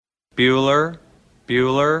Bueller,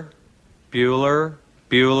 Bueller, Bueller,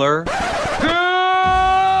 Bueller.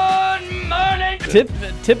 Good morning.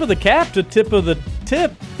 Tip of the cap to tip of the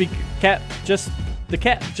tip. Cats. The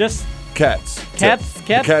cat's tip.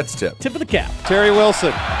 Tip of the cap. Terry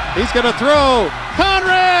Wilson. He's going to throw.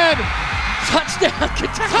 Conrad! Touchdown,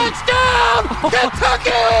 Kentucky! Touchdown!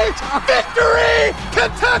 Kentucky! Victory!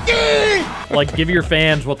 Kentucky! Like, give your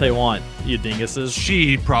fans what they want, you dinguses.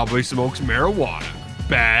 She probably smokes marijuana.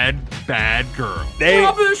 Bad girl.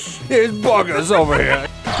 Rubbish! There's buggers over here.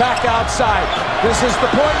 Back outside. This is the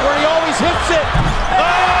point where he always hits it.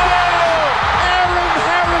 Oh! Aaron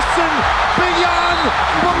Harrison beyond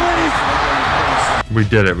belief. We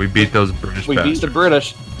did it. We beat those British We beat bastards. the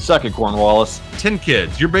British. Suck it, Cornwallis. 10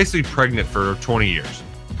 kids. You're basically pregnant for 20 years.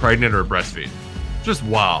 Pregnant or breastfeeding. Just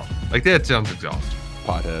wild. Like, that sounds exhausting.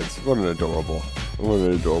 Potheads. What an adorable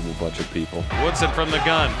bunch of people. Woodson from the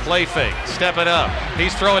gun, play fake, step it up.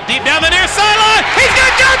 He's throwing deep down the near sideline. He's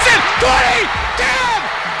got Johnson. 20, 10,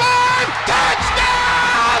 5,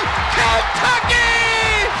 touchdown,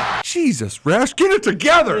 Kentucky! Jesus, Roush, get it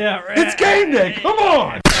together. Yeah, right. It's game day. Come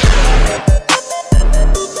on.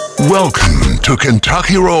 Welcome to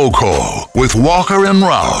Kentucky Roll Call with Walker and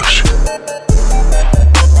Roush.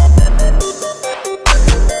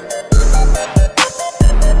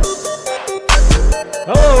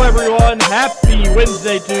 Hello, everyone. Happy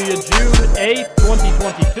Wednesday to you, June 8th,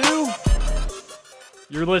 2022.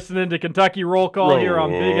 You're listening to Kentucky Roll Call here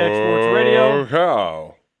on Big X Sports Radio.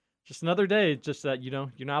 How? Just another day. It's just that, you're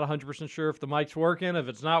not 100% sure if the mic's working, if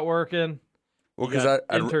it's not working. Well, You got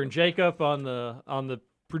because intern Jacob on the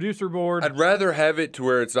producer board. I'd rather have it to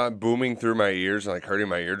where it's not booming through my ears and like hurting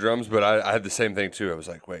my eardrums, but I had the same thing too. I was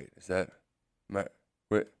like, wait, is that my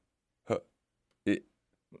wait?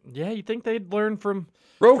 Yeah, you think they'd learn from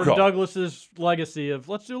Roll call. Douglas's legacy of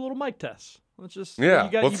let's do a little mic test. Let's just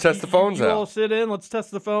let's test the phones you out. all sit in. Let's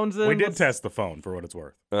test the phones in. We did test the phone for what it's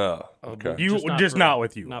worth. Oh, okay. Just not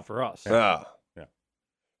with you. Not for us. Ah. Yeah.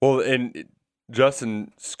 Well, and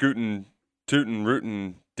Justin Scootin', Tootin',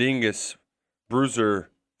 Rootin', Dingus,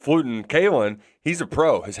 Bruiser, Flutin', Kalen, he's a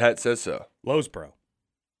pro. His hat says so. Lowe's Pro.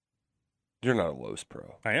 You're not a Lowe's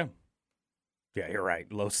pro. I am. Yeah, you're right.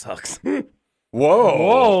 Lowe's sucks.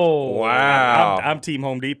 Whoa. Wow. I'm Team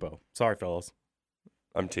Home Depot. Sorry, fellas.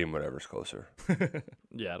 I'm team whatever's closer.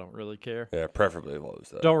 Yeah, I don't really care. Yeah, preferably Lowe's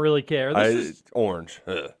though. Don't really care. Orange.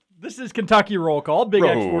 Ugh. This is Kentucky Roll Call, Big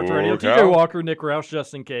X Sports Radio. Roll TJ Call. Walker, Nick Roush,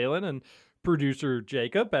 Justin Kalen, and producer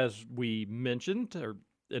Jacob, as we mentioned, or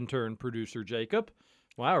intern producer Jacob.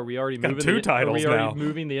 Wow, are we already Got moving? two titles are we now. already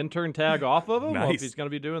moving the intern tag off of him? Well, if Nice. he's going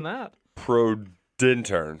to be doing that,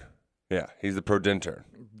 Pro-dintern. Yeah, he's the pro-dintern.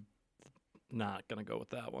 not going to go with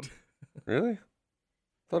that one. Really?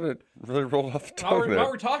 Thought it really rolled off the While tongue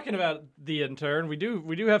we're talking about the intern, we do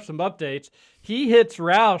have some updates. He hits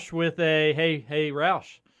Roush with a hey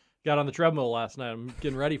Roush, got on the treadmill last night. I'm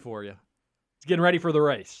getting ready for you. He's getting ready for the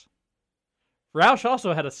race. Roush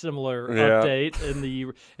also had a similar update in the.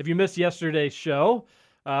 If you missed yesterday's show,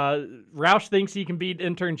 Roush thinks he can beat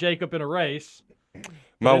intern Jacob in a race.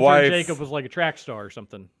 My intern wife Jacob was like a track star or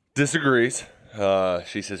something. disagrees.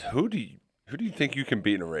 She says, "Who do you think you can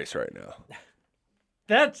beat in a race right now?"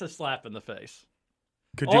 That's a slap in the face.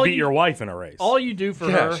 Could All you beat you- your wife in a race? All you do for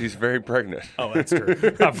Yeah, her. she's very pregnant. Oh, that's true.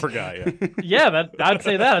 I forgot. Yeah. Yeah, I'd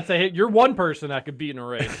say that. I'd say, hey, you're one person I could beat in a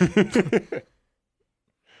race.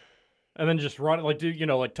 And then just run, like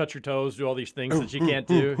touch your toes, do all these things that you can't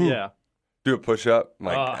do. Yeah. Do a push-up,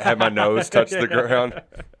 have my nose touch the ground.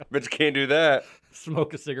 But you can't do that.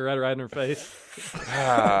 Smoke a cigarette right in her face.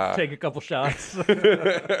 Take a couple shots.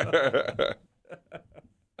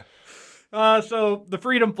 So the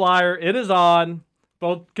Freedom Flyer, it is on.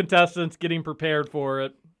 Both contestants getting prepared for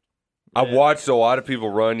it. I watched a lot of people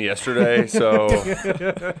run yesterday, so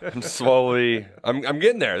I'm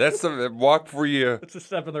getting there. That's the walk before you It's a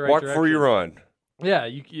step in the right walk direction. before you run. Yeah,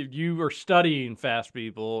 you are studying fast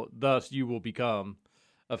people, thus you will become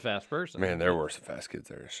a fast person. Man, there were some fast kids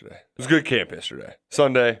there yesterday. It was a good camp yesterday.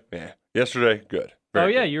 Sunday, yeah. Yesterday, good.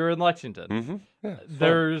 Very yeah, good. you were in Lexington. Mm-hmm. Yeah, it's fun.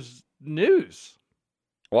 There's news.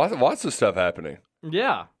 Lots of stuff happening.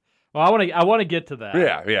 Yeah. Well, I want to get to that.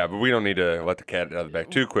 Yeah, but we don't need to let the cat out of the bag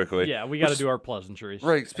too quickly. Yeah, we got to do our pleasantries.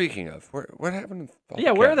 Right. Speaking of, what happened? To all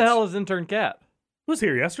Yeah, the where the cats? hell is intern Cat? Who was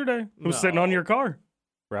here yesterday? Who was sitting on your car?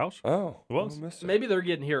 Roush? Oh, Who was? I missed it. Maybe they're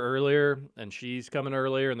getting here earlier, and she's coming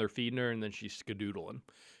earlier, and they're feeding her, and then she's skadoodling.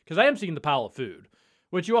 Because I am seeing the pile of food,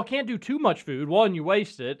 which you all can't do too much food. One, you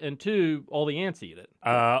waste it, and two, all the ants eat it.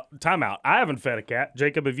 Time out. I haven't fed a cat.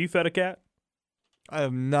 Jacob, have you fed a cat? I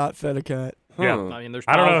have not fed a cat. Yeah. I mean, there's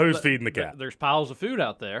I don't know piles- who's feeding the cat. There's piles of food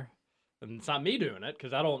out there. And it's not me doing it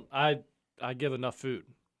because I give enough food.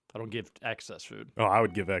 I don't give excess food. Oh, I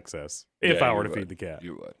would give excess if I were to feed the cat.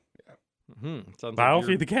 You would. Yeah. Sounds But I don't you're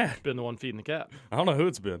feed the cat. been the one feeding the cat. I don't know who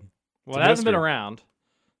it's been. Well, It's it a hasn't been mystery. around,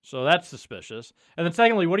 so that's suspicious. And then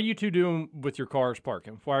secondly, what are you two doing with your cars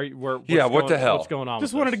parking? What the hell? What's going on?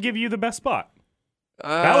 Just with wanted this? to give you the best spot.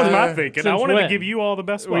 That was my thinking. I since wanted when? to give you all the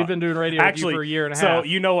best spot. We've been doing radio with you for a year and a so half.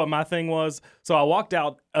 you know what my thing was? So I walked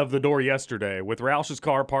out of the door yesterday with Roush's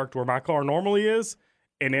car parked where my car normally is,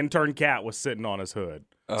 and intern Cat was sitting on his hood.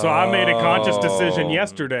 So I made a conscious decision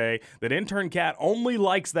yesterday that intern Cat only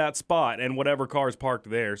likes that spot and whatever car's parked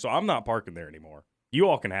there. So I'm not parking there anymore. You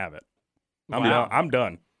all can have it. Wow. I'm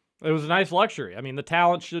done. It was a nice luxury. I mean, the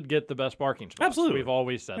talent should get the best parking spots. Absolutely. We've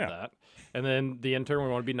always said Yeah. that. And then the intern, we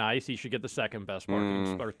want to be nice. He should get the second best parking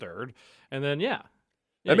spot or third. And then,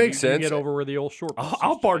 That makes you sense. get over where the old short. bus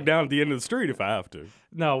I'll used to park be. down at the end of the street if I have to.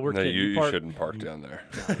 No, we're No, kidding. you shouldn't park down there.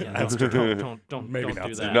 Yeah, don't Maybe don't not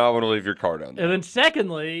do so. that. Do not want to leave your car down there. And then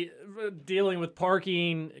secondly, dealing with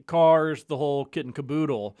parking, cars, the whole kit and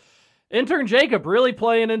caboodle. Intern Jacob really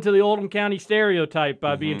playing into the Oldham County stereotype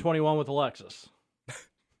by being 21 with a Lexus.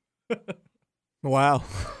 Wow.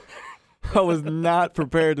 I was not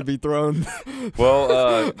prepared to be thrown.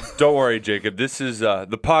 Well, don't worry, Jacob. This is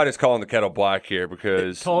the pot is calling the kettle black here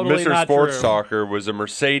because Totally Mr. not Sports true. Talker was a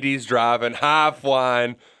Mercedes driving, high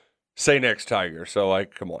flying, say next Tiger. So,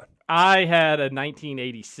 like, come on. I had a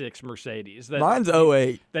 1986 Mercedes. Mine's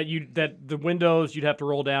 08. That the windows you'd have to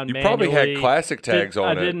roll down You manually. probably had classic tags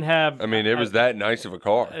on it. I didn't have. I mean, it was that nice of a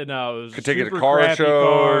car. No, it was Could take it to super car crappy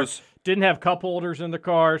car. shows. Didn't have cup holders in the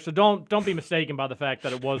car, so don't be mistaken by the fact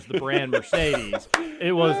that it was the brand Mercedes.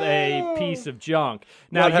 It was a piece of junk.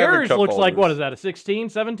 Now Not having yours cup looks like, holders. what is that, a 16,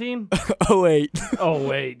 17? 08. Oh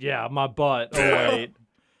wait, yeah, my butt. Oh wait,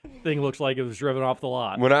 thing looks like it was driven off the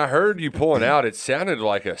lot. When I heard you pulling out, it sounded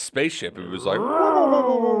like a spaceship. It was like,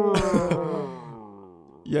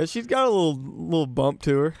 Yeah, she's got a little bump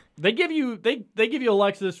to her. They give you a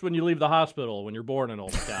Lexus when you leave the hospital when you're born in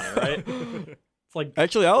Oldham County, right? It's like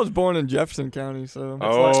Actually, I was born in Jefferson County, so.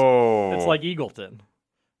 it's like Eagleton.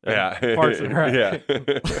 Yeah. Parks and Rec. Yeah.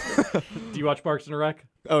 Do you watch Parks and Rec?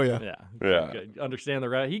 Oh, yeah. Yeah. Yeah. Good. Understand the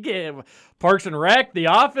rec. He gave Parks and Rec, The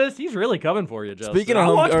Office. He's really coming for you, Justin. Speaking of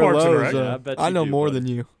I watch Parks and Lowe's, Rec. Yeah, I bet I you know do, more buddy. than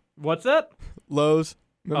you. What's that? Lowe's.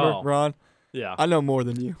 Remember, Oh. Ron? Yeah, I know more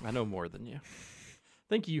than you. I know more than you. I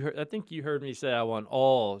think you heard me say I want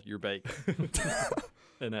all your bacon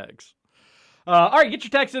and eggs. All right, get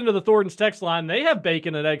your text into the Thornton's text line. They have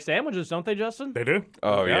bacon and egg sandwiches, don't they, Justin? They do?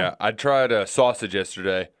 Oh yeah. I tried a sausage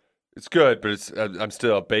yesterday. It's good, but I'm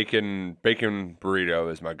still a bacon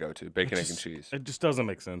burrito is my go-to. Bacon, egg, and cheese. It just doesn't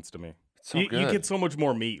make sense to me. It's so You good. get so much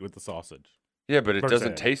more meat with the sausage. Yeah, but it versus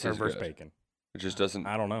doesn't egg, taste or as versus good. bacon. It just doesn't.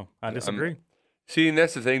 I don't know. I disagree. See, and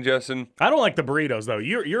that's the thing, Justin. I don't like the burritos though.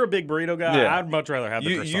 You're a big burrito guy. Yeah. I'd much rather have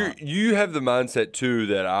the croissant. You have the mindset too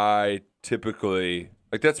that I typically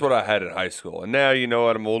like. That's what I had in high school, and now you know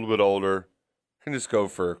what? I'm a little bit older. I can just go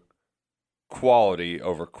for quality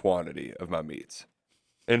over quantity of my meats,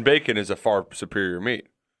 and bacon is a far superior meat.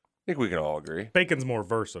 I think we can all agree. Bacon's more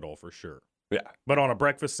versatile for sure. Yeah. But on a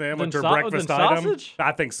breakfast sandwich or Than breakfast than item, sausage?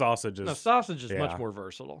 I think sausage is. No, sausage is yeah. much more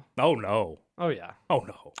versatile. Oh no. Oh yeah. Oh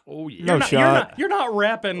no. Oh yeah. No shot. You're not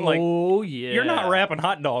wrapping like. Oh yeah. You're not wrapping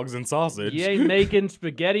hot dogs in sausage. You ain't making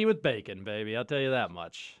spaghetti with bacon, baby. I'll tell you that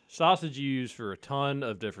much. Sausage you use for a ton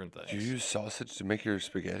of different things. Do you use sausage to make your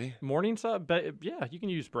spaghetti? Morning sausage? Yeah, you can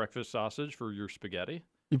use breakfast sausage for your spaghetti.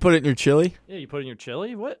 You put it in your chili? Yeah, you put it in your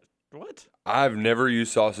chili. What? I've never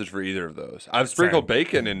used sausage for either of those. I've sprinkled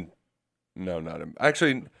bacon in. No, not in.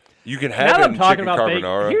 Actually, you can have Now it that I'm in talking chicken about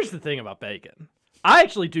carbonara. bacon, here's the thing about bacon. I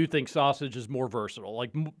actually do think sausage is more versatile.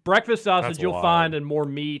 Like breakfast sausage, That's you'll wild. find in more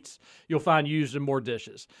meats. You'll find used in more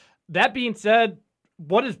dishes. That being said,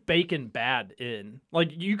 what is bacon bad in?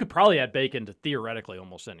 Like you could probably add bacon to theoretically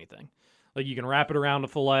almost anything. Like you can wrap it around a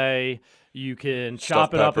fillet. You can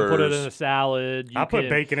chop Stuffed it up and put it in peppers. a salad. I put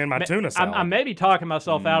bacon in my tuna salad. I'm maybe talking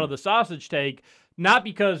myself out of the sausage take, not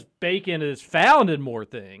because bacon is found in more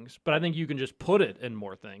things, but I think you can just put it in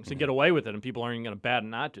more things and get away with it, and people aren't even going to bat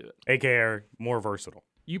an eye to it. AKA more versatile.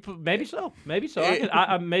 Maybe so.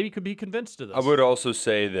 I maybe could be convinced to this. I would also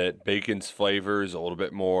say that bacon's flavor is a little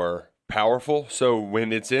bit more powerful. So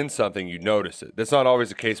when it's in something, you notice it. That's not always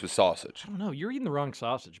the case with sausage. I don't know. You're eating the wrong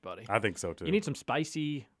sausage, buddy. I think so too. You need some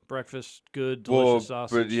spicy breakfast, good, delicious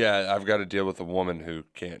sausage. But yeah, I've got to deal with a woman who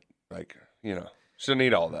can't, she doesn't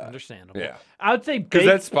eat all that. Understandable. Yeah. I would say Because bacon.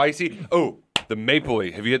 that's spicy. Oh, the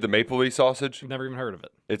mapley. Have you had the mapley sausage? I've never even heard of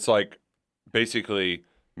it. It's like basically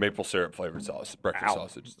maple syrup flavored breakfast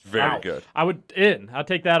sausage. It's very Ow. good. I'd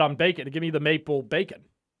take that on bacon. Give me the maple bacon.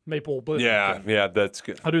 maple whipping Yeah, cream. yeah, that's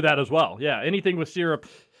good. I'll do that as well. Yeah, anything with syrup.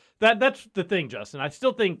 That's the thing, Justin. I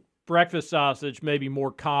still think breakfast sausage may be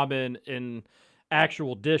more common in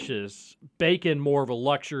actual dishes. Bacon more of a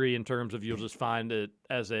luxury in terms of you'll just find it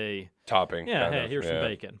as a Topping. yeah. kind Hey, of, here's yeah.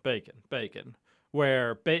 some bacon.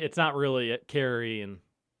 Where it's not really carrying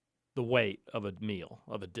the weight of a meal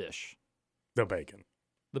of a dish. The bacon.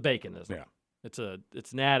 The bacon isn't. Yeah. It's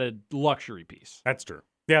an added luxury piece. That's true.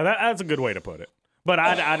 Yeah, that's a good way to put it. But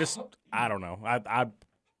I don't know. I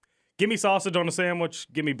give me sausage on a sandwich.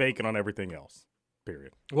 Give me bacon on everything else.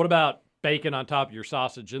 Period. What about bacon on top of your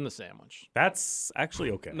sausage in the sandwich? That's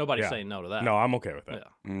actually okay. Nobody's Yeah. saying no to that. No, I'm okay with that.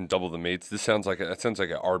 Yeah. Double the meats. That sounds like an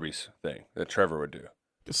Arby's thing that Trevor would do.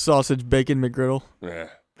 Sausage, bacon, McGriddle. Yeah.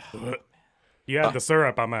 You had the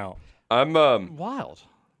syrup. I'm out. I'm Wild.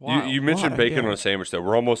 You mentioned Why? bacon Yeah. on a sandwich though.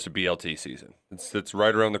 We're almost to BLT season. It's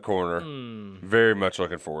right around the corner. Very much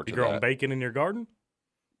looking forward You to growing that. bacon in your garden?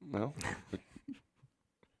 No.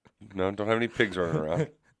 No, don't have any pigs running around.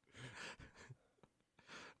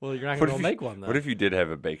 Well, you're not What going if to you- make one then. What if you did have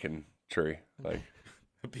a bacon tree? Like,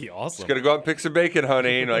 It'd be awesome. just gotta go out and pick some bacon,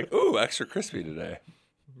 honey. And like, ooh, extra crispy today.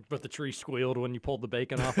 But the tree squealed when you pulled the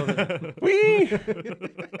bacon off of it. Whee!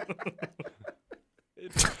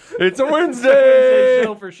 It's a Wednesday.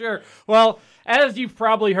 Show for sure. Well, as you've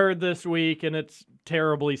probably heard this week, and it's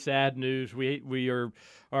terribly sad news, we are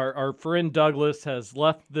our friend Douglas has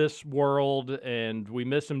left this world, and we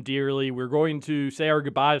miss him dearly. We're going to say our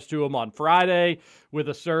goodbyes to him on Friday with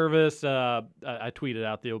a service. I tweeted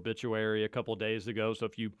out the obituary a couple days ago, so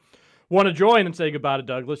if you want to join and say goodbye to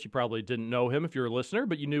Douglas, you probably didn't know him if you're a listener,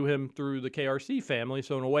 but you knew him through the KRC family.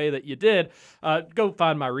 So in a way that you did, go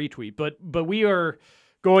find my retweet. But we are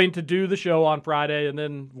going to do the show on Friday, and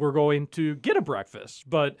then we're going to get a breakfast.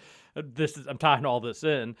 But I'm tying all this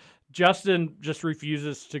in. Justin just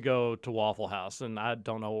refuses to go to Waffle House, and I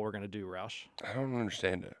don't know what we're going to do, Roush. I don't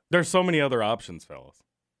understand it. There's so many other options, fellas.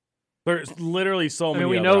 There's literally so I many mean,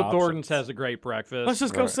 we other know options. Thornton's has a great breakfast. Let's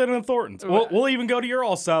just go Right. sit in Thornton's. We'll even go to your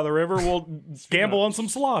all side of the river. We'll gamble on some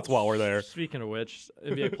slots while we're there. Speaking of which,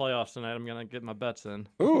 NBA playoffs tonight, I'm going to get my bets in.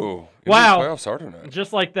 Ooh. Wow. Playoffs are tonight.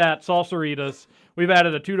 Just like that, Salsaritas, we've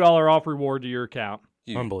added a $2 off reward to your account.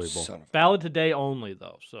 You Unbelievable. son of a- Valid today only,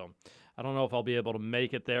 though. So I don't know if I'll be able to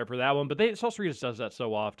make it there for that one. But Salsaritas does that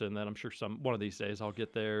so often that I'm sure one of these days I'll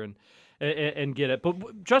get there and get it.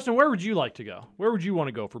 But Justin, where would you like to go? Where would you want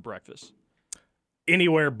to go for breakfast?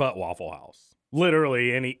 Anywhere but Waffle House.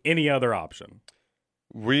 Literally any other option.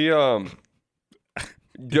 We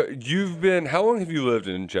you've been. How long have you lived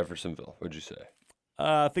in Jeffersonville? Would you say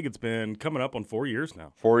I think it's been coming up on 4 years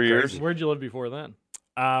now. 4 years? Where'd you live before then?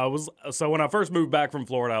 So when I first moved back from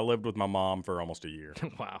Florida, I lived with my mom for almost a year.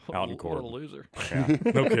 Wow. Out in What a Corbin. loser. Yeah,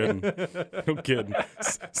 no kidding. No kidding.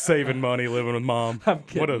 Saving money, living with mom. I'm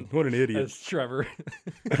kidding. What an idiot. That's Trevor.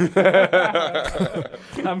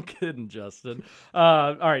 I'm kidding, Justin.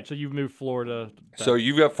 All right, so you've moved Florida. So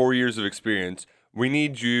you've got 4 years of experience. We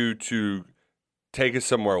need you to take us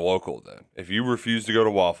somewhere local. Then, if you refuse to go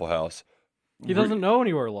to Waffle House, He doesn't know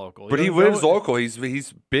anywhere local. but he doesn't know lives it. local.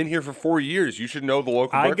 He's been here for 4 years. You should know the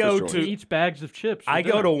local I breakfast go joint. to- He eats bags of chips. for I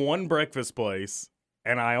go dinner. to one breakfast place,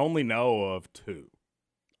 and I only know of two,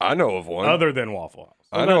 I know of one. other than Waffle House.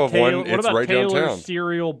 I know of one. What It's about right Taylor's downtown.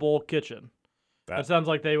 Cereal Bowl Kitchen? That sounds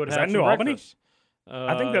like they would Is have that some New Albany? breakfast.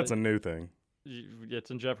 I think that's a new thing.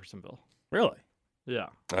 It's in Jeffersonville. Really? Yeah.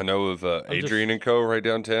 I know of just- Adrian and Co. right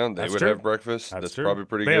downtown. They That's would true. have breakfast. That's true. probably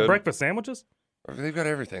pretty They good. have breakfast sandwiches? They've got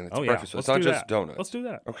everything. That's Oh, yeah. breakfast. Let's It's not do just that. donuts. Let's do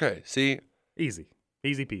that. Okay. See, Easy.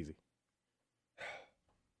 Easy peasy.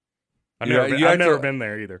 I've You- never, you been, I've have to- never been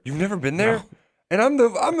there either. you've never been there, No. and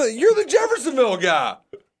you're the Jeffersonville guy.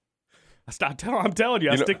 I'm telling you,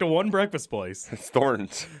 I You know- stick to one breakfast place. It's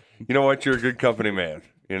Thornton's. You know what? You're a good company man.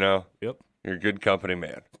 You know. Yep. You're a good company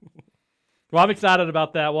man. Well, I'm excited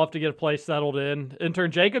about that. We'll have to get a place settled in.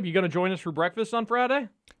 Intern Jacob, you going to join us for breakfast on Friday?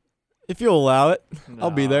 If you'll allow it,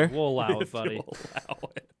 I'll be No, there. We'll allow it, buddy.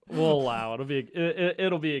 We'll allow it.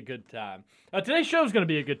 It'll be a good time. Today's show is going to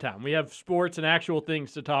be a good time. We have sports and actual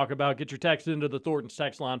things to talk about. Get your text into the Thornton's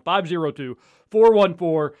text line,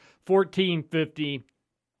 502-414-1450.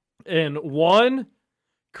 And one,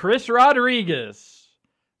 Chris Rodriguez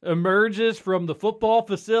emerges from the football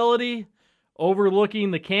facility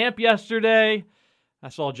overlooking the camp yesterday. I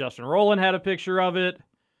saw Justin Rowland had a picture of it.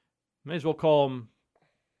 May as well call him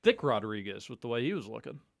Thick Rodriguez with the way he was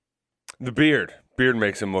looking. The beard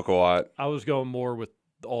makes him look a lot. I was going more with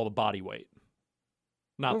all the body weight,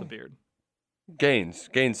 not Oh. the beard. Gains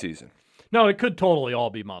season. No, it could totally all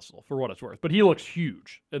be muscle for what it's worth, but he looks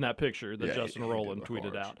huge in that picture that Yeah, Justin he did Rowland look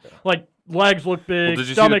tweeted large, out. yeah. Like legs look big. Well, did you see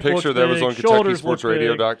the stomach picture looks that was big, on shoulders look big.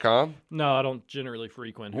 KentuckySportsRadio.com? No, I don't generally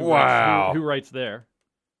frequent. Wow. Who writes there?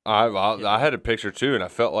 I had a picture too, and I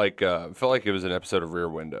felt like it was an episode of Rear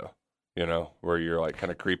Window, where you're like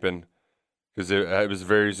kind of creeping because it was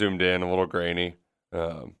very zoomed in, a little grainy.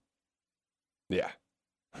 Yeah.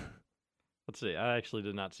 Let's see. I actually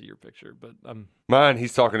did not see your picture, but Mine,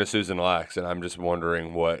 he's talking to Susan Lax, and I'm just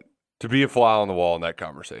wondering what to be a fly on the wall in that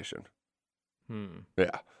conversation.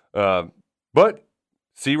 Yeah. But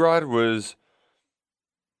C-Rod was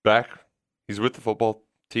back. He's with the football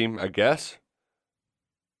team, I guess.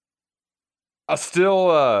 I still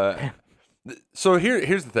so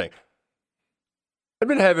here's the thing. I've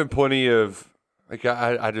been having plenty of I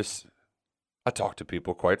talk to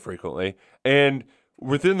people quite frequently, and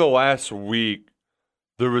within the last week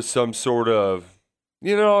there was some sort of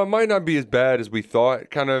it might not be as bad as we thought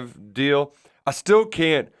kind of deal. I still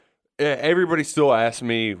can't. Everybody still asks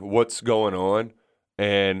me what's going on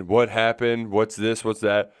and what happened, what's this, what's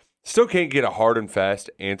that. Still can't get a hard and fast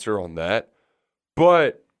answer on that,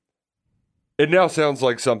 but it now sounds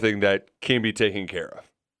like something that can be taken care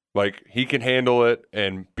of. Like he can handle it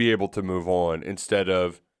and be able to move on instead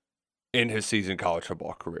of in his season college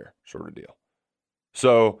football career sort of deal.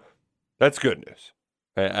 So that's good news.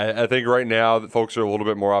 I think right now that folks are a little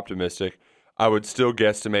bit more optimistic. I would still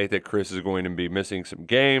guesstimate that Chris is going to be missing some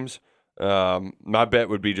games. My bet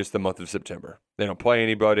would be just the month of September. They don't play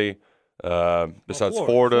anybody besides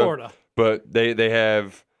Florida. But they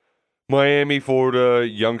have Miami, Florida,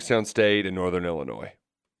 Youngstown State, and Northern Illinois.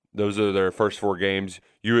 Those are their first 4 games.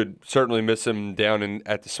 You would certainly miss them down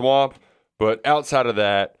at the Swamp, but outside of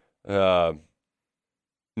that,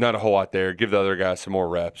 not a whole lot there. Give the other guys some more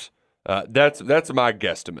reps. That's my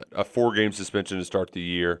guesstimate, a 4-game suspension to start the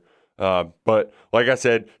year. But like I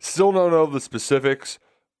said, still don't know the specifics,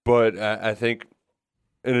 but I think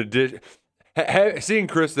in addition, seeing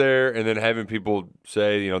Chris there and then having people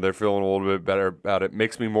say, they're feeling a little bit better about it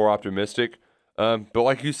makes me more optimistic. But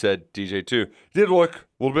like you said, DJ too, did look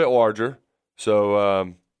a little bit larger.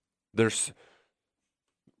 So there's,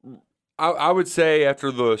 I would say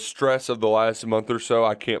after the stress of the last month or so,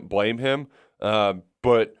 I can't blame him.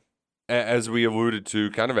 But as we alluded to,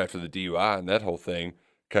 kind of after the DUI and that whole thing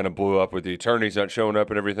kind of blew up with the attorneys not showing up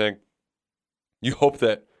and everything, you hope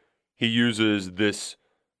that he uses this,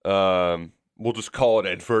 we'll just call it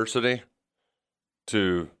adversity,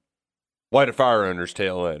 to light a fire under's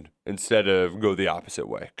tail end instead of go the opposite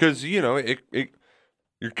way. Because,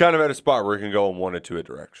 you're kind of at a spot where it can go in one of two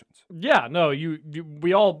directions. Yeah, no,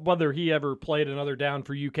 we all, whether he ever played another down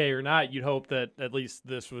for UK or not, you'd hope that at least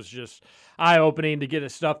this was just eye-opening to get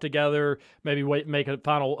his stuff together, maybe make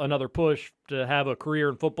another push to have a career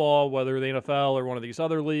in football, whether the NFL or one of these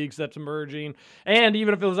other leagues that's emerging. And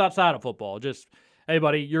even if it was outside of football, just, hey,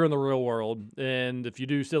 buddy, you're in the real world. And if you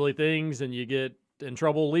do silly things and you get in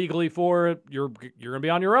trouble legally for it, you're going to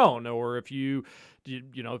be on your own. Or if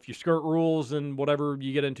if you skirt rules and whatever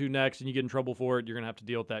you get into next and you get in trouble for it, you're going to have to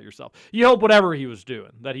deal with that yourself. You hope whatever he was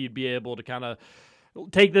doing, that he'd be able to kind of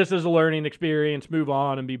take this as a learning experience, move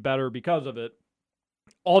on, and be better because of it.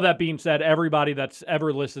 All that being said, everybody that's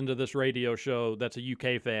ever listened to this radio show that's a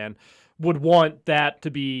UK fan would want that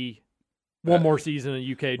to be one more season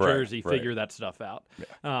in UK jersey, right. Figure that stuff out.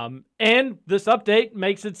 Yeah. And this update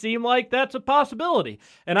makes it seem like that's a possibility.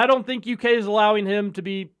 And I don't think UK is allowing him to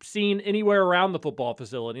be seen anywhere around the football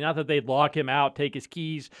facility. Not that they'd lock him out, take his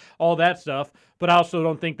keys, all that stuff. But I also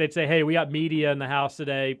don't think they'd say, hey, we got media in the house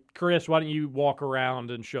today. Chris, why don't you walk around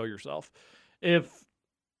and show yourself? If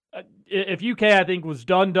UK, I think, was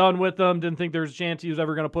done with him, didn't think there was a chance he was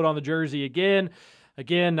ever going to put on the jersey again.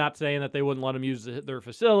 Again, not saying that they wouldn't let him use their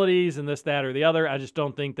facilities and this, that, or the other. I just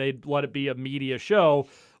don't think they'd let it be a media show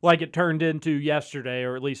like it turned into yesterday,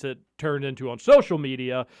 or at least it turned into on social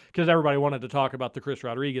media, because everybody wanted to talk about the Chris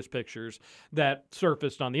Rodriguez pictures that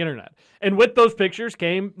surfaced on the internet. And with those pictures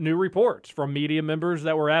came new reports from media members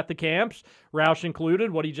that were at the camps, Roush included,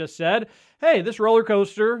 what he just said. Hey, this roller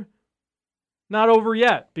coaster, not over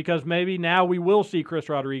yet, because maybe now we will see Chris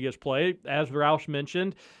Rodriguez play. As Roush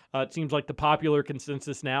mentioned, it seems like the popular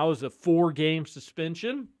consensus now is a 4-game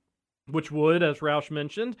suspension, which would, as Roush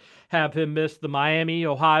mentioned, have him miss the Miami,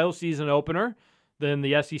 Ohio season opener, then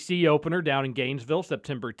the SEC opener down in Gainesville,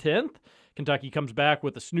 September 10th, Kentucky comes back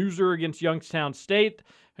with a snoozer against Youngstown State,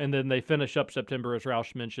 and then they finish up September, as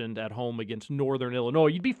Roush mentioned, at home against Northern Illinois.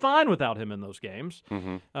 You'd be fine without him in those games.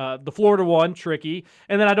 The Florida one, tricky.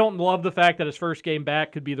 And then I don't love the fact that his first game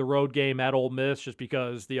back could be the road game at Ole Miss, just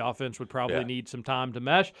because the offense would probably need some time to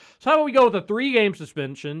mesh. So how about we go with a 3-game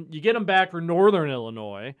suspension? You get him back for Northern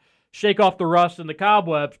Illinois, shake off the rust and the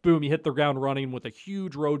cobwebs, boom, you hit the ground running with a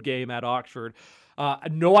huge road game at Oxford.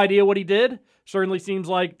 No idea what he did. Certainly seems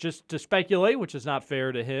like, just to speculate, which is not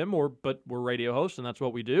fair to him, but we're radio hosts and that's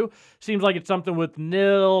what we do. Seems like it's something with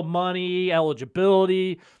nil, money,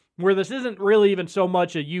 eligibility, where this isn't really even so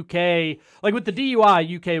much a UK. Like with the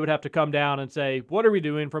DUI, UK would have to come down and say, what are we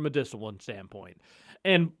doing from a discipline standpoint?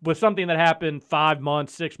 And with something that happened 5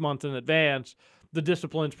 months, 6 months in advance, the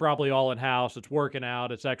discipline's probably all in-house. It's working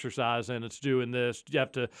out, it's exercising, it's doing this. You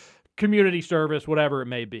have to community service, whatever it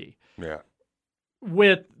may be. Yeah.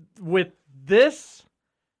 With this,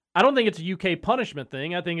 I don't think it's a UK punishment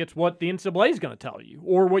thing. I think it's what the NCAA is going to tell you,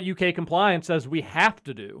 or what UK compliance says we have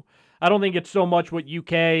to do. I don't think it's so much what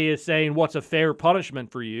UK is saying what's a fair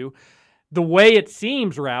punishment for you. The way it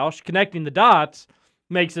seems, Roush, connecting the dots,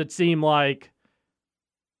 makes it seem like,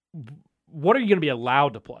 what are you going to be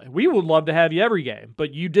allowed to play? We would love to have you every game,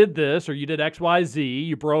 but you did this, or you did X, Y, Z.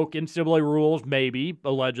 You broke NCAA rules, maybe,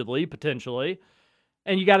 allegedly, potentially,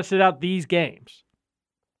 and you got to sit out these games.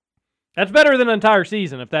 That's better than an entire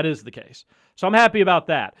season if that is the case. So I'm happy about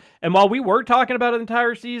that. And while we were talking about an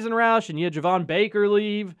entire season, Roush, and you had Javon Baker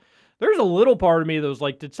leave, there's a little part of me that was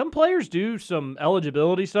like, did some players do some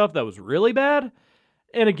eligibility stuff that was really bad?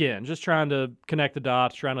 And again, just trying to connect the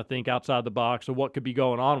dots, trying to think outside the box of what could be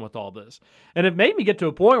going on with all this. And it made me get to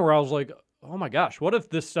a point where I was like, oh my gosh, what if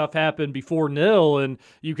this stuff happened before nil and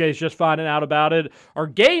UK's just finding out about it? Our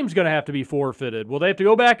game's going to have to be forfeited. Will they have to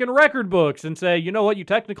go back in record books and say, you know what, you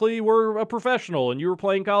technically were a professional and you were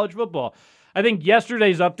playing college football? I think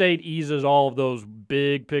yesterday's update eases all of those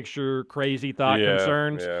big picture, crazy thought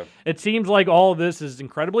concerns. Yeah. It seems like all of this is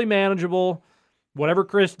incredibly manageable. Whatever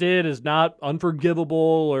Chris did is not unforgivable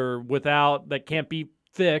or that can't be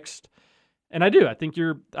fixed. And I think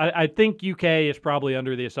I think UK is probably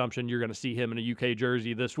under the assumption you're going to see him in a UK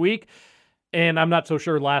jersey this week. And I'm not so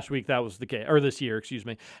sure last week that was the case, or this year, excuse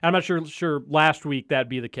me. I'm not sure last week that'd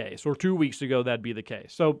be the case, or 2 weeks ago that'd be the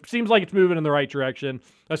case. So seems like it's moving in the right direction.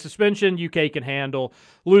 A suspension UK can handle.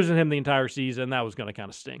 Losing him the entire season, that was going to kind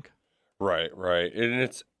of stink. Right. And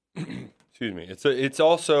it's, excuse me, it's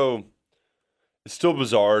also, it's still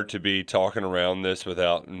bizarre to be talking around this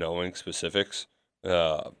without knowing specifics.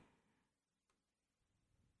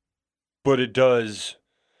 But it does.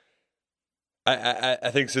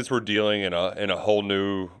 I think since we're dealing in a whole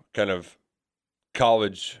new kind of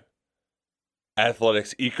college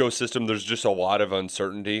athletics ecosystem, there's just a lot of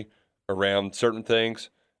uncertainty around certain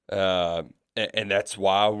things, and that's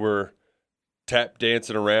why we're tap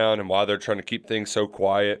dancing around and why they're trying to keep things so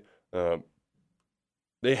quiet. They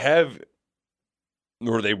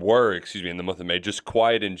were, in the month of May, just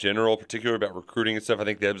quiet in general, particularly about recruiting and stuff. I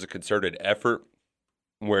think that was a concerted effort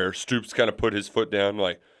where Stoops kind of put his foot down,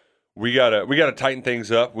 like, we gotta tighten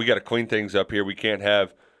things up. We gotta clean things up here. We can't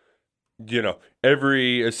have,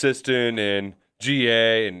 every assistant and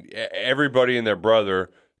GA and everybody and their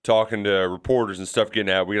brother talking to reporters and stuff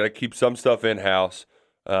getting out. We gotta keep some stuff in house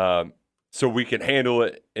so we can handle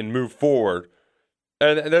it and move forward.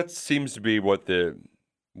 And that seems to be what's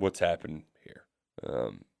happened here.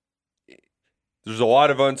 There's a lot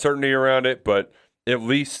of uncertainty around it, but at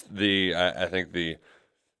least I think the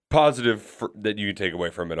positive that you can take away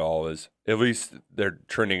from it all is at least they're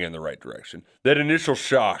trending in the right direction. That initial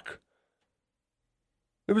shock,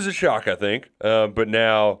 it was a shock, I think, but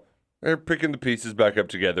now they're picking the pieces back up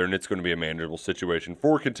together, and it's going to be a manageable situation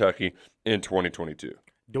for Kentucky in 2022.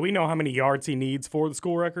 Do we know how many yards he needs for the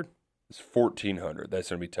school record? It's 1,400. That's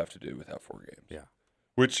going to be tough to do without 4 games. Yeah.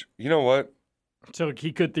 Which, you know what? So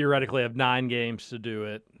he could theoretically have 9 games to do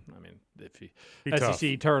it. I mean, if he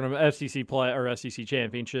SEC tournament, SEC play or SEC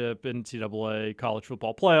championship, NCAA college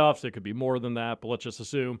football playoffs, it could be more than that. But let's just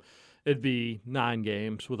assume it'd be 9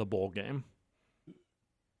 games with a bowl game.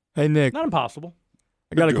 Hey Nick, not impossible.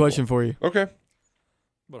 I got a question for you. Okay.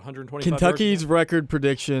 What, 125? Kentucky's record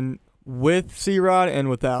prediction with C-Rod and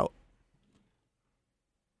without.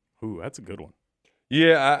 Ooh, that's a good one.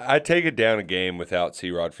 Yeah, I take it down a game without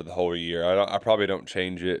C-Rod for the whole year. I probably don't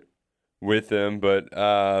change it with them, but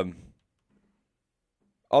I'll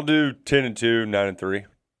do 10-2, 9-3.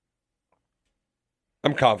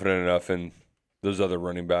 I'm confident enough in those other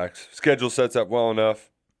running backs. Schedule sets up well enough.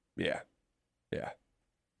 Yeah.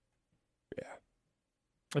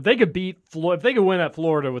 If they could win at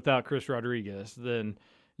Florida without Chris Rodriguez, then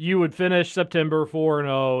you would finish September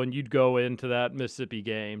 4-0, and you'd go into that Mississippi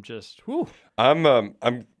game just, whew. I'm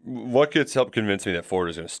Luckett's helped convince me that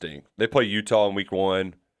Florida's going to sting. They play Utah in week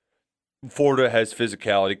 1. Florida has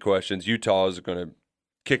physicality questions. Utah is going to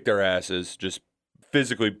kick their asses, just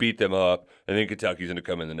physically beat them up, and then Kentucky's going to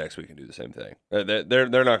come in the next week and do the same thing. They're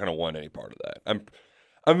not going to want any part of that.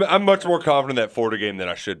 I'm much more confident in that Florida game than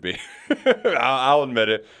I should be. I'll admit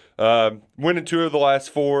it. Winning 2 of the last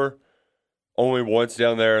 4, only once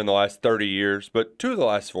down there in the last 30 years, but 2 of the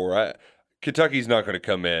last 4. Kentucky's not going to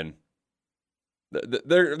come in.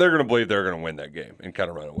 They're going to believe they're going to win that game and kind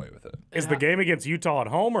of run away with it. Is the game against Utah at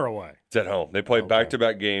home or away? It's at home. They play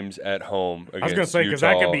back-to-back games at home against Utah. I was going to say, because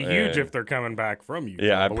that could be huge if they're coming back from Utah.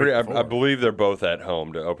 Yeah, I believe they're both at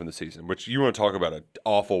home to open the season, which you want to talk about an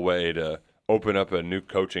awful way to open up a new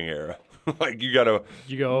coaching era. Like, you got to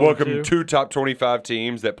welcome 2 top 25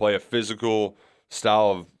 teams that play a physical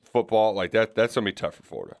style of football. Like, that's going to be tough for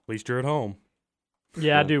Florida. At least you're at home.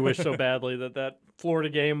 Yeah, I do wish so badly that Florida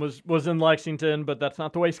game was in Lexington, but that's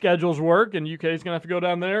not the way schedules work, and UK is going to have to go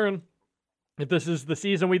down there. And if this is the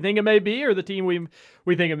season we think it may be, or the team we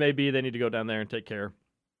think it may be, they need to go down there and take care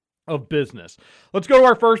of business. Let's go to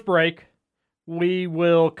our first break. We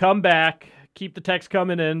will come back. Keep the text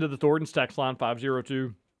coming in to the Thornton's text line,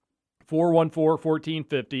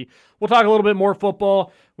 502-414-1450. We'll talk a little bit more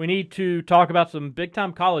football. We need to talk about some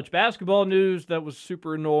big-time college basketball news that was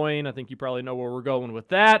super annoying. I think you probably know where we're going with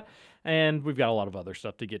that. And we've got a lot of other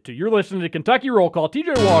stuff to get to. You're listening to Kentucky Roll Call.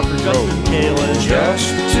 TJ Walker, Justin Kalen,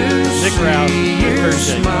 Nick Rouse, Nick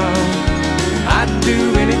smile. I'd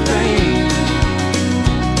do anything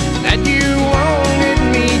that you wanted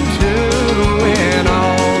me to. When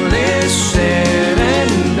all is said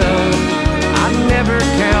and done, I never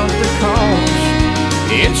count the cost.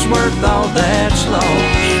 It's worth all that's lost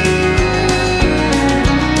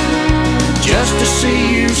just to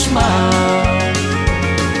see you smile.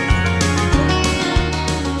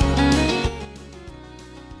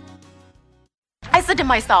 I said to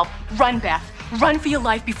myself, run, Beth. Run for your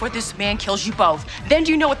life before this man kills you both. Then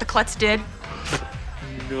do you know what the klutz did?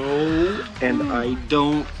 No, and I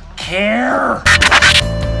don't care.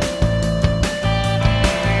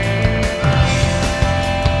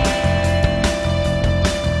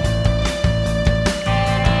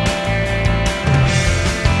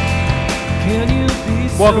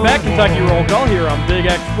 Welcome back, Kentucky Roll Call here on Big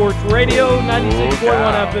X Sports Radio, 96.1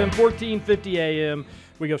 FM, 1450 AM.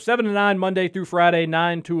 We go 7 to 9 Monday through Friday,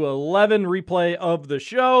 9 to 11 replay of the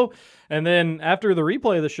show. And then after the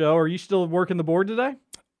replay of the show, are you still working the board today?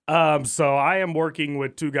 So I am working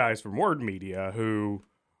with 2 guys from Word Media who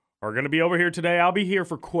are going to be over here today. I'll be here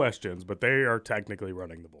for questions, but they are technically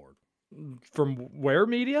running the board. From where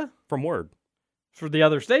media? From Word. For the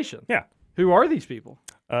other station? Yeah. Who are these people?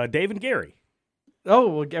 Dave and Gary. Oh,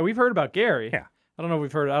 well, we've heard about Gary. Yeah. I don't know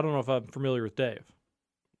if I'm familiar with Dave.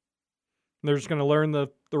 They're just going to learn the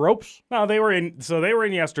ropes? No, they were in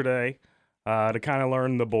yesterday to kind of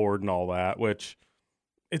learn the board and all that, which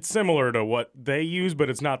it's similar to what they use, but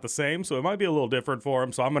it's not the same, so it might be a little different for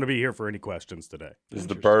them. So I'm going to be here for any questions today. Is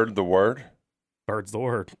the bird the word? Bird's the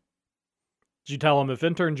word. Did you tell him if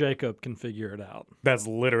intern Jacob can figure it out? That's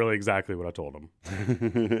literally exactly what I told him.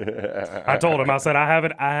 I told him, I said,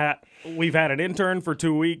 we've had an intern for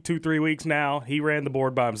 3 weeks now. He ran the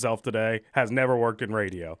board by himself today, has never worked in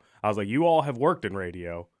radio. I was like, you all have worked in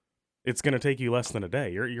radio. It's going to take you less than a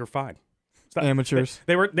day. You're fine. Stop. Amateurs.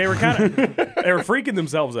 They were kind of they were freaking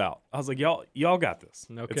themselves out. I was like, y'all got this.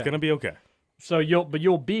 Okay. It's going to be okay. So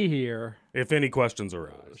you'll be here if any questions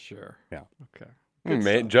arise. Sure. Yeah. Okay.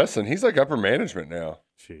 Man, Justin, he's like upper management now.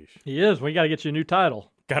 Sheesh. He is. We got to get you a new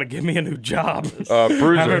title. Got to give me a new job.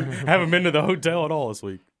 Bruiser. Haven't been to the hotel at all this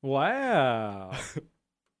week. Wow.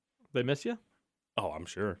 They miss you? Oh, I'm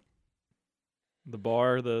sure. The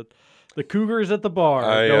bar, the Cougars at the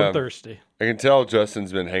bar going thirsty. I can tell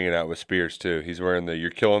Justin's been hanging out with Spears too. He's wearing the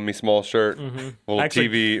 "You're Killing Me" small shirt, little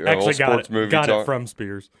sports movie. Got it from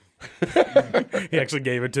Spears. He actually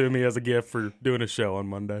gave it to me as a gift for doing a show on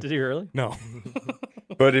Monday. Did he really? No.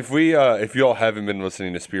 But if y'all haven't been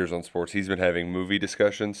listening to Spears on Sports, he's been having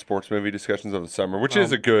sports movie discussions over the summer, which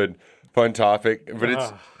is a good, fun topic.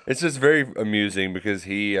 But it's just very amusing because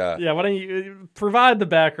he. Yeah, why don't you provide the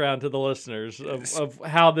background to the listeners of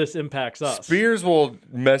how this impacts us? Spears will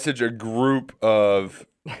message a group of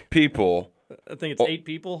people. I think it's 8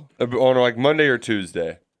 people on like Monday or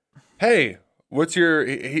Tuesday. Hey, what's your?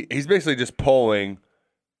 He's basically just polling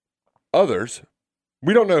others.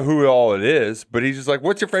 We don't know who all it is, but he's just like,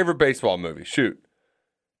 what's your favorite baseball movie? Shoot.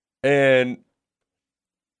 And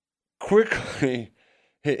quickly,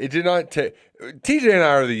 it did not take. TJ and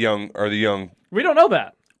I are the young. We don't know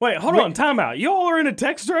that. Wait, hold on, time out. Y'all are in a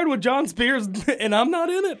text thread with John Spears, and I'm not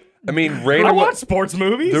in it? I mean, I watch sports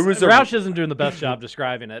movies. Roush isn't doing the best job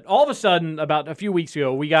describing it. All of a sudden, about a few weeks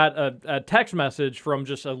ago, we got a text message from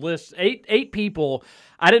just a list, eight people.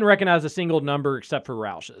 I didn't recognize a single number except for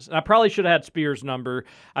Roush's. And I probably should have had Spears' number.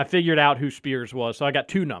 I figured out who Spears was, so I got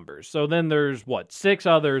 2 numbers. So then there's, 6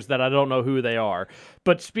 others that I don't know who they are.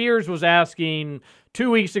 But Spears was asking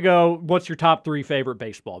 2 weeks ago, what's your top 3 favorite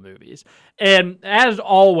baseball movies? And as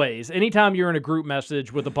always, anytime you're in a group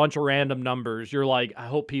message with a bunch of random numbers, you're like, I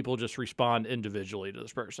hope people just respond individually to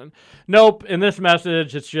this person. Nope. In this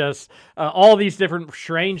message, it's just all these different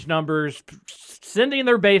strange numbers sending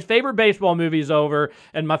their favorite baseball movies over,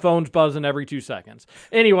 and my phone's buzzing every 2 seconds.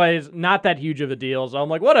 Anyways, not that huge of a deal. So I'm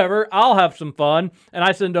like, whatever, I'll have some fun. And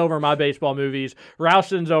I send over my baseball movies. Roush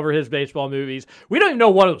sends over his baseball movies. We don't even know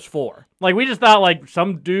what it was for. Like, we just thought, like,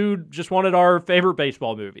 some dude just wanted our favorite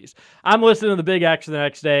baseball movies. I'm listening to the Big X the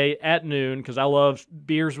next day at noon because I love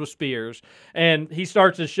Beers with Spears. And he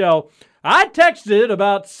starts his show. I texted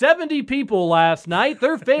about 70 people last night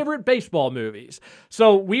their favorite baseball movies.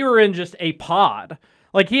 So we were in just a pod.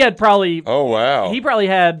 Like, he had probably... Oh, wow. He probably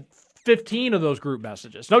had 15 of those group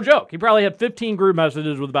messages. No joke. He probably had 15 group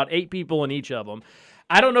messages with about 8 people in each of them.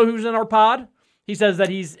 I don't know who's in our pod. He says that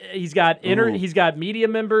he's got media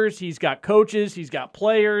members, he's got coaches, he's got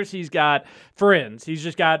players, he's got friends. He's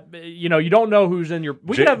just got, you don't know who's in your...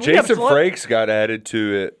 Jason Frakes got added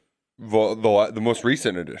to it, the most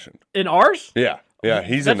recent edition. In ours? Yeah,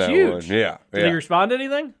 he's in that huge. one. Yeah. Did he respond to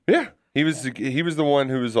anything? Yeah, he was the one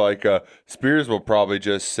who was like, Spears will probably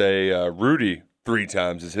just say Rudy 3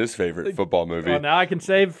 times is his favorite football movie. Well, now I can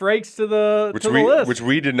save Frakes to the list. Which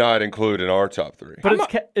we did not include in our top 3.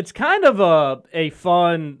 But it's kind of a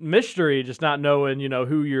fun mystery, just not knowing,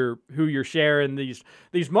 who you're sharing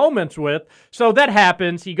these moments with. So that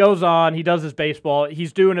happens. He goes on. He does his baseball.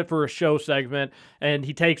 He's doing it for a show segment, and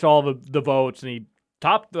he takes all the votes, and he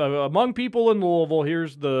among people in Louisville.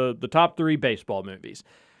 Here's the top 3 baseball movies.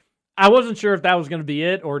 I wasn't sure if that was going to be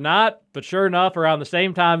it or not, but sure enough, around the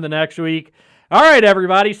same time the next week. All right,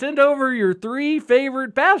 everybody, send over your 3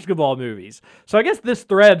 favorite basketball movies. So I guess this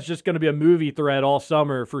thread's just going to be a movie thread all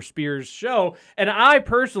summer for Spears' show, and I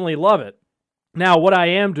personally love it. Now, what I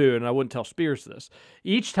am doing, and I wouldn't tell Spears this,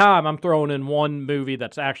 each time I'm throwing in one movie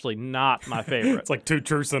that's actually not my favorite. It's like 2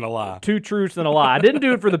 truths and a lie. 2 truths and a lie. I didn't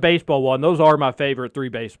do it for the baseball one. Those are my favorite 3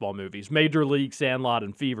 baseball movies, Major League, Sandlot,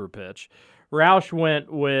 and Fever Pitch. Roush went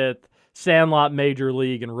with Sandlot, Major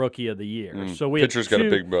League, and Rookie of the Year. So we Pitcher's got a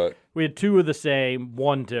big butt. We had 2 of the same,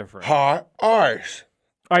 1 different. Hot ice.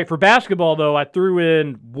 All right, for basketball, though, I threw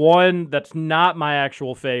in 1 that's not my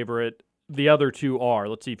actual favorite. The other 2 are.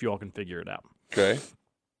 Let's see if you all can figure it out. Okay.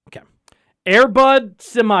 Air Bud,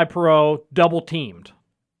 Semi-Pro, Double Teamed.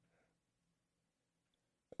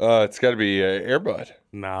 It's got to be Air Bud.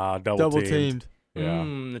 Nah, Double Teamed. Yeah,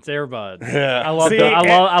 it's Air Bud. Yeah. I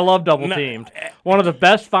love Double Teamed. One of the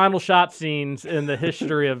best final shot scenes in the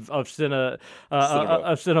history of cinema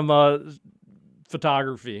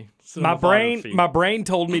photography. My brain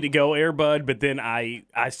told me to go Air Bud, but then I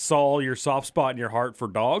saw your soft spot in your heart for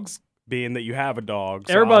dogs, being that you have a dog.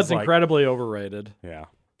 So Air Bud's incredibly overrated. Yeah,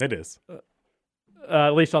 it is.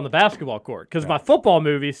 At least on the basketball court. Because my football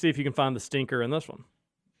movie, see if you can find the stinker in this one.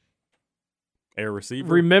 Air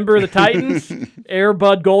Receiver. Remember the Titans? Air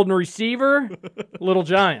Bud Golden Receiver, Little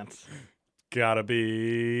Giants. Gotta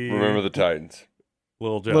be. Remember the Titans.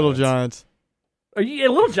 Little Giants. Little Giants.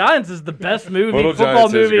 Little Giants is the best football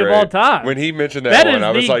movie of all time. When he mentioned that one,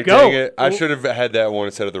 I was like, dang it. I should have had that one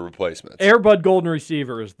instead of the Replacements. Air Bud Golden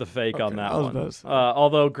Receiver is the fake on that one.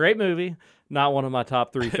 Although, great movie. Not one of my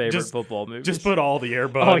top 3 favorite football movies. Just put all the Air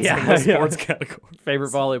Buds in the sports category.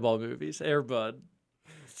 Favorite volleyball movies. Air Bud.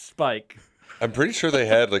 Spike. I'm pretty sure they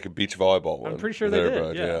had like a beach volleyball one. I'm pretty sure they did.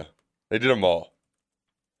 Bud. Yeah. They did them all.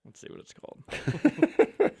 Let's see what it's called.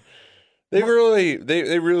 They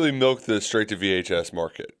really milked the straight to VHS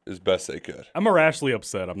market as best they could. I'm irrationally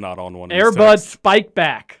upset I'm not on one of Air these Bud texts. Spike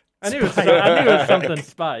Back. I knew it was something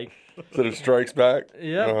Spike. Instead of Strikes Back?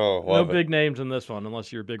 Yeah. Oh, no big names in this one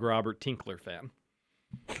unless you're a big Robert Tinkler fan.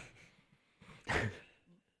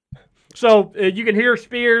 So you can hear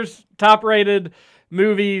Spears top-rated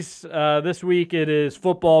movies. This week it is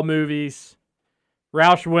football movies.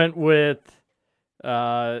 Roush went with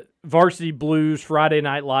Varsity Blues, Friday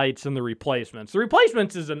Night Lights, and The Replacements. The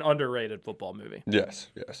Replacements is an underrated football movie. Yes.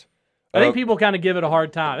 I think people kind of give it a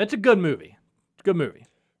hard time. It's a good movie. It's a good movie.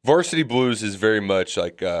 Varsity Blues is very much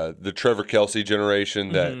like the Trevor Kelsey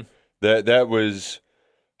generation. That was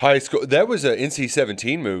High School. That was an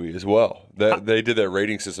NC-17 movie as well. That they did that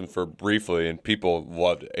rating system for briefly, and people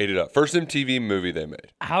loved it, ate it up. First MTV movie they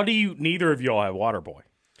made. How do you? Neither of y'all have Waterboy.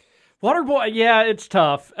 Waterboy, yeah, it's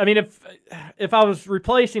tough. I mean, if I was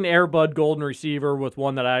replacing Air Bud Golden Receiver with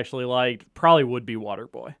one that I actually liked, probably would be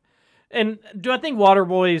Waterboy. And do I think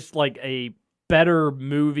Waterboy's like a better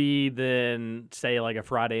movie than, say, like a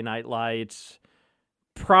Friday Night Lights?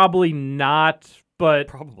 Probably not, but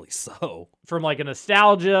Probably so. from like a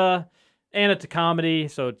nostalgia, and it's a comedy,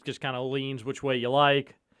 so it just kind of leans which way you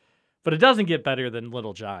like. But it doesn't get better than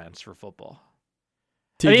Little Giants for football.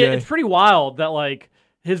 TJ. I mean, it's pretty wild that like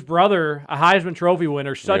his brother, a Heisman Trophy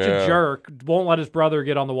winner, such a jerk, won't let his brother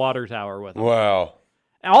get on the water tower with him. Wow.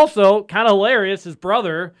 Also, kind of hilarious, his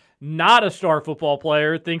brother, not a star football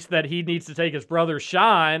player, thinks that he needs to take his brother's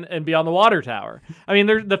shine and be on the water tower. I mean,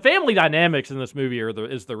 the family dynamics in this movie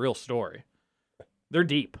is the real story. They're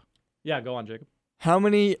deep. Yeah, go on, Jacob. How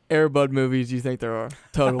many Air Bud movies do you think there are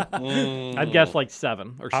total? I'd guess like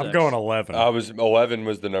 7 or 6. I'm going 11. 11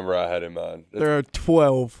 was the number I had in mind. There are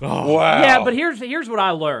 12. Oh, wow. Yeah, but here's what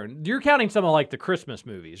I learned. You're counting some of like the Christmas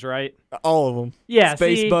movies, right? All of them. Yeah,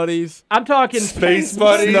 Space Buddies. I'm talking Space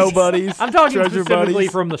Buddies. Snow Buddies. I'm talking Treasure specifically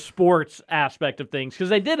Buddies. from the sports aspect of things because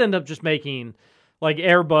they did end up just making like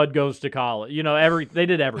Air Bud goes to college. You know, they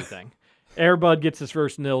did everything. Air Bud gets his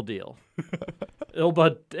first nil deal.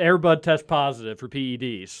 Air Bud tests positive for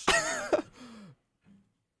PEDs.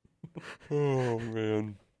 Oh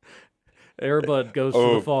man. Air Bud goes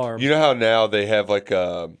to the farm. You know how now they have like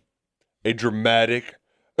a dramatic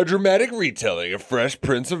retelling of Fresh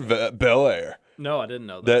Prince of Bel-Air. No, I didn't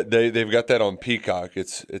know that. They've got that on Peacock.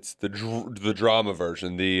 It's the drama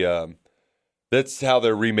version. That's how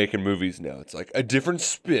they're remaking movies now. It's like a different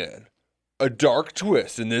spin, a dark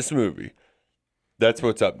twist in this movie. That's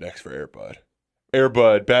what's up next for Air Bud. Air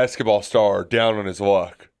Bud, basketball star, down on his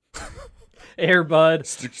luck. Air Bud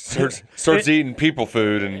starts eating people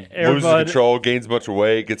food and Air loses Bud, control, gains a bunch of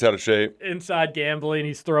weight, gets out of shape. Inside gambling,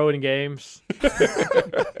 he's throwing games.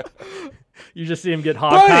 You just see him get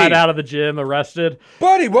hog-tied out of the gym, arrested.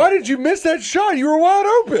 Buddy, why did you miss that shot? You were wide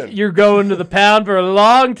open. You're going to the pound for a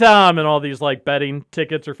long time, and all these like betting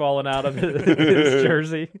tickets are falling out of his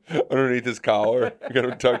jersey. Underneath his collar. You got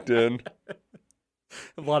him tucked in.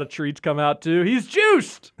 A lot of treats come out, too. He's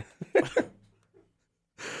juiced!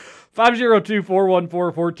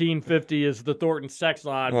 502-414-1450 is the Thornton's text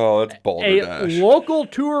line. Oh, that's balderdash. A local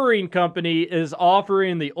touring company is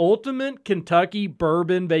offering the ultimate Kentucky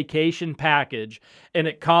bourbon vacation package, and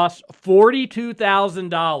it costs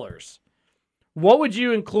 $42,000. What would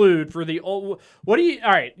you include for the? What do you?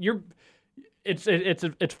 All right,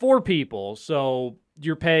 it's 4 people, so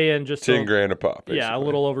you're paying just $10,000 a pop. Basically. Yeah, a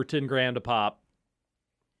little over $10,000 a pop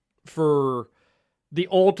for the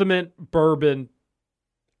ultimate bourbon.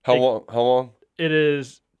 How long? It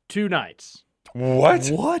is 2 nights. What?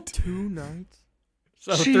 2 nights?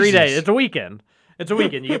 So 3 days. It's a weekend.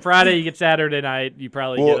 You get Friday, you get Saturday night, you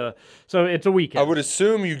probably get so it's a weekend. I would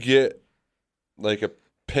assume you get like a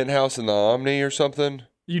penthouse in the Omni or something.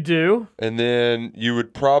 You do? And then you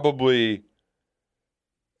would get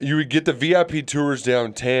the VIP tours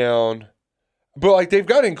downtown. But like they've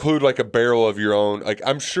got to include like a barrel of your own. Like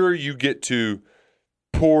I'm sure you get to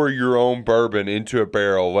pour your own bourbon into a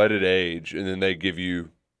barrel, let it age, and then they give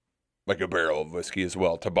you like a barrel of whiskey as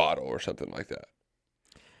well to bottle or something like that.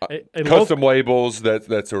 Custom labels,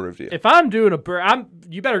 that sort of deal. If I'm doing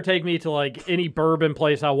you better take me to like any bourbon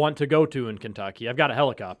place I want to go to in Kentucky. I've got a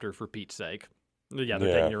helicopter for Pete's sake. Yeah,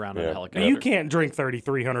 they're taking you around in a helicopter. Now, you can't drink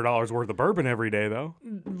 $3,300 worth of bourbon every day, though.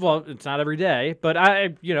 Well, it's not every day, but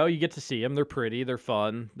you get to see them. They're pretty. They're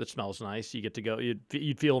fun. That smells nice. You get to go.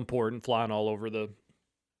 You'd feel important flying all over the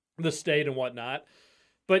state and whatnot.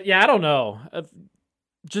 But yeah, I don't know.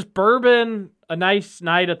 Just bourbon, a nice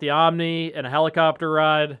night at the Omni, and a helicopter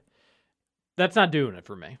ride. That's not doing it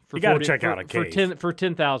for me. You got to check out a cave for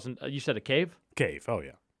 $10,000. You said a cave? Cave. Oh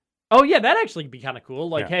yeah. Oh, yeah, that'd actually be kind of cool.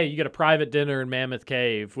 Like, Yeah. hey, you get a private dinner in Mammoth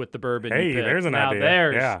Cave with the bourbon. Hey, you picked. there's an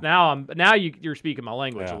idea. Yeah. Now you're speaking my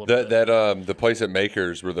language a little bit. The place at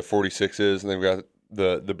Makers where the 46 is, and they've got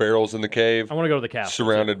the barrels in the cave. I want to go to the castle.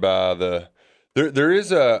 Surrounded by there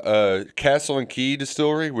is a Castle and Key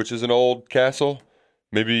distillery, which is an old castle.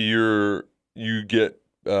 Maybe you get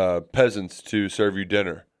peasants to serve you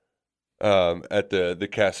dinner at the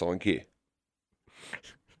Castle and Key.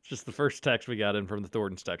 Just the first text we got in from the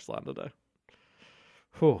Thornton's text line today.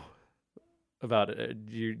 Whew. About it.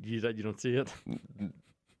 You don't see it?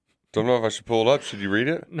 Don't know if I should pull it up. Should you read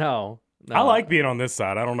it? No. I like being on this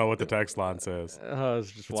side. I don't know what the text line says.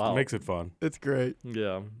 It's just wild. It makes it fun. It's great.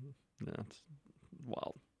 Yeah. It's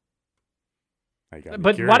wild.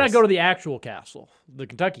 But why not go to the actual castle, the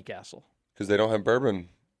Kentucky Castle? Because they don't have bourbon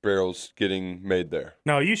barrels getting made there.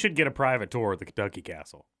 No, you should get a private tour of the Kentucky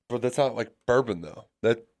Castle. But that's not like bourbon, though.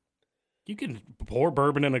 You can pour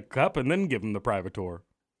bourbon in a cup and then give them the private tour.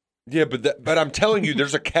 Yeah, but I'm telling you,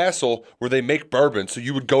 there's a castle where they make bourbon, so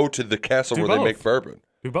you would go to the castle where they make bourbon.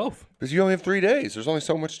 Do both. Because you only have 3 days. There's only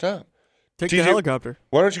so much time. Take the helicopter.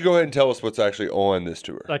 Why don't you go ahead and tell us what's actually on this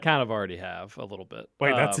tour? I kind of already have a little bit.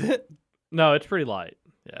 Wait, that's it? No, it's pretty light.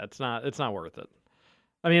 Yeah, it's not worth it.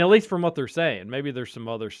 I mean, at least from what they're saying. Maybe there's some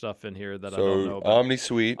other stuff in here that I don't know about. Omni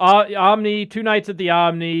Suite. Omni, 2 nights at the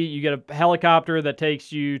Omni. You get a helicopter that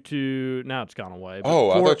takes you to... Now it's gone away. I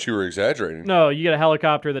thought you were exaggerating. No, you get a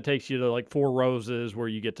helicopter that takes you to like 4 Roses where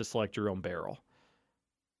you get to select your own barrel.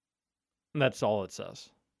 And that's all it says.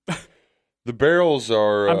 The barrels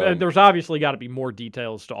are... there's obviously got to be more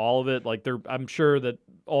details to all of it. Like I'm sure that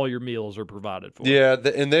all your meals are provided for. Yeah,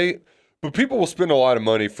 but people will spend a lot of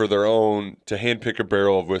money for their own to handpick a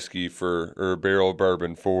barrel of whiskey or a barrel of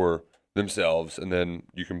bourbon for themselves, and then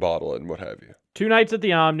you can bottle it and what have you. 2 nights at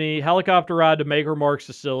the Omni, helicopter ride to Maker Marks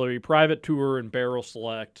Distillery, private tour and barrel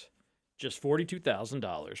select. Just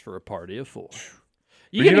 $42,000 for a party of 4.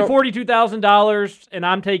 You give me $42,000, and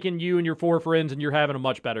I'm taking you and your 4 friends, and you're having a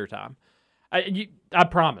much better time. I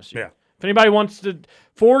promise you. Yeah. If anybody wants to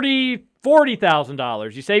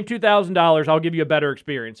 $40,000, you save $2,000, I'll give you a better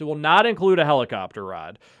experience. It will not include a helicopter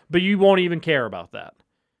ride, but you won't even care about that.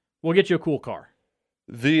 We'll get you a cool car.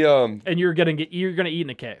 And you're gonna eat in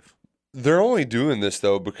a cave. They're only doing this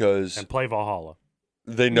though because and play Valhalla.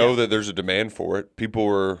 They know that there's a demand for it. People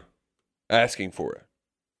were asking for it.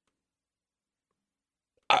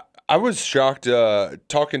 I was shocked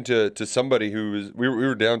talking to somebody who was we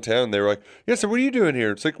were downtown. They were like, "Yeah, so what are you doing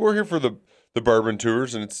here?" It's like we're here for the bourbon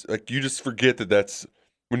tours, and it's like you just forget that's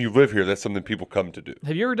when you live here. That's something people come to do.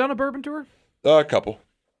 Have you ever done a bourbon tour? A couple.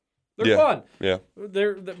 They're fun. Yeah.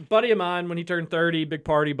 The buddy of mine when he turned 30, big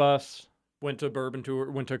party bus, went to a bourbon tour.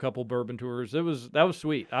 Went to a couple bourbon tours. That was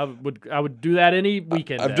sweet. I would do that any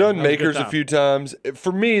weekend. I've done Makers a few times.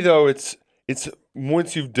 For me though, it's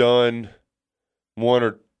once you've done one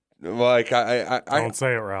or. Like I don't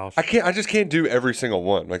say it, Roush. I just can't do every single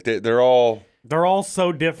one. Like they're all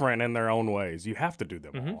so different in their own ways. You have to do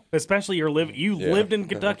them all. Especially you've lived in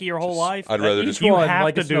Kentucky your whole life. I'd rather just you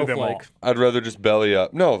have to do them all. I'd rather just belly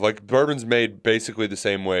up. No, like bourbon's made basically the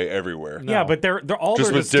same way everywhere. No. Yeah, but they're all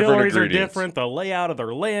just their with different distilleries are ingredients. different. The layout of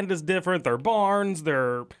their land is different. Their barns,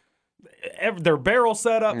 their barrel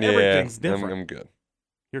setup, everything's different. I'm good.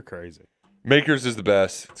 You're crazy. Makers is the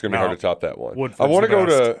best. It's gonna be hard to top that one. Woodford's I want to go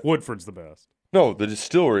to Woodford's the best. No, the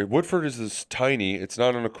distillery. Woodford is this tiny. It's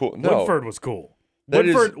not on a cool. No, Woodford was cool.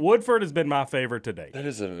 Woodford has been my favorite to date. That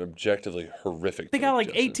is an objectively horrific. They got like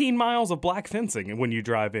 18 miles of black fencing when you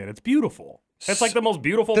drive in. It's beautiful. That's like the most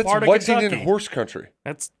beautiful That's part of Lexington Kentucky. horse country.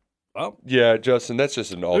 Yeah, Justin. That's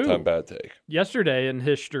just an all-time bad take. Yesterday in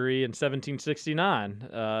history in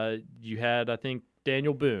 1769, you had I think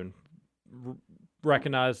Daniel Boone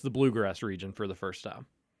recognized the bluegrass region for the first time.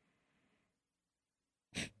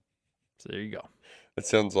 So there you go. That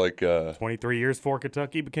sounds like 23 years before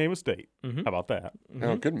Kentucky became a state. How about that?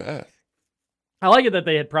 Oh, good math. I like it that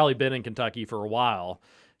they had probably been in Kentucky for a while,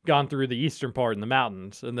 gone through the eastern part in the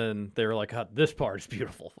mountains, and then they were like, this part is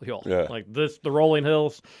beautiful. Yeah. Like the rolling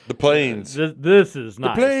hills. The plains. This is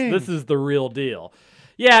nice. Plains. This is the real deal.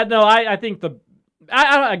 Yeah, no, I think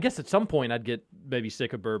I guess at some point I'd get maybe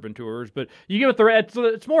sick of bourbon tours, but you get with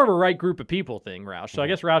it's more of a right group of people thing, Roush. So I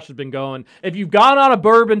guess Roush has been going. If you've gone on a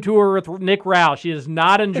bourbon tour with Nick Roush, he has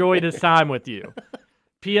not enjoyed his time with you.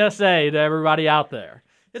 PSA to everybody out there.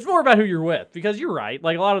 It's more about who you're with, because you're right.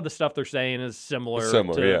 Like a lot of the stuff they're saying is similar.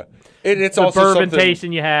 Yeah. It's the also bourbon something...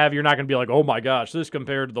 tasting you have. You're not going to be like, oh my gosh, this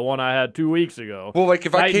compared to the one I had 2 weeks ago. Well, like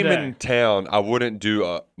if I came Night and in town, I wouldn't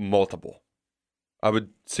do multiple. I would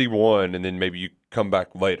see one, and then maybe you come back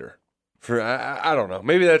later. I don't know.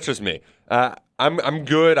 Maybe that's just me. I'm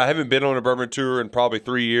good. I haven't been on a bourbon tour in probably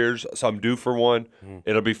 3 years, so I'm due for one.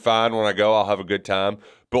 It'll be fine when I go. I'll have a good time.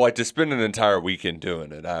 But like to spend an entire weekend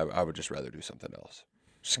doing it, I would just rather do something else.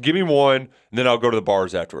 Just give me one, and then I'll go to the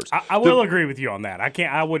bars afterwards. I will agree with you on that.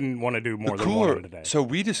 I wouldn't want to do more than one today. So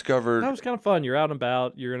we discovered that was kind of fun. You're out and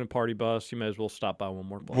about. You're in a party bus. You may as well stop by one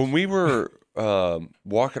more place. When we were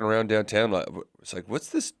walking around downtown, it's like, what's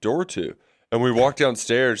this door to? And we walked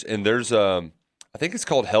downstairs, and there's I think it's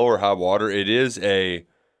called Hell or High Water. It is they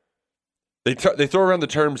throw around the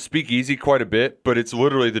term speakeasy quite a bit, but it's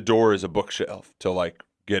literally the door is a bookshelf to like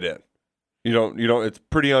get in. You don't. It's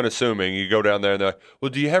pretty unassuming. You go down there, and they're like, "Well,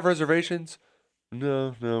 do you have reservations?"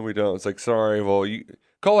 No, we don't. It's like, sorry. Well, you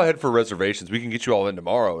call ahead for reservations. We can get you all in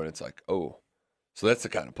tomorrow. And it's like, oh, So that's the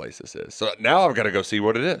kind of place this is. So now I've got to go see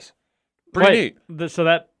what it is. Pretty neat. So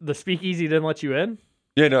that the speakeasy didn't let you in?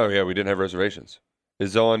 Yeah, we didn't have reservations.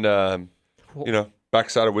 It's on,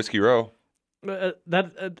 backside of Whiskey Row. A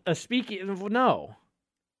speakeasy? No.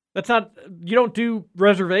 That's not, you don't do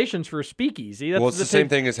reservations for a speakeasy. That's Well, it's the same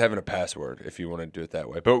thing as having a password if you want to do it that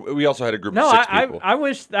way. But we also had a group of 6 people. I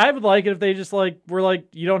wish, I would like it if they just were like,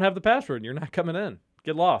 you don't have the password and you're not coming in.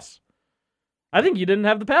 Get lost. I think you didn't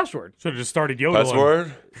have the password. Should have just started yodeling.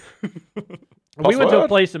 Password? We went to a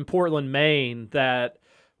place in Portland, Maine that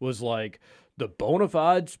was like the bona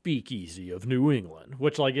fide speakeasy of New England,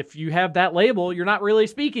 which if you have that label, you're not really a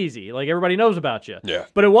speakeasy. Everybody knows about you. Yeah.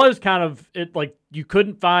 But it was kind of, you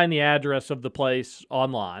couldn't find the address of the place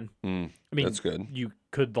online. I mean, that's good. You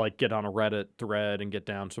could get on a Reddit thread and get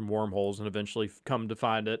down some wormholes and eventually come to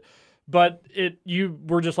find it. But you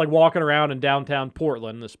were just walking around in downtown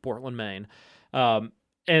Portland, this Portland, Maine. And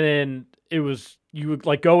then it was, you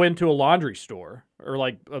would go into a laundry store or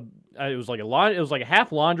it was like a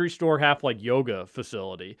half laundry store, half yoga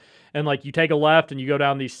facility. And you take a left and you go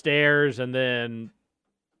down these stairs and then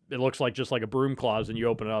it looks just like a broom closet and you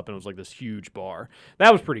open it up and it was this huge bar.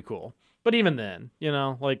 That was pretty cool. But even then,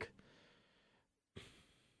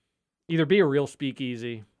 either be a real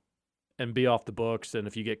speakeasy and be off the books. And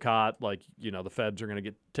if you get caught, the feds are going to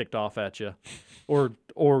get ticked off at you or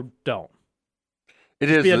don't.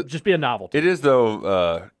 Just be a novelty. It is,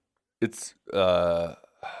 though. It's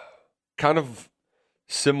kind of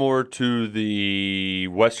similar to the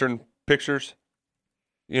Western Pictures.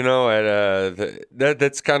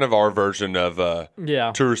 That's kind of our version of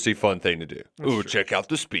touristy fun thing to do. Ooh, check out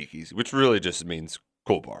the speakeasy, which really just means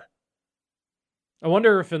cool bar. I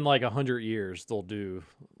wonder if in 100 years they'll do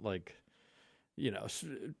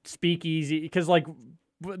speakeasy because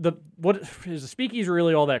what is a speakeasy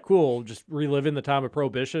really all that cool? Just reliving the time of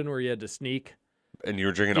Prohibition where you had to sneak. And you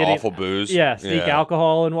were drinking awful booze. Yeah, sneak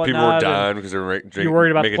alcohol and whatnot. People were dying because they were drinking. You're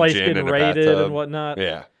worried about the place getting raided and whatnot.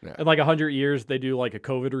 Yeah. In 100 years, they do a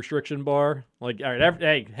COVID restriction bar. All right,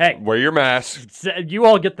 hey. Wear your mask. You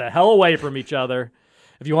all get the hell away from each other.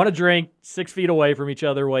 If you want to drink, 6 feet away from each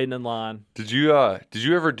other, waiting in line. Did you ever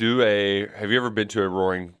have you ever been to a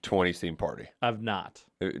Roaring 20s theme party? I've not.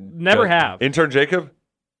 Never have. Intern Jacob?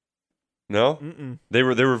 No? Mm-mm. They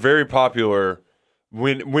were very popular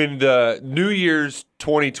when the New Year's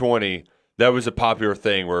 2020, that was a popular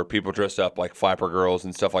thing where people dressed up like flapper girls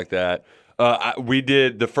and stuff like that. We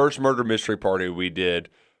did the first murder mystery party we did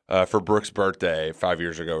for Brooke's birthday 5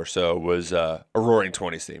 years ago or so was a Roaring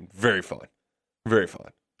 20s theme. Very fun. Very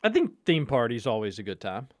fun. I think theme party's always a good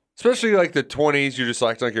time. Especially the 20s, you're just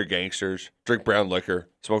acting like you're gangsters, drink brown liquor,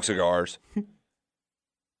 smoke cigars.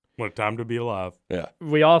 What a time to be alive. Yeah.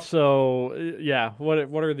 We also, what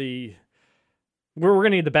are the... We're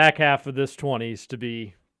going to need the back half of this 20s to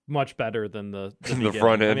be much better than the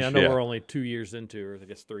front end. I know we're only 2 years into, or I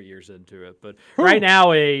guess 3 years into it. But right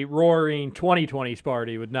now, a Roaring 2020s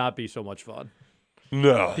party would not be so much fun.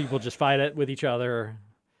 No. People just fight it with each other.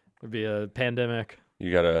 There'd be a pandemic.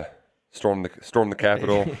 You got to storm the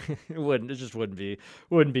Capitol. It just wouldn't be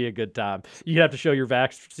a good time. You'd have to show your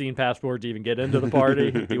vaccine passport to even get into the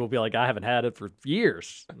party. People will be like, I haven't had it for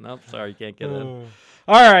years. Nope, sorry, you can't get in.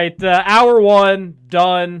 All right, hour one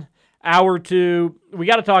done. Hour two, we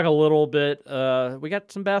got to talk a little bit. We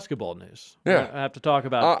got some basketball news. Yeah, I have to talk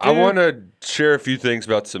about. I want to share a few things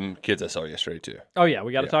about some kids I saw yesterday too. Oh yeah,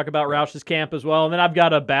 we got to talk about Roush's camp as well, and then I've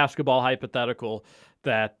got a basketball hypothetical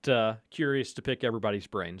that curious to pick everybody's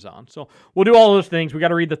brains on. So we'll do all those things. We got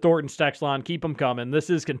to read the Thornton's text line. Keep them coming. This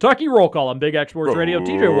is Kentucky Roll Call on Big X Sports Radio.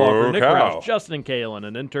 TJ Walker, Nick Roush, Justin and Kalen,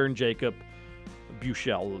 and intern Jacob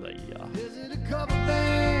Bushell. Is it a couple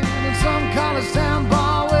things in some college town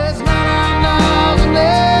bar where it's not and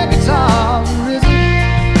air guitar? Or is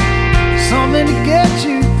it something to get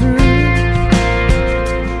you through?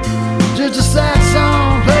 Just a sad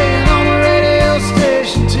song playing on the radio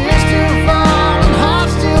station, tears still falling,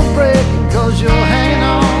 hearts still breaking 'cause you're hanging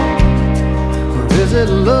on. Or is it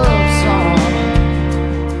a love song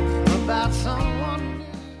about someone new?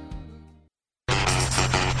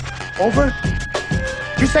 Over?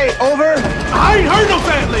 You say over? I ain't heard no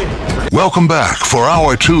family. Welcome back for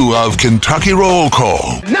hour two of Kentucky Roll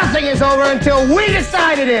Call Nothing is over until we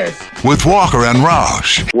decide it is. with Walker and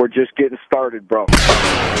Roush. We're just getting started, bro.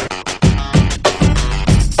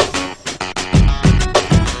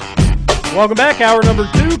 Welcome back, hour number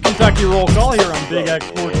two, Kentucky Roll Call here on Big X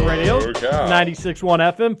Sports Radio, 96.1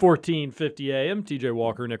 FM, 1450 AM. TJ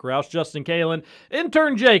Walker, Nick Roush, Justin Kalen,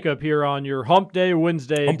 intern Jacob here on your Hump Day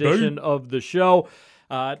Wednesday edition of the show.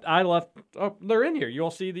 I left. Oh, they're in here. You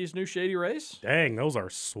all see these new Shady Rays? Dang, those are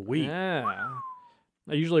sweet. Yeah.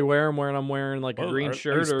 I usually wear them when I'm wearing like a Whoa, green are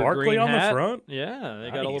shirt they or a sparkly green on the hat. front? Yeah,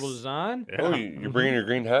 they got a little Nice. design. Yeah. Oh, you're bringing your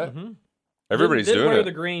green hat? Mhm. Everybody's didn't doing wear it.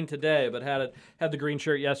 the green today, but had the green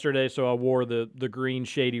shirt yesterday, so I wore the green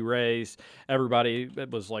Shady Rays. Everybody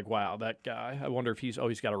was like, "Wow, that guy! I wonder if he's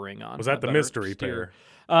got a ring on." Was that I the better mystery steer.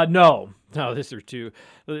 pair? No, these are two.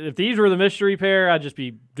 If these were the mystery pair, I'd just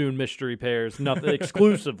be doing mystery pairs, nothing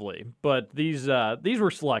exclusively. But these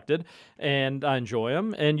were selected, and I enjoy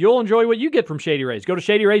them. And you'll enjoy what you get from Shady Rays. Go to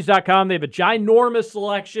ShadyRays.com. They have a ginormous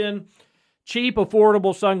selection. Cheap,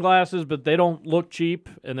 affordable sunglasses, but they don't look cheap,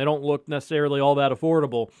 and they don't look necessarily all that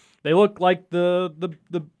affordable. They look like the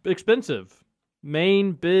expensive,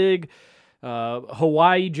 main, big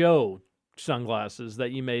Hawaii Joe sunglasses that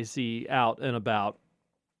you may see out and about.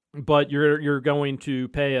 But you're going to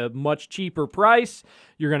pay a much cheaper price.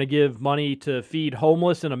 You're going to give money to feed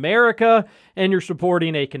homeless in America, and you're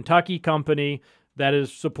supporting a Kentucky company that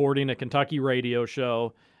is supporting a Kentucky radio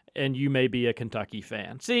show. And you may be a Kentucky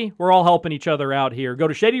fan. See, we're all helping each other out here. Go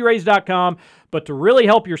to ShadyRays.com, but to really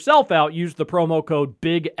help yourself out, use the promo code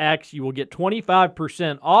BIGX. You will get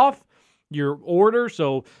 25% off your order.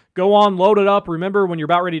 So go on, load it up. Remember, when you're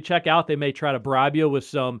about ready to check out, they may try to bribe you with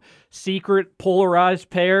some secret polarized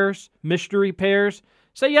pairs, mystery pairs.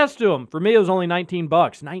 Say yes to them. For me, it was only $19.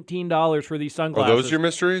 $19 for these Are sunglasses. those your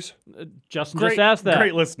mysteries? Justin Great, just asked that.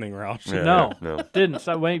 Great listening, Roush. No, no. didn't.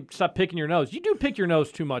 Stop picking your nose. You do pick your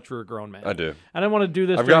nose too much for a grown man. I do. I didn't want to do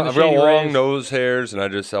this. I've during got the Shady long Rays. nose hairs, and I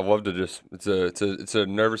love to just. It's a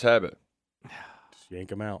nervous habit. Just yank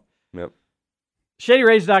them out. Yep.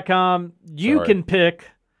 ShadyRays.com. You Sorry. can pick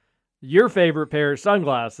your favorite pair of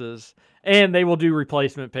sunglasses, and they will do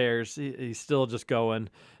replacement pairs. He's still just going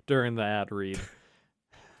during the ad read.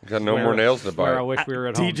 Got no more nails to Swear I bite. wish we were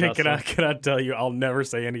at home. DJ, can Justin. I tell you, I'll never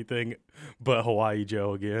say anything but Hawaii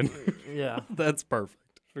Joe again. Yeah, That's perfect.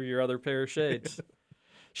 for your other pair of shades.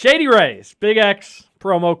 Shady Rays, Big X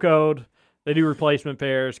promo code. They do replacement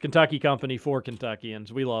pairs. Kentucky company for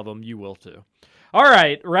Kentuckians. We love them. You will too. All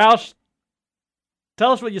right, Roush,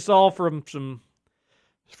 tell us what you saw from some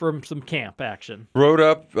camp action. Rode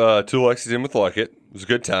up to Lexington with Luckett. It was a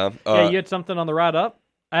good time. Yeah, you had something on the ride up?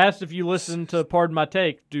 I asked if you listened to Pardon My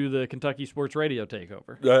Take do the Kentucky Sports Radio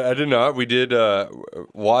takeover. I did not. We did a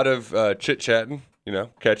lot of chit-chatting,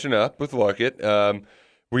 catching up with Luckett.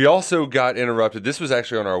 We also got interrupted. This was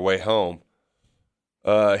actually on our way home.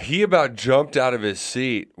 He about jumped out of his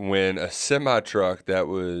seat when a semi-truck that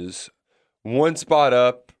was one spot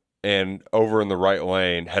up and over in the right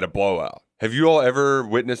lane had a blowout. Have you all ever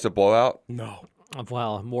witnessed a blowout? No.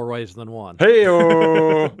 Well, more ways than one.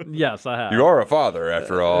 Hey-o! Yes, I have. You are a father,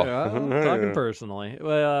 after all. Yeah, I'm talking personally.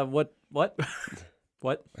 What? What?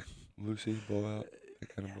 Lucy, blowout,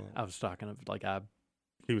 that kind of blowout. I was talking of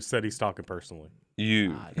He's talking personally. You,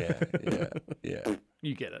 God. yeah.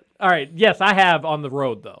 You get it. All right. Yes, I have on the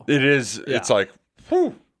road though. It is. Yeah. It's like,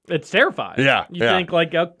 whew. It's terrifying. Yeah, You yeah. think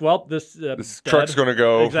like, well, this Truck's going to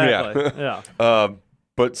go. Exactly. Yeah.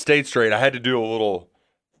 But stayed straight. I had to do a little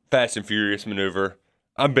Fast and Furious maneuver.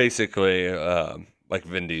 I'm basically like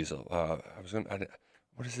Vin Diesel.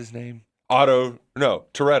 What is his name?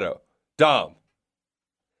 Toretto. Dom.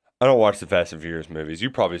 I don't watch the Fast and Furious movies.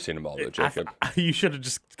 You've probably seen them all, though, Jacob. You should have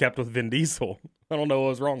just kept with Vin Diesel. I don't know what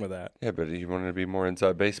was wrong with that. Yeah, but you wanted to be more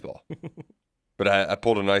inside baseball. But I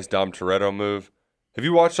pulled a nice Dom Toretto move. Have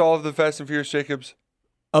you watched all of the Fast and Furious, Jacobs?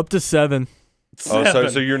 Up to 7. Oh,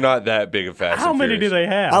 so you're not that big of Fast How and many Furious. do they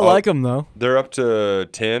have? I like them though. They're up to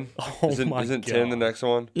 10. Oh Isn't 10 the next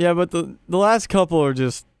one? Yeah, but the last couple are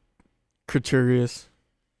just gratuitous.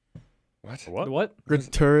 What?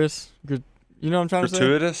 Gratuitous. You know what I'm trying to say?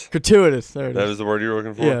 Gratuitous? Gratuitous. There it is. That is the word you were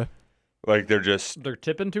looking for? Yeah. Like they're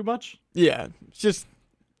tipping too much? Yeah. It's just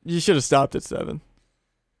you should have stopped at 7.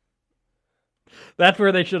 That's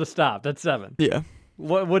where they should have stopped at 7. Yeah.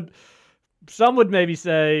 Some would maybe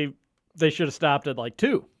say they should have stopped at like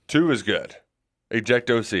 2. 2 is good.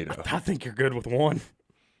 Ejectocito. I think you're good with 1.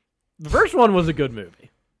 The first one was a good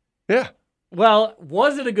movie. Yeah. Well,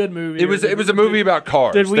 was it a good movie? It was a movie about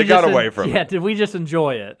cars. They got away from it. Yeah, did we just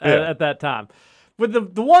enjoy it at that time? With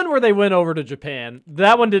the one where they went over to Japan,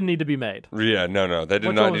 that one didn't need to be made. Yeah, no. That did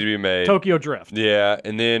Which not one need was to be made. Tokyo Drift. Yeah,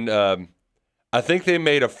 and then I think they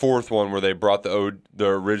made a 4th one where they brought the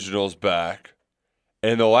originals back.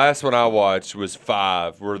 And the last one I watched was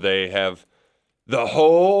 5, where they have the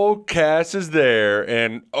whole cast is there,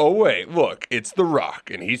 and oh wait, look, it's The Rock,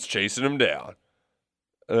 and he's chasing him down.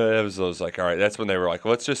 I was like, all right, that's when they were like,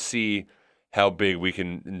 let's just see how big we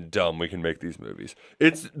can make these movies.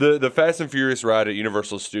 It's the Fast and Furious ride at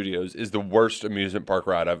Universal Studios is the worst amusement park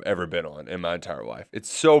ride I've ever been on in my entire life. It's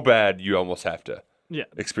so bad you almost have to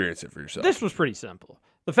experience it for yourself. This was pretty simple.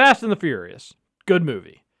 The Fast and the Furious, good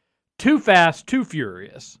movie. Too Fast, Too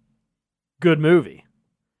Furious, good movie.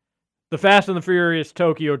 The Fast and the Furious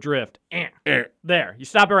Tokyo Drift, there. You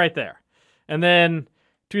stop it right there. And then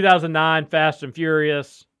 2009, Fast and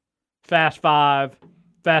Furious, Fast 5,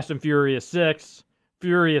 Fast and Furious 6,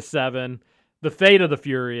 Furious 7, The Fate of the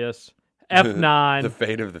Furious, F9, The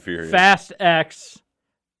Fate of the Furious, Fast X,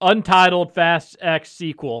 Untitled Fast X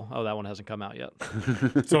sequel. Oh, that one hasn't come out yet.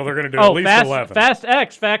 So they're going to do at least 11. Fast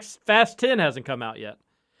X, Fast 10 hasn't come out yet.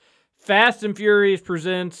 Fast and Furious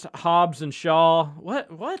presents Hobbs and Shaw. What?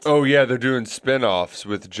 Oh, yeah, they're doing spin-offs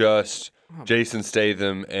with just Jason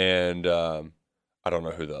Statham and I don't know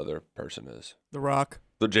who the other person is. The Rock.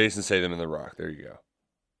 The Jason Statham and The Rock. There you go.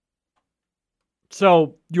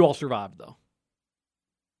 So you all survived, though.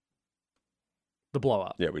 The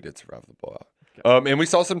blowout. Yeah, we did survive the blowout. Okay. And we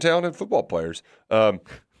saw some talented football players.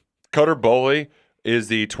 Cutter Boley is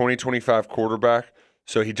the 2025 quarterback.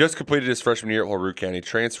 So he just completed his freshman year at LaRue County,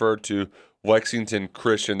 transferred to Lexington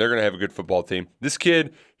Christian. They're going to have a good football team. This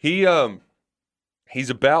kid, he's about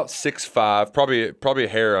 6'5", probably a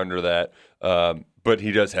hair under that, but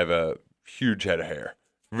he does have a huge head of hair.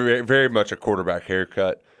 Very, very much a quarterback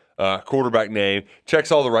haircut. Quarterback name,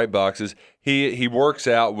 checks all the right boxes. He works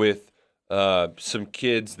out with some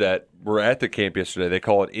kids that were at the camp yesterday. They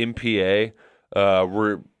call it MPA. I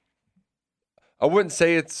wouldn't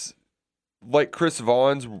say it's like Chris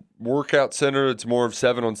Vaughn's workout center. It's more of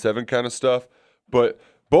 7-on-7 kind of stuff. But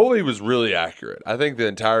Boley was really accurate. I think the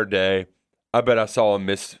entire day, I bet I saw him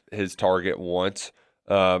miss his target once.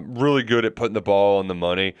 Really good at putting the ball on the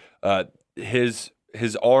money. His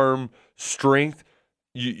arm strength,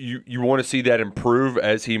 you want to see that improve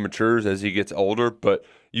as he matures, as he gets older. But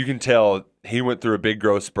you can tell he went through a big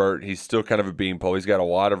growth spurt. He's still kind of a beanpole. He's got a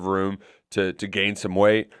lot of room to gain some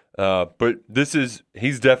weight. But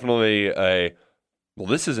he's definitely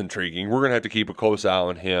this is intriguing. We're going to have to keep a close eye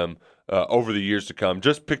on him over the years to come.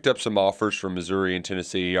 Just picked up some offers from Missouri and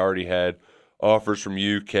Tennessee. He already had offers from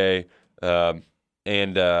UK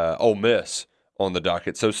and Ole Miss on the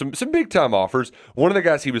docket. So some big-time offers. One of the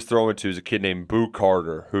guys he was throwing to is a kid named Boo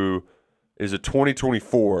Carter, who is a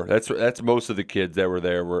 2024. That's most of the kids that were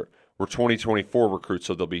there were 2024 recruits,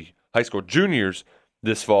 so they'll be high school juniors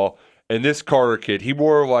this fall. And this Carter kid, he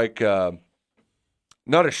wore like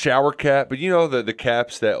not a shower cap, but you know the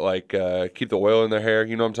caps that like keep the oil in their hair.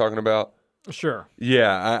 You know what I'm talking about? Sure.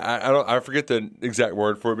 Yeah, I forget the exact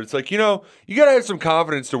word for it, but it's like, you gotta have some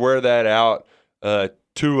confidence to wear that out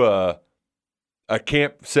to a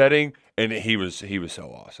camp setting, and he was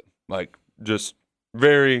so awesome. Like just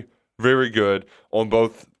very, very good on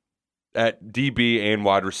both at DB and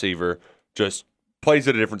wide receiver. Just plays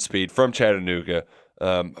at a different speed from Chattanooga.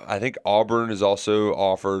 I think Auburn is also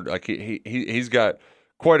offered. Like he's got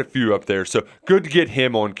quite a few up there, so good to get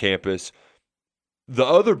him on campus. The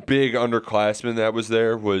other big underclassman that was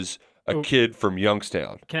there was a kid from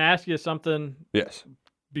Youngstown. Can I ask you something? Yes.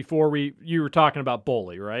 Before you were talking about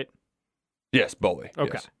Boley, right? Yes, Boley.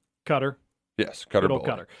 Okay. Yes. Cutter. Yes, Cutter Good old Boley.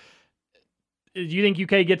 Cutter. Do you think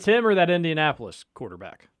UK gets him or that Indianapolis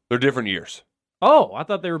quarterback? They're different years. Oh, I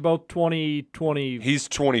thought they were both 20. He's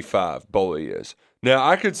 25. Boley is. Now,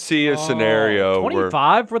 I could see a scenario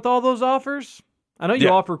 25 with all those offers? I know you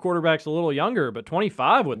Yeah. offer quarterbacks a little younger, but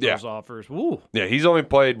 25 with those offers. Woo. Yeah, he's only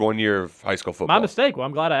played 1 year of high school football. My mistake. Well,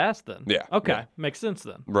 I'm glad I asked then. Yeah. Okay. Yeah. Makes sense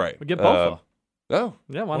then. Right. We get Bofa. Oh.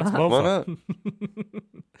 Yeah, why What's not? Bofa? Why not?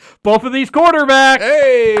 Both of these quarterbacks.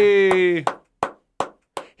 Hey!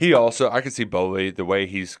 He also, I could see Boley, the way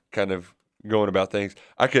he's kind of going about things,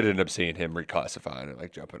 I could end up seeing him reclassifying and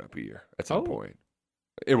like jumping up a year at some point.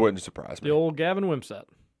 It wouldn't surprise me. The old Gavin Wimsatt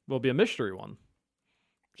will be a mystery one.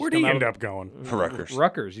 Where'd he end up going? Rutgers.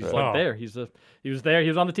 Rutgers. He's like there. He was there. He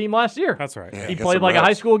was on the team last year. That's right. Yeah, He got played some like a high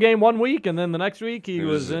reps. school game 1 week, and then the next week he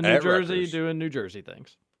was in New at Jersey Rutgers. doing New Jersey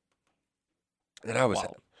things. And I was,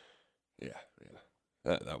 Wow. yeah.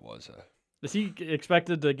 That was. Is he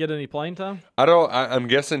expected to get any playing time? I'm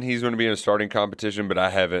guessing he's going to be in a starting competition, but I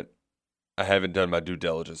haven't done my due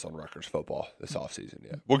diligence on Rutgers football this offseason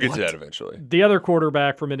yet. We'll get to that eventually. The other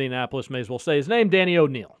quarterback from Indianapolis, may as well say his name, Danny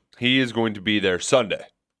O'Neal. He is going to be there Sunday.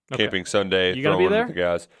 Okay. Camping Sunday. You gonna be throwing there? with the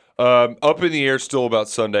guys. Up in the air still about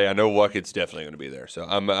Sunday. I know Luckett's definitely going to be there, so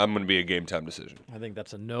I'm going to be a game time decision. I think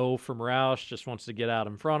that's a no from Roush. Just wants to get out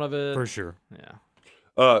in front of it. For sure.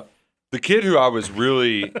 Yeah. The kid who I was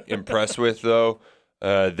really impressed with, though,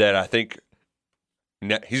 that I think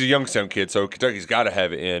he's a Youngstown kid, so Kentucky's got to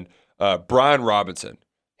have it in. Brian Robinson.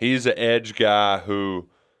 He's an edge guy who,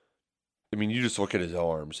 I mean, you just look at his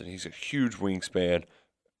arms, and he's a huge wingspan.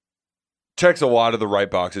 checks a lot of the right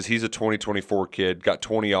boxes. He's a 2024 kid, got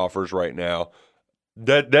 20 offers right now.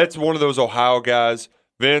 That's one of those Ohio guys.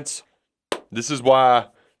 Vince, this is why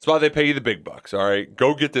they pay you the big bucks, all right?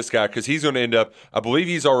 Go get this guy because he's going to end up, I believe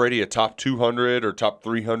he's already a top 200 or top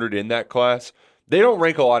 300 in that class. They don't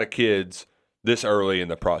rank a lot of kids this early in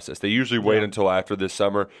the process. They usually wait until after this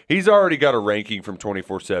summer. He's already got a ranking from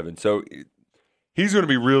 24/7, so he's going to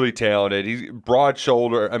be really talented. He's broad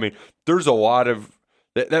shoulder. I mean, there's a lot of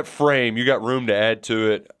that frame. You got room to add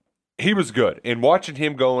to it. He was good. And watching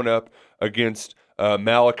him going up against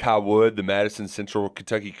Malachi Wood, the Madison Central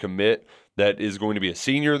Kentucky commit that is going to be a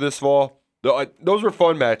senior this fall, those were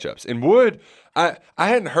fun matchups. And Wood, I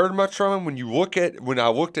hadn't heard much from him. When I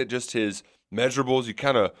looked at just his measurables, you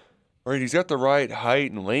kind of, all right, he's got the right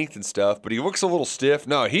height and length and stuff, but he looks a little stiff.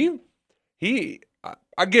 No, I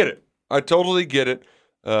get it. I totally get it.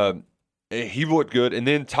 He looked good. And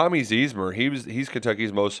then Tommy Ziesmer, he's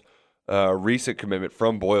Kentucky's most recent commitment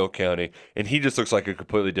from Boyle County, and he just looks like a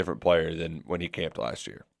completely different player than when he camped last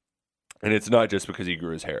year. And it's not just because he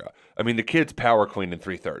grew his hair out. I mean, the kid's power clean in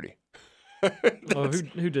 330. Well,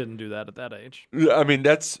 who didn't do that at that age? I mean,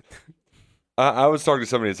 I was talking to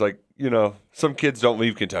somebody. It's like, some kids don't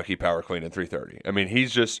leave Kentucky power clean in 330. I mean,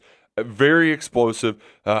 he's just very explosive.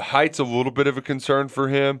 Height's a little bit of a concern for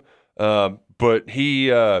him, but he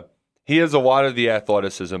has a lot of the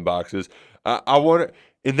athleticism boxes. I want to,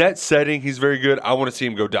 in that setting, he's very good. I want to see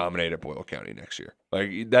him go dominate at Boyle County next year.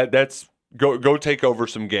 Like that's go take over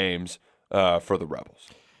some games for the Rebels.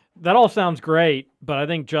 That all sounds great, but I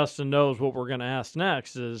think Justin knows what we're going to ask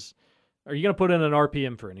next is, are you going to put in an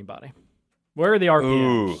RPM for anybody? Where are the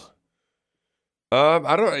RPMs? Ooh.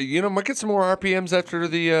 I don't. Might get some more RPMs after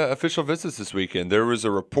the official visits this weekend. There was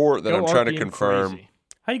a report that I'm trying to confirm. Crazy.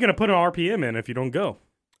 How are you going to put an RPM in if you don't go?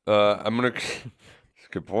 I'm gonna.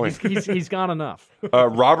 Good point. He's got enough.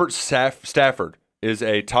 Robert Stafford is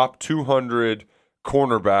a top 200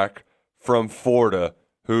 cornerback from Florida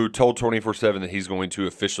who told 24/7 that he's going to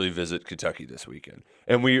officially visit Kentucky this weekend.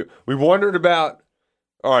 And we wondered about,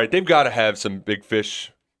 all right, they've got to have some big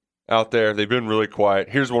fish out there. They've been really quiet.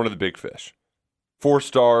 Here's one of the big fish.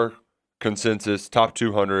 4-star consensus, top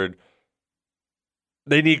 200.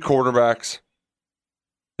 They need cornerbacks.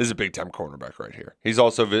 This is a big-time cornerback right here. He's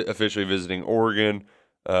also officially visiting Oregon.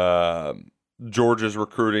 Georgia's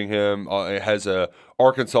recruiting him. It has a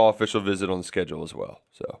Arkansas official visit on the schedule as well.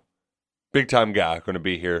 So, big-time guy going to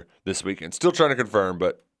be here this weekend. Still trying to confirm,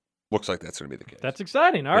 but looks like that's going to be the case. That's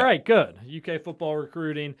exciting. All right, good. UK football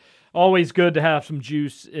recruiting, always good to have some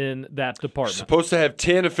juice in that department. Supposed to have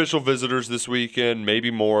 10 official visitors this weekend, maybe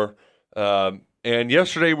more. And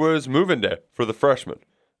yesterday was move-in day for the freshmen.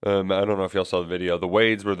 I don't know if y'all saw the video. The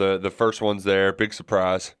Wades were the first ones there. Big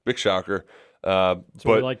surprise, big shocker. That's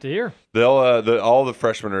what we like to hear. All the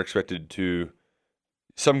freshmen are expected to.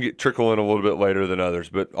 Some trickle in a little bit later than others,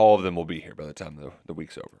 but all of them will be here by the time the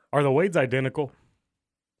week's over. Are the Wades identical?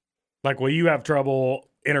 Like, will you have trouble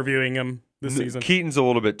interviewing them this season? Keaton's a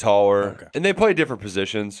little bit taller, and they play different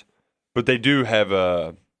positions, but they do have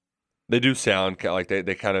they do sound like they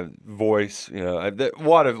kind of voice, a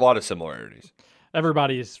lot of similarities.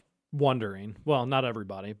 Everybody's wondering. Well, not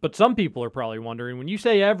everybody, but some people are probably wondering. When you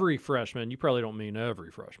say every freshman, you probably don't mean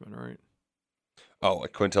every freshman, right? Oh,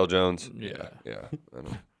 like Quintel Jones? Yeah. I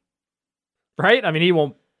know. Right? I mean, he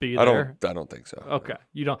won't be there. I don't think so. Okay.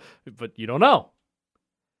 You don't know.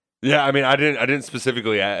 Yeah, I mean, I didn't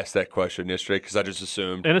specifically ask that question yesterday because I just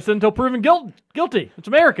assumed innocent until proven guilty. It's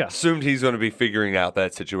America. Assumed he's going to be figuring out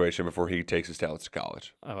that situation before he takes his talents to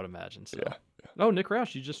college. I would imagine so. Yeah. Oh, Nick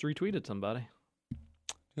Roush, you just retweeted somebody.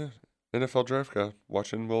 Yeah, NFL draft guy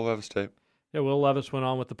watching Will Levis tape. Yeah, Will Levis went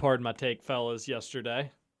on with the Pardon My Take fellas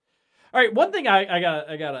yesterday. All right, one thing I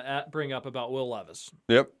gotta bring up about Will Levis.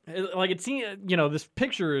 Yep. Like, it seems, this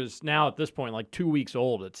picture is now at this point like 2 weeks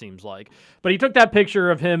old, it seems like. But he took that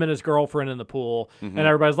picture of him and his girlfriend in the pool, and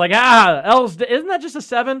everybody's like, L's, isn't that just a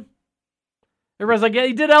 7? Everybody's like, yeah,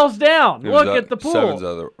 he did L's down. Look at the pool. 7's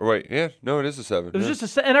other. Wait, yeah, no, it is a 7. It was just a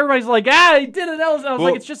 7, and everybody's like, he did an L's down. I was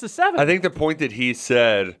like, it's just a 7. I think the point that he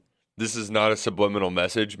said, this is not a subliminal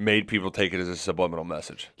message, made people take it as a subliminal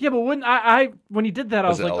message. Yeah, but when when he did that, I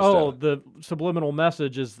was like, the subliminal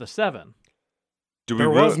message is the 7. There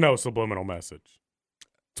was no subliminal message.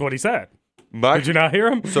 That's what he said. Did you not hear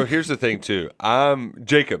him? So here's the thing, too.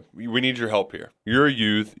 Jacob, we need your help here. You're a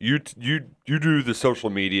youth. You do the social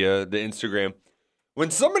media, the Instagram. When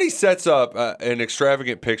somebody sets up an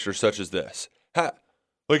extravagant picture such as this,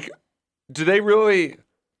 do they really?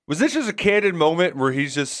 Was this just a candid moment where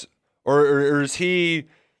he's just, or is he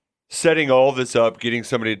setting all this up, getting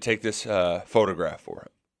somebody to take this photograph for him?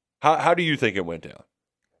 How do you think it went down?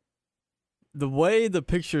 the way the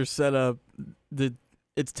picture's set up,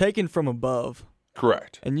 it's taken from above.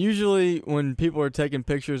 Correct. And usually when people are taking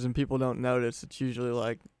pictures and people don't notice, it's usually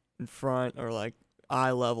like in front or like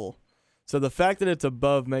eye level. So the fact that it's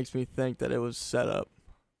above makes me think that it was set up.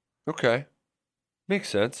 Okay. Makes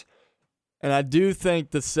sense. And I do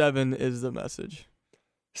think the 7 is the message.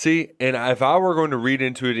 See, and if I were going to read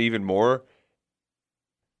into it even more,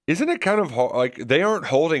 isn't it kind of hard? Like they aren't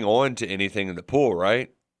holding on to anything in the pool,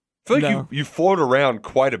 right? I feel like you float around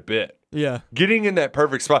quite a bit. Yeah. Getting in that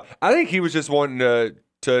perfect spot. I think he was just wanting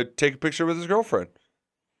to take a picture with his girlfriend.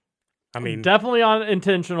 I mean, definitely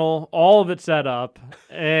unintentional. All of it set up,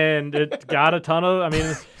 and it got a ton of. I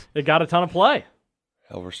mean, it got a ton of play.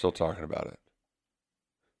 Hell, we're still talking about it.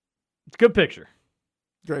 It's a good picture.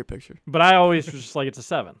 Great picture. But I always was just like, it's a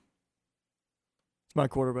 7. It's my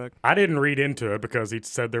quarterback. I didn't read into it because he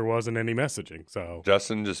said there wasn't any messaging. So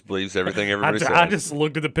Justin just believes everything everybody says. I just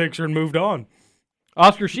looked at the picture and moved on.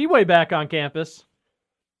 Oscar Sheway back on campus.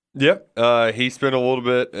 Yep. He spent a little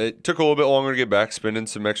bit. It took a little bit longer to get back, spending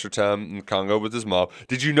some extra time in Congo with his mom.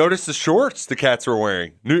 Did you notice the shorts the Cats were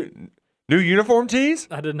wearing? New uniform tees?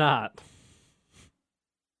 I did not.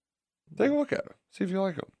 Take a look at them. See if you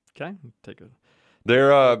like them. Okay, take a.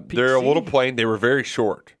 They're a little plain. They were very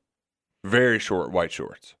short white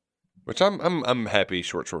shorts, which I'm happy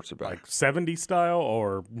short shorts about. Like 70s style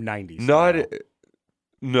or 90s style?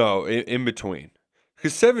 Not in between.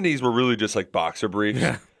 Because 70s were really just like boxer briefs.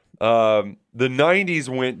 Yeah. The 90s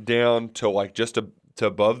went down to like just to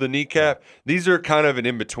above the kneecap. These are kind of an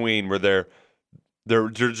in between where they're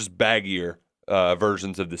just baggier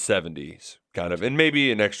versions of the 70s, kind of, and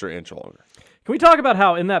maybe an extra inch longer. Can we talk about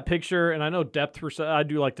how in that picture, and I know I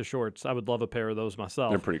do like the shorts. I would love a pair of those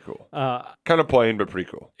myself. They're pretty cool. Kind of plain, but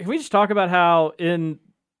pretty cool. Can we just talk about how in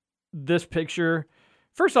this picture,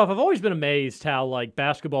 first off, I've always been amazed how like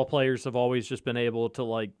basketball players have always just been able to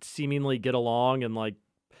like seemingly get along and like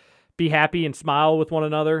be happy and smile with one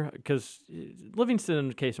another. Because Livingston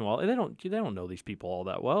and Casey Wall, they don't know these people all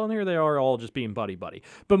that well, and here they are all just being buddy.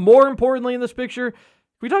 But more importantly, in this picture,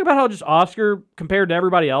 we talk about how just Oscar compared to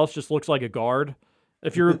everybody else just looks like a guard.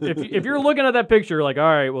 If you're looking at that picture, like, all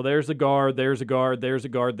right, well, there's a guard, there's a guard, there's a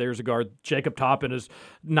guard, there's a guard. Jacob Toppin is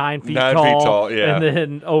 9 feet tall. 9 feet tall, yeah. And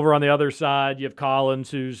then over on the other side, you have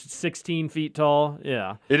Collins, who's 16 feet tall.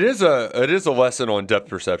 Yeah. It is a lesson on depth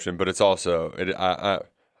perception, but it's also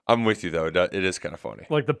I'm with you though. It is kind of funny.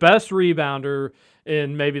 Like the best rebounder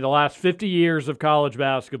in maybe the last 50 years of college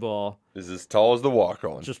basketball is as tall as the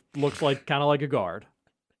walk-on. Just looks like kind of like a guard.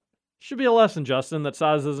 Should be a lesson, Justin, that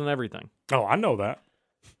size isn't everything. Oh, I know that.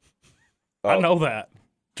 I know that.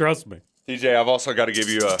 Trust me. TJ, I've also got to give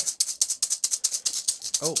you a...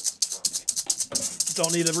 Oh.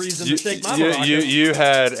 Don't need a reason to shake my rocket. You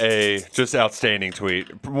had a just outstanding tweet.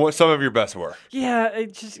 Some of your best work. Yeah,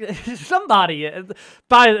 it's just somebody.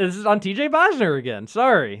 This is on TJ Beisner again.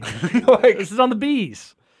 Sorry. This is on the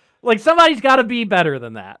Bees. Like, somebody's got to be better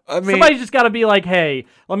than that. I mean, somebody's just got to be like, hey,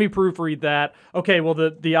 let me proofread that. Okay, well,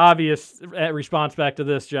 the obvious response back to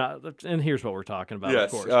this, John, and here's what we're talking about,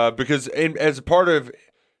 yes, of course. Because as a part of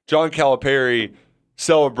John Calipari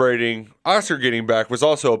celebrating Oscar getting back was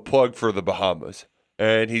also a plug for the Bahamas.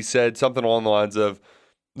 And he said something along the lines of,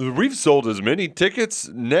 we've sold as many tickets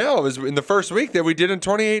now as in the first week that we did in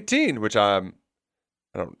 2018, which I'm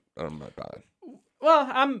not buying. Well,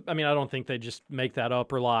 I don't think they just make that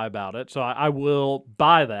up or lie about it, so I will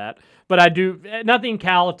buy that. But I do, nothing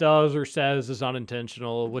Calip does or says is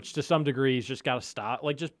unintentional, which to some degree has just got to stop.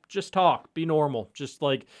 Like, just talk, be normal. Just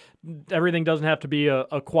like everything doesn't have to be a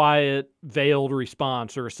quiet, veiled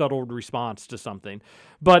response or a subtle response to something.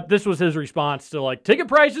 But this was his response to like, ticket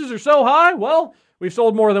prices are so high. Well, we've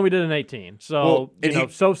sold more than we did in 18. So,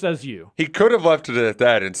 so says you. He could have left it at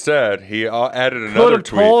that. Instead, he added another tweet.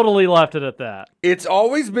 Could have totally left it at that. It's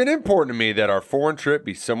always been important to me that our foreign trip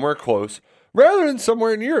be somewhere close rather than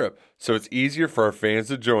somewhere in Europe. So it's easier for our fans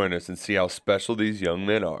to join us and see how special these young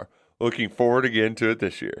men are. Looking forward again to it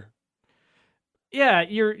this year. Yeah,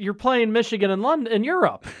 you're playing Michigan and London in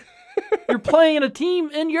Europe. You're playing a team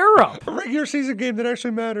in Europe. A regular season game that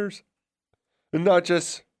actually matters. And not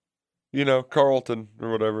just... Carlton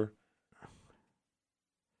or whatever.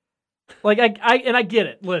 Like I get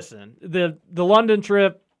it. Listen, the London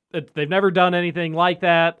trip, they've never done anything like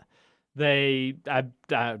that. I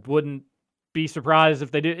wouldn't be surprised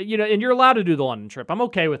if they do. And you're allowed to do the London trip. I'm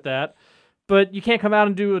okay with that. But you can't come out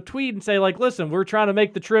and do a tweet and say like, listen, we're trying to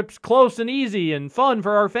make the trips close and easy and fun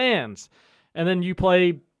for our fans. And then you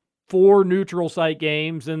play 4 neutral site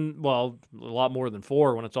games, and, well, a lot more than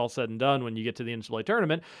 4 when it's all said and done when you get to the NCAA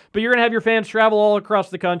tournament. But you're going to have your fans travel all across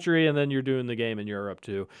the country, and then you're doing the game in Europe,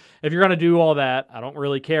 too. If you're going to do all that, I don't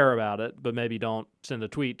really care about it, but maybe don't send a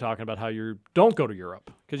tweet talking about how you don't go to Europe,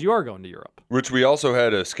 because you are going to Europe. Which we also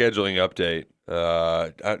had a scheduling update.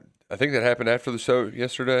 I think that happened after the show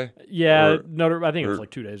yesterday. Yeah, I think it was like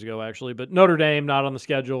 2 days ago, actually. But Notre Dame not on the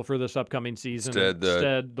schedule for this upcoming season.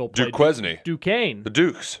 Instead, they'll play Duquesne. The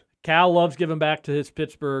Dukes. Cal loves giving back to his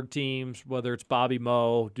Pittsburgh teams, whether it's Bobby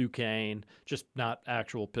Moe, Duquesne, just not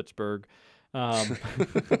actual Pittsburgh. I was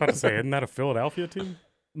about to say, isn't that a Philadelphia team?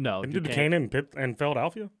 No. Isn't Duquesne in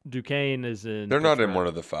Philadelphia? Duquesne is in They're Pittsburgh. not in one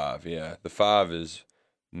of the 5, yeah. The 5 is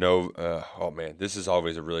oh, man, this is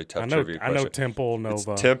always a really tough trivia question. I know Temple,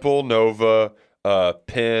 Nova. It's Temple, Nova,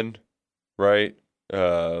 Penn, right?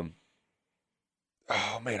 Oh,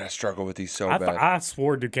 man, I struggle with these so bad. I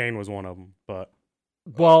swore Duquesne was one of them, but...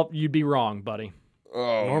 Well, you'd be wrong, buddy.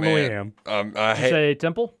 Oh, Normally man. am. Did you say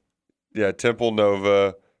Temple? Yeah, Temple,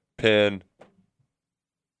 Nova, Penn.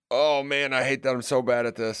 Oh, man, I hate that I'm so bad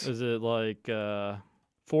at this. Is it like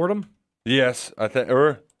Fordham? Yes, I think.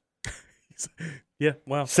 Yeah,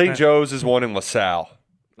 well. St. Joe's is one in LaSalle.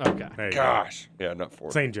 Okay. Gosh. Yeah, not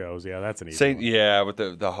Fordham. St. Joe's, yeah, that's an easy one. Yeah, with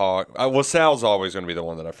the Hawk. LaSalle's always going to be the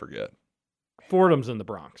one that I forget. Fordham's in the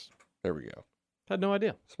Bronx. There we go. Had no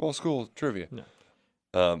idea. Small school trivia. No.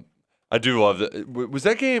 I do love that. Was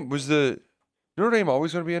the Notre Dame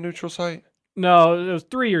always going to be a neutral site? No, it was a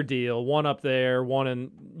 3-year deal. One up there, one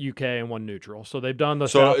in UK, and one neutral. So they've done the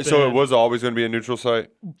So it was always going to be a neutral site.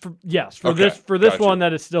 Yes, for Okay, this gotcha. one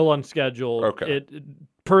that is still unscheduled. Okay. It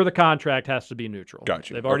per the contract has to be neutral.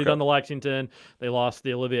 Gotcha. They've already Okay. done the Lexington. They lost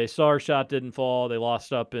the Olivier Sarr shot, didn't fall. They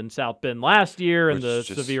lost up in South Bend last year, and Which the is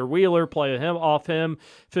just- Severe Wheeler play off him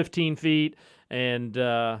 15 feet, and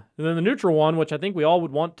then the neutral one, which I think we all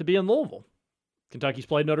would want to be in Louisville. Kentucky's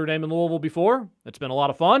played Notre Dame in Louisville before. It's been a lot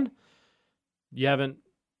of fun. You haven't,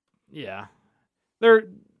 yeah.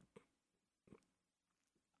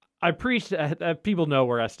 People know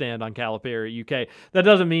where I stand on Calipari UK. That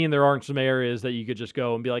doesn't mean there aren't some areas that you could just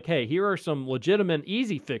go and be like, hey, here are some legitimate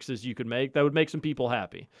easy fixes you could make that would make some people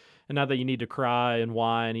happy. And not that you need to cry and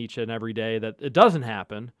whine each and every day that it doesn't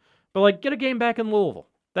happen, but like get a game back in Louisville.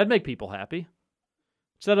 That'd make people happy.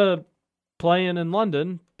 Instead of playing in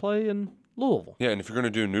London, play in Louisville. Yeah, and if you're going to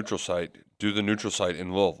do a neutral site, do the neutral site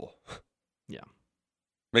in Louisville. Yeah.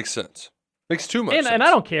 Makes sense. Makes too much sense. And I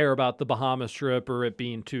don't care about the Bahamas trip or it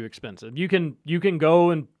being too expensive. You can go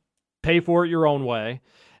and pay for it your own way.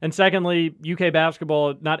 And secondly, UK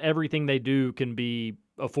basketball, not everything they do can be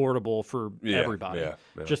affordable for everybody. Yeah.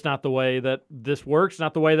 Just not the way that this works,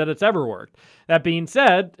 not the way that it's ever worked. That being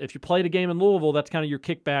said, if you played a game in Louisville, that's kind of your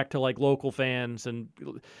kickback to like local fans, and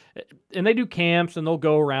they do camps and they'll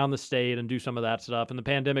go around the state and do some of that stuff. And the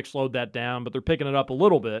pandemic slowed that down, but they're picking it up a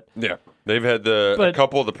little bit. Yeah. They've had a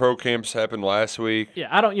couple of the pro camps happen last week.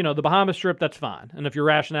 Yeah, the Bahamas trip, that's fine. And if your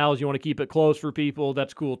rationale is you want to keep it close for people,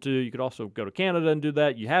 that's cool too. You could also go to Canada and do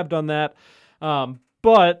that. You have done that.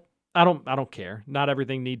 But I don't care. Not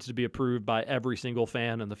everything needs to be approved by every single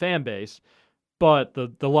fan in the fan base. But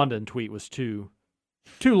the London tweet was too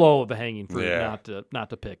low of a hanging fruit not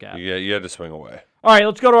to pick at. Yeah, you had to swing away. All right,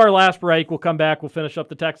 let's go to our last break. We'll come back. We'll finish up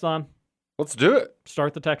the text line. Let's do it.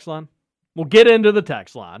 Start the text line. We'll get into the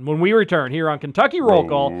text line when we return here on Kentucky Roll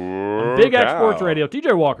Call on Big X Sports Radio.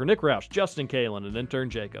 TJ Walker, Nick Roush, Justin Kalen, and intern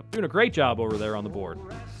Jacob. Doing a great job over there on the board.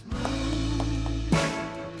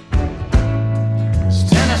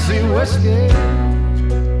 Tennessee whiskey.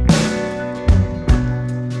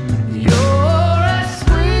 You're as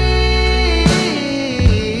sweet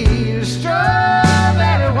as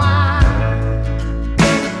strawberry wine.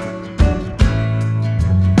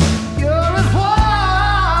 You're as warm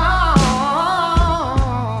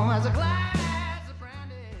as a glass of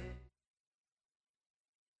brandy.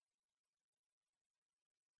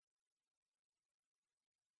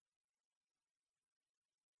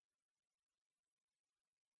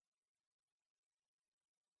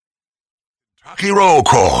 Kentucky Roll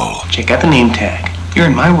Call. Check out the name tag. You're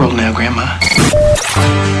in my world now, Grandma.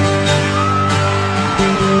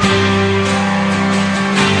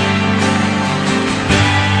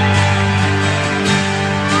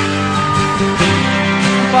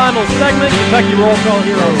 Final segment, Kentucky Roll Call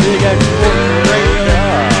here on Big X Sports Radio.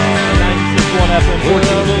 96.1 FM,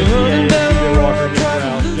 1450 AM. TJ Walker, Nick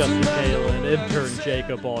Roush, Justin Kalen, intern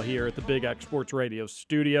Jacob, all here at the Big X Sports Radio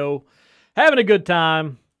studio. Having a good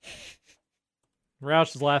time.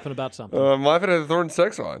 Roush is laughing about something. I'm laughing at the Thornton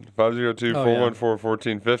sex line.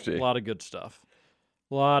 502-414-1450. A lot of good stuff.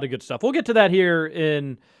 We'll get to that here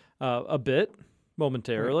in a bit.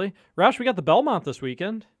 momentarily. Roush, we got the Belmont this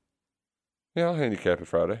weekend. Yeah, I'll handicap it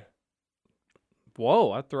Friday.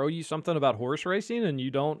 Whoa, I throw you something about horse racing and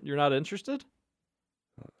you're not interested?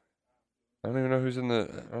 I don't even know who's in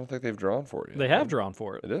the. I don't think they've drawn for it yet. They have drawn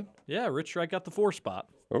for it. They did? Yeah, Rich Strike got the 4 spot.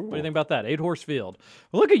 Ooh. What do you think about that? 8-horse field.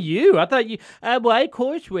 Well, look at you. I thought I like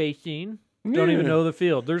horse racing. Don't even know the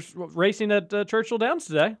field. There's racing at Churchill Downs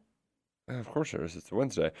today. Of course there is. It's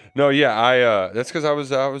Wednesday. No, yeah, I. That's because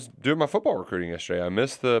I was doing my football recruiting yesterday. I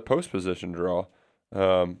missed the post position draw.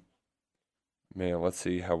 Man, let's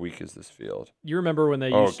see, how weak is this field? You remember when they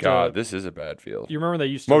used to... Oh, God, this is a bad field. You remember when they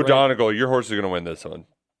used to... Mo Donegal, your horse is going to win this one.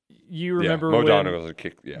 You remember Mo when Donegal's a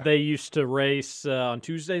kick, yeah. They used to race on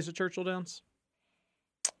Tuesdays at Churchill Downs?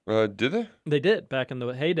 Did they? They did back in the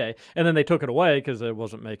heyday. And then they took it away because it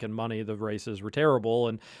wasn't making money. The races were terrible.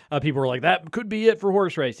 And people were like, that could be it for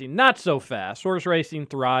horse racing. Not so fast. Horse racing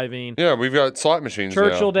thriving. Yeah, we've got slot machines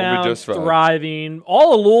Churchill now. Downs thriving.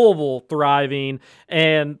 All of Louisville thriving.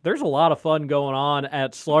 And there's a lot of fun going on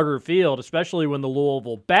at Slugger Field, especially when the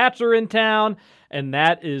Louisville Bats are in town. And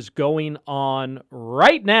that is going on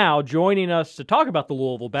right now. Joining us to talk about the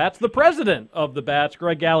Louisville Bats, the president of the Bats,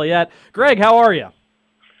 Greg Galliette. Greg, how are you?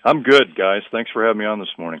 I'm good, guys. Thanks for having me on this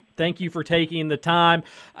morning. Thank you for taking the time.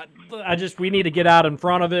 We need to get out in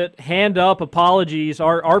front of it. Hand up apologies.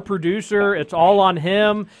 Our producer, it's all on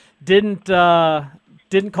him. Didn't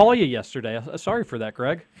call you yesterday. Sorry for that,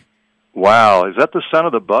 Greg. Wow, is that the sound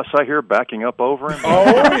of the bus I hear backing up over him? Oh,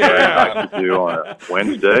 yeah. I do on a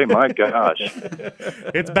Wednesday. My gosh.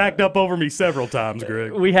 It's backed up over me several times,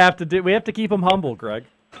 Greg. We have to keep him humble, Greg.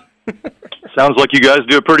 Sounds like you guys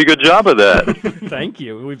do a pretty good job of that. Thank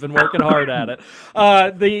you. We've been working hard at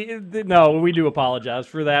it. No, we do apologize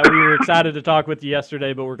for that. We were excited to talk with you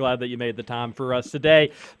yesterday, but we're glad that you made the time for us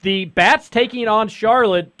today. The Bats taking on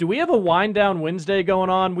Charlotte. Do we have a wind down Wednesday going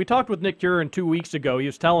on? We talked with Nick Curran 2 weeks ago. He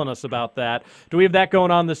was telling us about that. Do we have that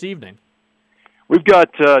going on this evening? We've got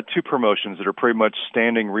 2 promotions that are pretty much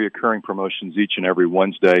standing, reoccurring promotions each and every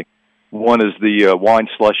Wednesday. One is the Wine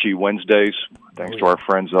Slushy Wednesdays, thanks to our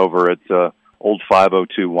friends over at Old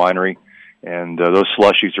 502 Winery. And those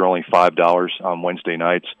slushies are only $5 on Wednesday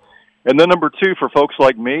nights. And then number 2, for folks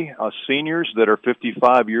like me, seniors that are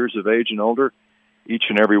 55 years of age and older, each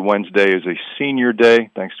and every Wednesday is a senior day,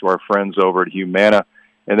 thanks to our friends over at Humana.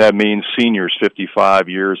 And that means seniors 55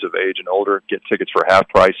 years of age and older get tickets for half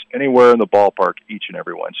price anywhere in the ballpark each and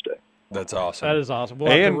every Wednesday. That's awesome. That is awesome.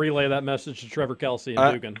 We'll have to relay that message to Trevor Kelsey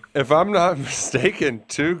and Dugan. If I'm not mistaken,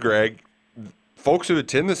 too, Greg, folks who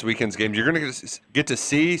attend this weekend's games, you're going to get to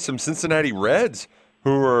see some Cincinnati Reds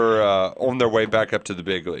who are on their way back up to the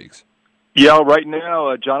big leagues. Yeah, right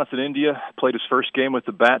now, Jonathan India played his first game with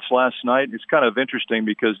the Bats last night. It's kind of interesting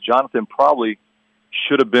because Jonathan probably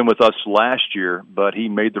should have been with us last year, but he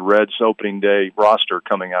made the Reds opening day roster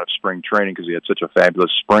coming out of spring training because he had such a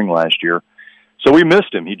fabulous spring last year. So we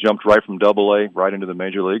missed him. He jumped right from Double-A right into the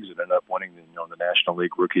major leagues and ended up winning the National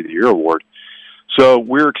League Rookie of the Year award. So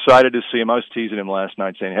we're excited to see him. I was teasing him last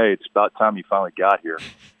night saying, hey, it's about time you finally got here.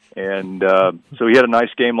 And so he had a nice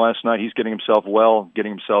game last night. He's getting himself well,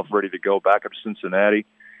 getting himself ready to go back up to Cincinnati.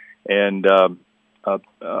 And Donovan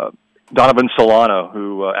Solano,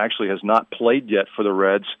 who actually has not played yet for the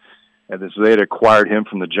Reds, and they had acquired him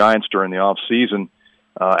from the Giants during the offseason.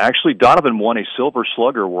 Actually, Donovan won a Silver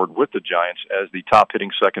Slugger Award with the Giants as the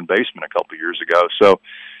top-hitting second baseman a couple years ago. So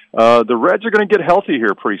the Reds are going to get healthy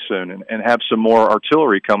here pretty soon and have some more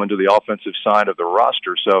artillery coming to the offensive side of the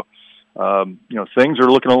roster. So, things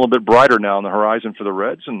are looking a little bit brighter now on the horizon for the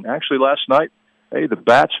Reds. And actually last night, hey, the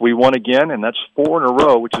Bats, we won again, and that's 4 in a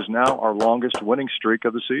row, which is now our longest winning streak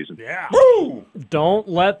of the season. Yeah. Woo! Don't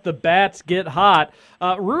let the Bats get hot.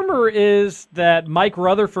 Rumor is that Mike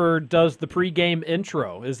Rutherford does the pregame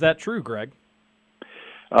intro. Is that true, Greg?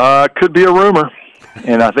 Could be a rumor,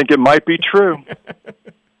 and I think it might be true.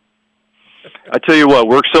 I tell you what,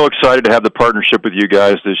 we're so excited to have the partnership with you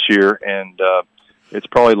guys this year, and it's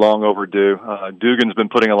probably long overdue. Dugan's been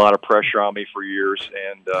putting a lot of pressure on me for years,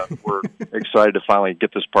 and we're excited to finally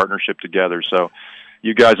get this partnership together. So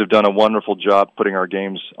you guys have done a wonderful job putting our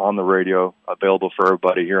games on the radio, available for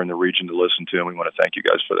everybody here in the region to listen to, and we want to thank you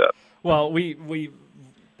guys for that. Well, we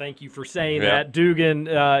thank you for saying that. Dugan,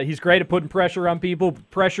 he's great at putting pressure on people.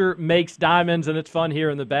 Pressure makes diamonds, and it's fun here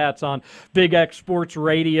in the Bats on Big X Sports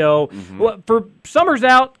Radio. Mm-hmm. Well, for summer's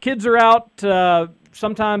out, kids are out.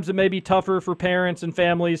 Sometimes it may be tougher for parents and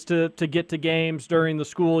families to get to games during the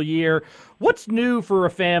school year. What's new for a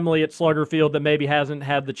family at Slugger Field that maybe hasn't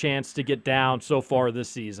had the chance to get down so far this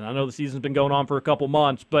season? I know the season's been going on for a couple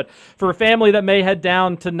months, but for a family that may head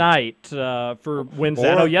down tonight for Wednesday,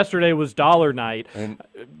 I know yesterday was Dollar Night.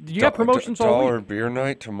 Do you have promotions all $1 week? beer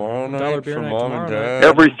night tomorrow night $1 beer for night mom and tomorrow dad. night.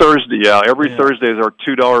 Every Thursday, every Thursday is our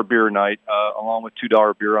 $2 beer night. Along with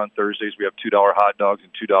 $2 beer on Thursdays, we have $2 hot dogs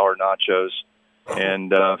and $2 nachos.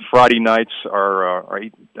 And Friday nights, our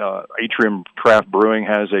Atrium Craft Brewing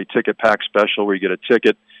has a ticket pack special where you get a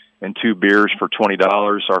ticket and 2 beers for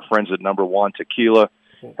 $20. Our friends at Number One Tequila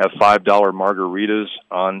have $5 margaritas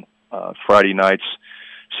on Friday nights.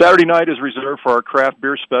 Saturday night is reserved for our craft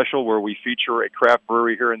beer special, where we feature a craft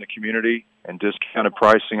brewery here in the community and discounted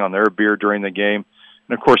pricing on their beer during the game.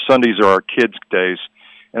 And, of course, Sundays are our kids' days.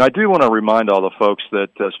 And I do want to remind all the folks that,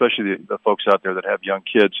 especially the folks out there that have young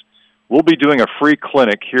kids, we'll be doing a free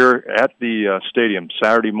clinic here at the stadium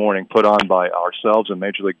Saturday morning, put on by ourselves and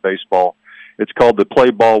Major League Baseball. It's called the Play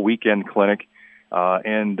Ball Weekend Clinic,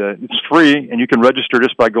 and it's free, and you can register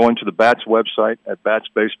just by going to the Bats website at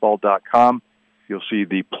batsbaseball.com. You'll see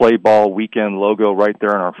the Play Ball Weekend logo right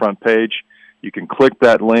there on our front page. You can click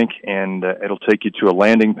that link, and it'll take you to a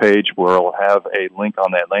landing page where it'll have a link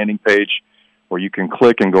on that landing page where you can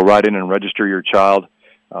click and go right in and register your child.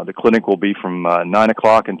 The clinic will be from 9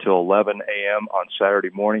 o'clock until 11 a.m. on Saturday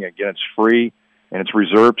morning. Again, it's free, and it's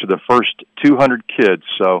reserved to the first 200 kids.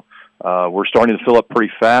 So we're starting to fill up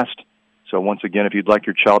pretty fast. So once again, if you'd like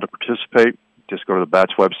your child to participate, just go to the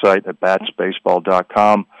Bats website at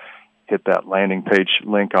batsbaseball.com. Hit that landing page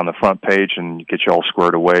link on the front page and get you all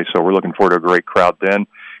squared away. So we're looking forward to a great crowd then.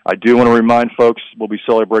 I do want to remind folks we'll be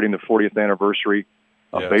celebrating the 40th anniversary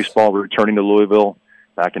of baseball returning to Louisville.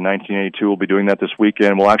 Back in 1982, we'll be doing that this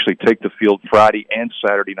weekend. We'll actually take the field Friday and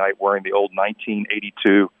Saturday night wearing the old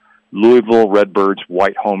 1982 Louisville Redbirds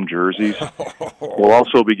white home jerseys. We'll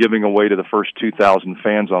also be giving away to the first 2,000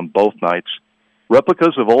 fans on both nights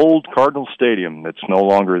replicas of old Cardinal Stadium that's no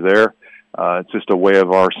longer there. It's just a way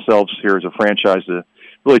of ourselves here as a franchise to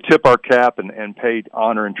really tip our cap and pay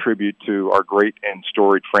honor and tribute to our great and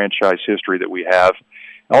storied franchise history that we have.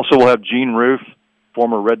 Also, we'll have Gene Roof,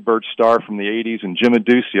 former Redbird star from the 80s, and Jim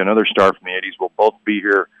Adducci, another star from the 80s, will both be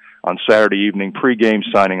here on Saturday evening, pregame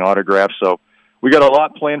signing autographs. So we got a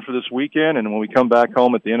lot planned for this weekend, and when we come back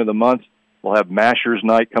home at the end of the month, we'll have Mashers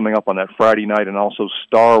Night coming up on that Friday night and also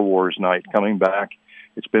Star Wars Night coming back.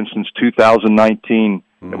 It's been since 2019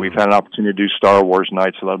 that we've had an opportunity to do Star Wars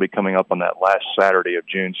Night, so that'll be coming up on that last Saturday of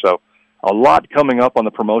June. So a lot coming up on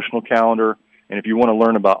the promotional calendar. And if you want to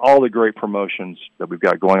learn about all the great promotions that we've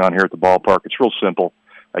got going on here at the ballpark, it's real simple.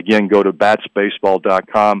 Again, go to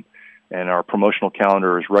batsbaseball.com, and our promotional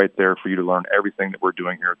calendar is right there for you to learn everything that we're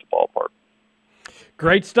doing here at the ballpark.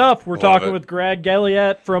 Great stuff. We're talking with Greg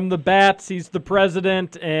Galliette from the Bats. He's the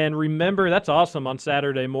president. And remember, that's awesome on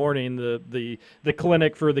Saturday morning, the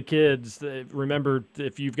clinic for the kids. Remember,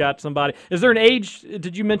 if you've got somebody. Is there an age?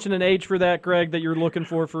 Did you mention an age for that, Greg, that you're looking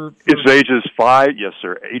for? It's ages 5, yes,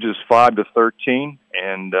 sir, ages 5 to 13.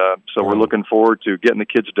 And so we're looking forward to getting the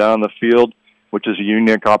kids down on the field, which is a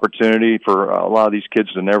unique opportunity for a lot of these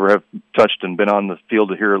kids to never have touched and been on the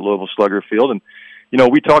field here at Louisville Slugger Field. And you know,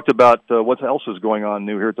 we talked about what else is going on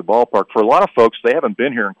new here at the ballpark. For a lot of folks, they haven't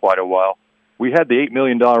been here in quite a while. We had the $8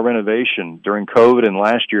 million renovation during COVID and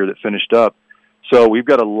last year that finished up. So we've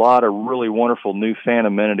got a lot of really wonderful new fan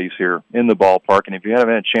amenities here in the ballpark. And if you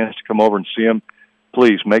haven't had a chance to come over and see them,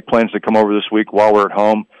 please make plans to come over this week while we're at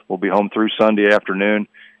home. We'll be home through Sunday afternoon,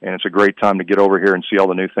 and it's a great time to get over here and see all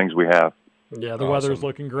the new things we have. Yeah, the weather's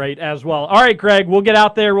looking great as well. All right, Greg, we'll get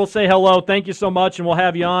out there. We'll say hello. Thank you so much, and we'll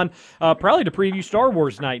have you on probably to preview Star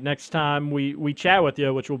Wars Night next time we chat with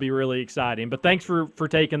you, which will be really exciting. But thanks for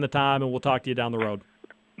taking the time, and we'll talk to you down the road.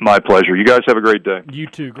 My pleasure. You guys have a great day. You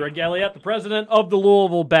too. Greg Galliette, the president of the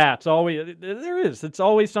Louisville Bats. It's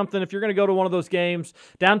always something. If you're going to go to one of those games,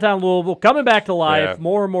 downtown Louisville, coming back to life,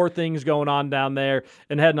 more and more things going on down there,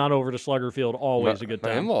 and heading on over to Slugger Field, always a good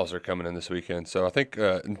time. My in-laws are coming in this weekend, so I think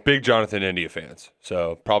big Jonathan India fans.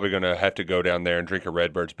 So probably going to have to go down there and drink a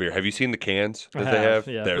Redbirds beer. Have you seen the cans that they have?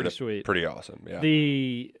 Yeah, they're pretty sweet. Pretty awesome.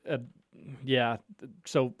 Yeah.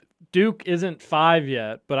 So Duke isn't 5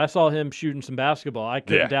 yet, but I saw him shooting some basketball. I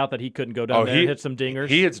couldn't doubt that he couldn't go down there and hit some dingers.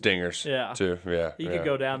 He hits dingers, too. Yeah, he could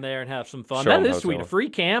go down there and have some fun. Show that is sweet. A free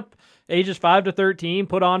camp, ages 5 to 13,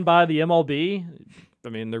 put on by the MLB. I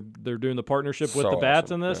mean, they're doing the partnership with the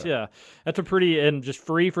Bats in this. Yeah, that's a pretty and just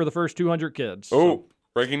free for the first 200 kids. Oh,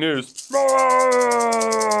 breaking news.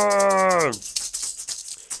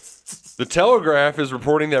 The Telegraph is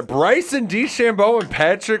reporting that Bryson DeChambeau and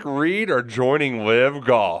Patrick Reed are joining Live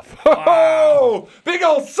Golf. Wow. Big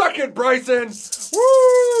old suck it, Bryson.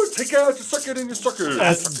 Woo! Take out your suck it and your sucker.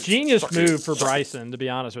 That's a genius move for Bryson, to be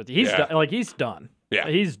honest with you. He's done. He's done. Yeah.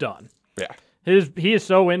 He's done. Yeah. He is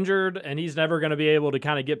so injured, and he's never going to be able to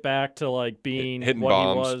kind of get back to like being Hitting what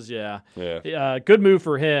bombs. he was. Yeah. Yeah. Good move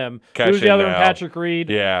for him. Cash Who's the in other one? now. Patrick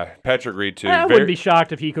Reed. Yeah, Patrick Reed too. I wouldn't be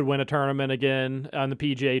shocked if he could win a tournament again on the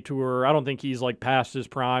PGA Tour. I don't think he's like past his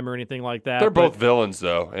prime or anything like that. They're both villains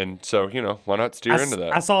though, and so why not steer into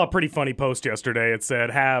that? I saw a pretty funny post yesterday. It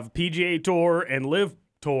said, "Have PGA Tour and Live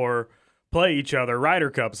Tour play each other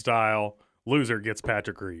Ryder Cup style. Loser gets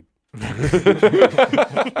Patrick Reed."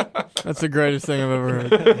 That's the greatest thing I've ever heard.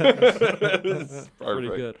 Pretty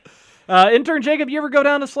good. Intern Jacob, you ever go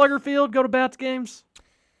down to Slugger Field, go to Bats games?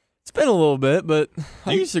 It's been a little bit, but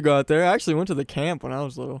I used to go out there. I actually went to the camp when I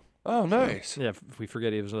was little. Oh, nice. Yeah, we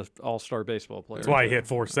forget he was an all-star baseball player. That's why he hit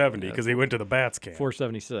 470, because he went to the Bats camp.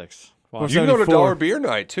 476. Wow. You can go to Dollar Beer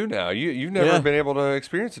Night too now. You've never been able to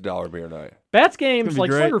experience a Dollar Beer Night. Bats games like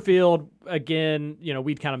great. Slugger Field, again,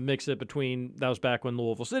 we'd kind of mix it between, that was back when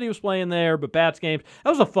Louisville City was playing there, but Bats games, that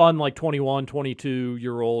was a fun 21,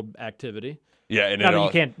 22-year-old activity. Yeah, and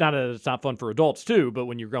it's not fun for adults too, but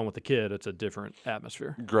when you're going with a kid, it's a different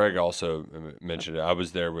atmosphere. Greg also mentioned it. I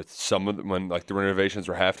was there with some of when the renovations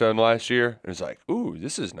were half done last year, and it's like, ooh,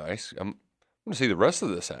 this is nice. I'm going to see the rest of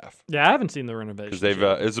this half. Yeah, I haven't seen the renovations.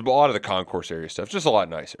 Because it's a lot of the concourse area stuff, just a lot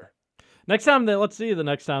nicer. Next time let's see the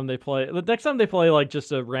next time they play. The next time they play like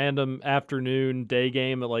just a random afternoon day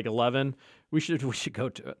game at like 11, we should go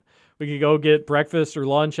to it. We could go get breakfast or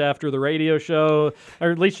lunch after the radio show,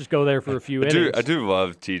 or at least just go there for a few innings. I do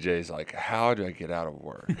love TJ's like, how do I get out of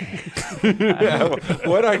work?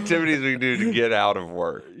 What activities we do to get out of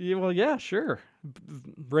work? Yeah, sure.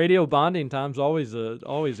 Radio bonding time's always a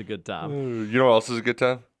good time. You know what else is a good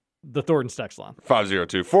time? The Thornton's text line.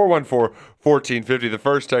 502-414-1450. The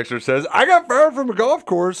first texter says, I got fired from a golf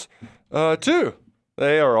course, too.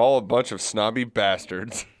 They are all a bunch of snobby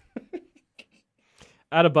bastards.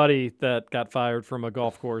 I had a buddy that got fired from a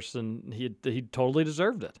golf course, and he totally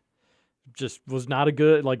deserved it. Just was not a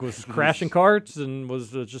good, was crashing carts and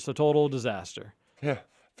was just a total disaster. Yeah. I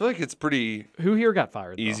feel like it's pretty Who here got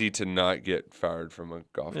fired, easy to not get fired from a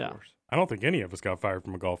golf course. I don't think any of us got fired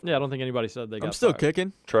from a golf course. Yeah, I don't think anybody said they got I'm still fired.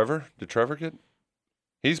 kicking. Trevor? Did Trevor get?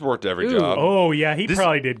 He's worked every Ooh. job. Oh, yeah, he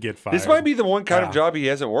probably did get fired. This might be the one kind of job he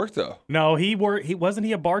hasn't worked, though. No, wasn't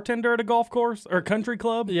he a bartender at a golf course or a country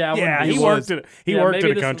club? Yeah, he worked at a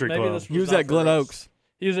country club. He was at Glen Oaks.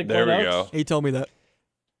 He was at Glen Oaks? There we go. He told me that.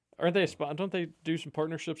 Aren't they? Don't they do some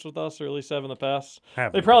partnerships with us, or at least have in the past?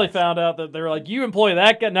 Have they in the probably found out that they were like, "You employ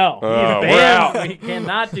that guy? No, he's we're banned. out. We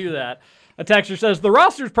cannot do that." A texter says the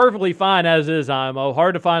roster's perfectly fine as is. IMO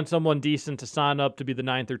hard to find someone decent to sign up to be the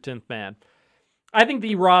 9th or 10th man. I think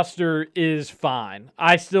the roster is fine.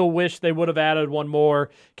 I still wish they would have added one more.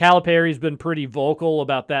 Calipari's been pretty vocal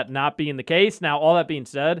about that not being the case. Now, all that being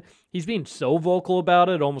said, he's being so vocal about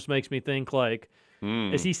it almost makes me think like,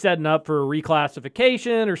 is he setting up for a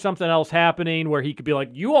reclassification or something else happening where he could be like,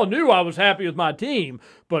 you all knew I was happy with my team,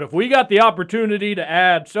 but if we got the opportunity to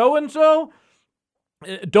add so-and-so,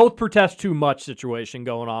 don't protest too much situation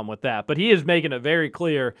going on with that. But he is making it very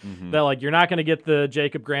clear that you're not going to get the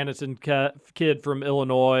Jacob Grandison kid from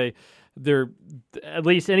Illinois. They're at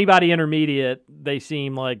least anybody intermediate, they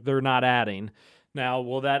seem like they're not adding. Now,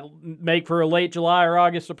 will that make for a late July or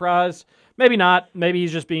August surprise? Maybe not. Maybe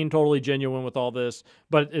he's just being totally genuine with all this.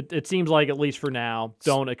 But it seems like, at least for now,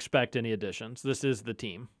 don't expect any additions. This is the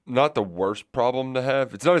team. Not the worst problem to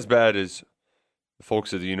have. It's not as bad as the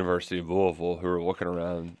folks at the University of Louisville who are looking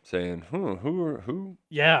around saying, who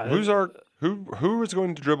is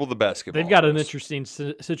going to dribble the basketball? They've got an interesting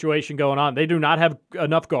situation going on. They do not have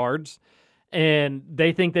enough guards, and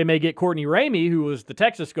they think they may get Courtney Ramey, who was the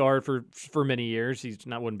Texas guard for many years.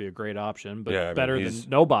 Wouldn't be a great option, but better than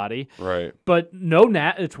nobody. Right. But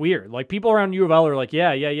it's weird. Like, people around U of L are like,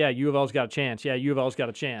 yeah, U of L's got a chance. Yeah, U of L's got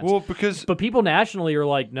a chance. Well, but people nationally are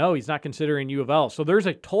like, no, he's not considering U of L. So there's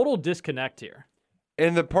a total disconnect here.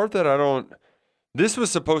 And the part that this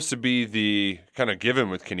was supposed to be the kind of given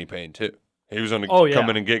with Kenny Payne, too. He was going to come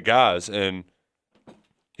in and get guys, and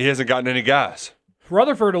he hasn't gotten any guys.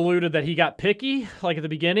 Rutherford alluded that he got picky, like at the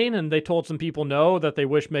beginning, and they told some people no, that they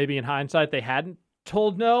wish maybe in hindsight they hadn't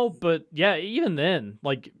told no. But yeah, even then,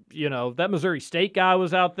 that Missouri State guy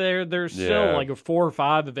was out there. There's still like 4 or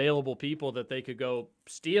 5 available people that they could go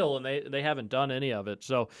steal, and they haven't done any of it.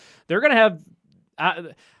 So they're going to have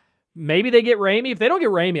maybe they get Ramey. If they don't get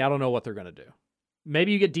Ramey, I don't know what they're going to do.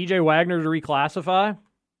 Maybe you get DJ Wagner to reclassify.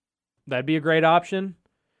 That'd be a great option.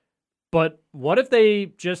 But what if they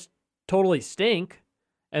just totally stink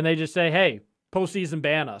and they just say, hey, postseason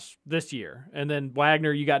ban us this year, and then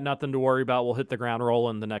Wagner, you got nothing to worry about. We'll hit the ground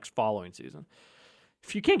rolling the next following season.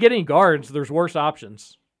 If you can't get any guards, there's worse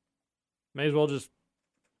options. May as well just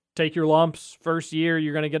take your lumps first year.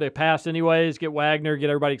 You're going to get a pass anyways. Get Wagner, get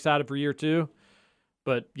everybody excited for year 2.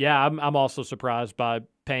 But, yeah, I'm also surprised by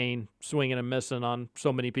Payne swinging and missing on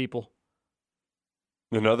so many people.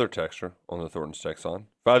 Another texter on the Thornton's text line,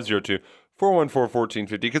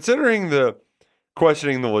 502-414-1450. Considering the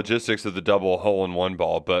questioning the logistics of the double hole-in-one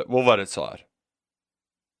ball, but we'll let it slide.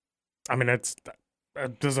 I mean,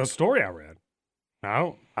 there's a story I read.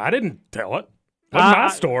 No, I didn't tell it. That's my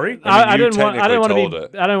story. I didn't want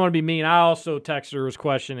to be mean. I also texter was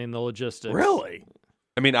questioning the logistics. Really?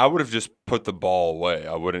 I mean, I would have just put the ball away.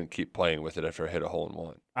 I wouldn't keep playing with it after I hit a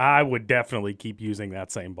hole-in-one. I would definitely keep using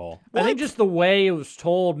that same ball. I think just the way it was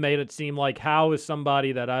told made it seem like how is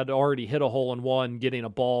somebody that had already hit a hole-in-one getting a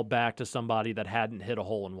ball back to somebody that hadn't hit a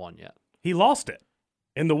hole-in-one yet? He lost it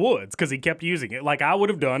in the woods because he kept using it like I would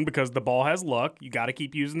have done because the ball has luck. You got to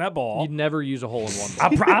keep using that ball. You'd never use a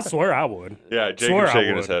hole-in-one ball. I swear I would. Yeah, Jacob's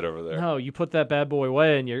shaking his head over there. No, you put that bad boy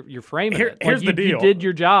away and you're framing it. Here's the deal. You did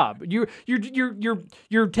your job.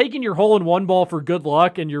 You're taking your hole-in-one ball for good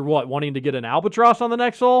luck, and you're wanting to get an albatross on the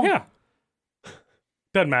next hole? Yeah.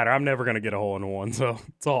 Doesn't matter. I'm never going to get a hole-in-one, so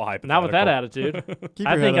it's all hypothetical. Not with that attitude.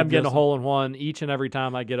 I think I'm getting a hole-in-one each and every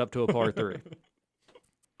time I get up to a par 3.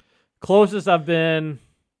 Closest I've been,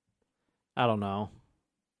 I don't know.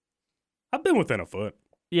 I've been within a foot.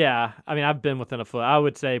 Yeah, I mean, I've been within a foot. I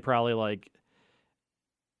would say probably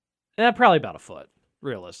probably about a foot,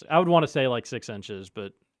 realistic. I would want to say like 6 inches,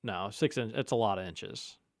 but no, 6 inches, it's a lot of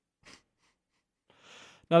inches.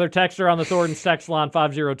 Another texter on the Thornton's text line,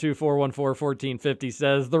 502-414-1450,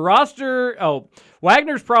 says, the roster,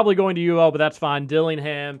 Wagner's probably going to UL, but that's fine.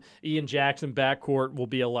 Dillingham, Ian Jackson backcourt will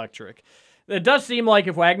be electric. It does seem like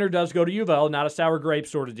if Wagner does go to UL, not a sour grape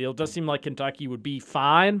sort of deal, it does seem like Kentucky would be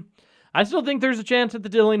fine. I still think there's a chance at the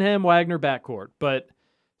Dillingham-Wagner backcourt, but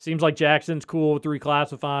seems like Jackson's cool with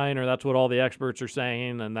reclassifying, or that's what all the experts are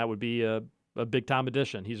saying, and that would be a big-time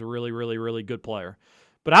addition. He's a really, really, really good player.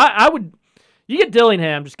 But I would... You get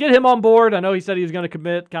Dillingham, just get him on board. I know he said he was going to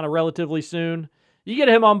commit kind of relatively soon. You get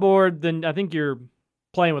him on board, then I think you're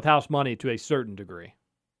playing with house money to a certain degree.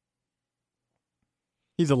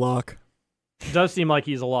 He's a lock. It does seem like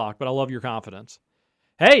he's a lock, but I love your confidence.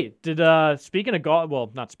 Hey, speaking of golf,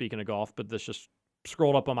 well, not speaking of golf, but this just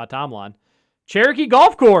scrolled up on my timeline. Cherokee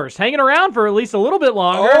Golf Course hanging around for at least a little bit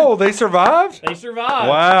longer. Oh, they survived? They survived.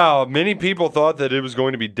 Wow. Many people thought that it was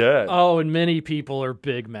going to be dead. Oh, and many people are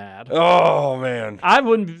big mad. Oh, man. I don't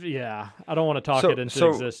want to talk it into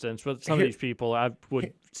existence, but some of these people, I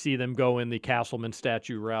would see them go in the Castleman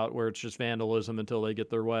statue route where it's just vandalism until they get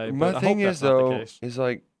their way. My thing is, though, is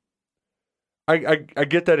like, I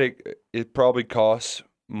get that it probably costs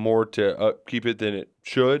more to upkeep it than it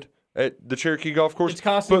should. At the Cherokee Golf Course. It's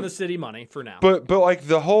costing the city money for now. But like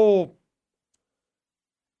the whole,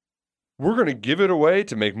 we're going to give it away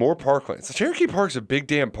to make more parklands. The Cherokee Park's a big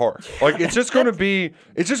damn park. Like it's just going to be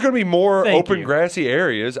more open grassy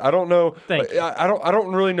areas. I don't know. I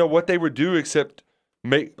don't really know what they would do except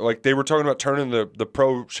make, like they were talking about turning the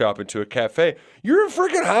pro shop into a cafe. You're in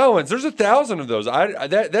freaking Highlands. There's 1,000 of those.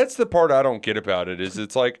 That's the part I don't get about it. Is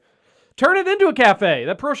it's like, turn it into a cafe.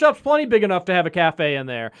 That pro shop's plenty big enough to have a cafe in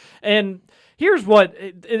there. And here's what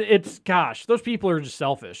it's. Gosh, those people are just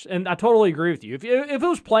selfish, and I totally agree with you. If it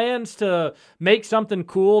was plans to make something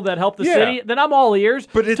cool that helped the city, then I'm all ears.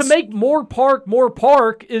 But to make more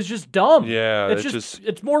park is just dumb. Yeah,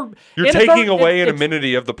 it's more. You're taking away an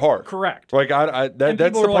amenity of the park. Correct. Like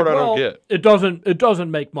that's the part I don't get. It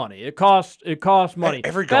doesn't make money. It costs money.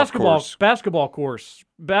 Every basketball course.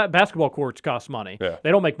 Basketball courts cost money. Yeah.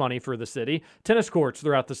 They don't make money for the city. Tennis courts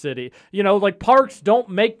throughout the city. Like parks don't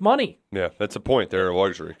make money. Yeah, that's the point. They're a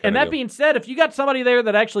luxury. And that being said, if you got somebody there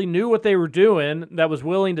that actually knew what they were doing, that was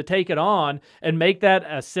willing to take it on and make that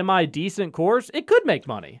a semi-decent course, it could make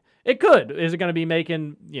money. It could. Is it going to be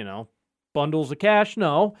making, bundles of cash?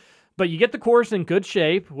 No. But you get the course in good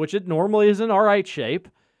shape, which it normally is in all right shape.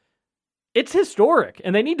 It's historic,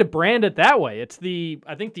 and they need to brand it that way. It's the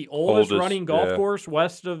oldest running golf course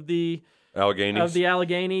west of the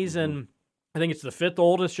Alleghenies, and I think it's the 5th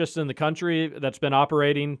oldest just in the country that's been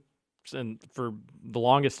operating for the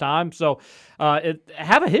longest time. So it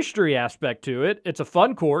have a history aspect to it. It's a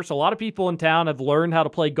fun course. A lot of people in town have learned how to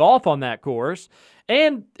play golf on that course,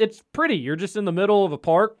 and it's pretty. You're just in the middle of a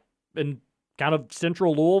park in kind of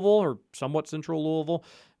central Louisville or somewhat central Louisville.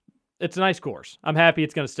 It's a nice course. I'm happy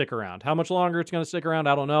it's going to stick around. How much longer it's going to stick around,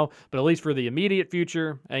 I don't know. But at least for the immediate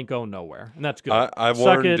future, ain't going nowhere. And that's good. I Suck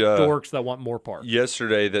learned, it, dorks that want more park.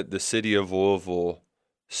 Yesterday that the city of Louisville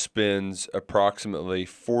spends approximately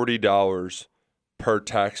 $40 per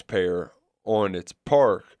taxpayer on its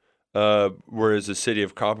park, whereas a city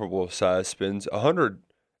of comparable size spends $150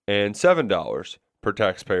 and $7 per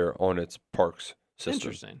taxpayer on its parks system.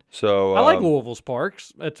 Interesting. So I like Louisville's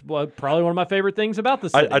parks. It's probably one of my favorite things about the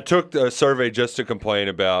city. I took a survey just to complain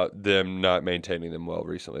about them not maintaining them well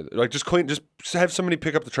recently. Like just have somebody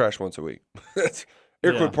pick up the trash once a week.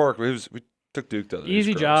 Airquid Park. We took Duke the other day.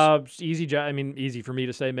 Easy jobs. I mean, easy for me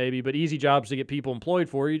to say maybe, but easy jobs to get people employed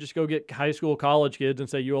for. You just go get high school, college kids and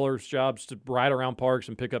say you all are jobs to ride around parks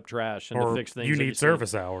and pick up trash and to fix things. You need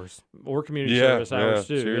service hours or community service hours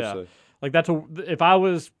too. Seriously. Yeah, like if I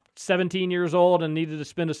was 17 years old and needed to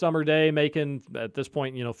spend a summer day making at this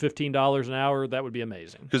point, $15 an hour, that would be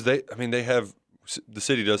amazing. Because the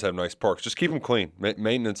city does have nice parks. Just keep them clean.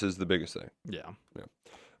 Maintenance is the biggest thing. Yeah.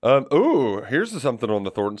 Here's something on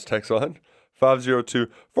the Thornton's text line.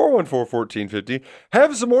 502-414-1450.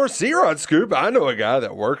 Have some more C-Rod scoop. I know a guy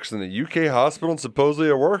that works in the UK hospital, and supposedly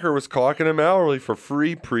a worker was clocking him hourly for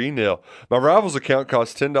free pre-nil. My Rivals account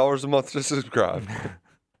costs $10 a month to subscribe.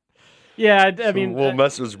 Yeah, I mean, little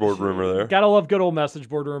message board rumor there. Gotta love good old message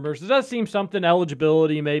board rumors. It does seem something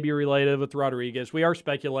eligibility may be related with Rodriguez. We are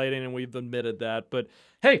speculating, and we've admitted that. But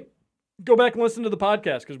hey, go back and listen to the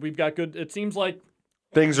podcast because we've got good. It seems like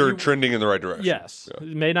things are trending in the right direction. Yes, it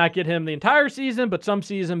may not get him the entire season, but some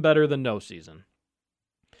season better than no season.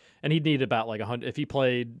 And he'd need about 100. If he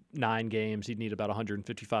played 9 games, he'd need about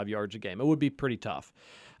 155 yards a game. It would be pretty tough.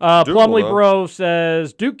 Plumley Bro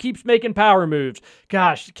says, Duke keeps making power moves.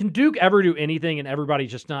 Gosh, can Duke ever do anything and everybody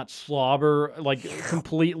just not slobber,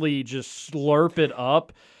 completely just slurp it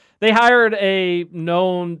up? They hired a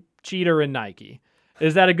known cheater in Nike.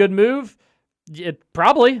 Is that a good move?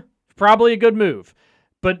 Probably a good move.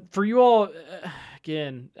 But for you all,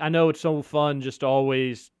 again, I know it's so fun just to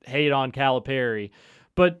always hate on Calipari,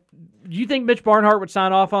 but do you think Mitch Barnhart would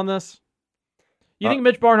sign off on this? You think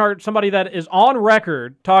Mitch Barnhart, somebody that is on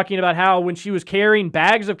record talking about how when she was carrying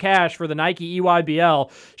bags of cash for the Nike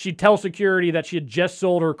EYBL, she'd tell security that she had just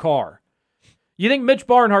sold her car. You think Mitch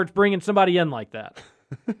Barnhart's bringing somebody in like that?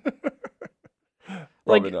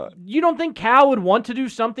 Probably not. You don't think Cal would want to do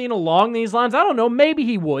something along these lines? I don't know. Maybe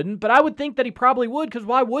he wouldn't, but I would think that he probably would, because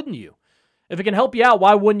why wouldn't you? If it can help you out,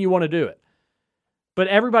 why wouldn't you want to do it? But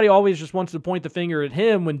everybody always just wants to point the finger at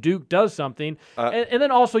him when Duke does something. And then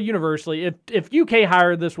also universally, if UK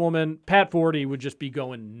hired this woman, Pat Forty would just be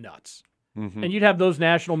going nuts. Mm-hmm. And you'd have those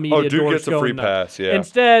national media Duke doors gets a free pass, yeah.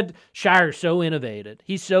 Instead, Shire's so innovative.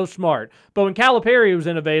 He's so smart. But when Calipari was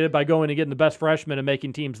innovative by going and getting the best freshmen and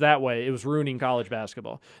making teams that way, it was ruining college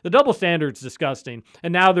basketball. The double standard's disgusting.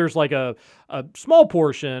 And now there's a small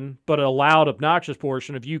portion, but a loud, obnoxious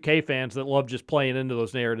portion of UK fans that love just playing into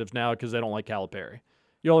those narratives now because they don't like Calipari.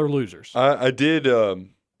 Y'all are losers. I did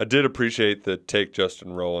appreciate the take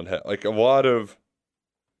Justin Rowland had. A lot of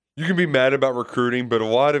you can be mad about recruiting, but a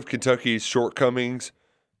lot of Kentucky's shortcomings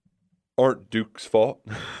aren't Duke's fault.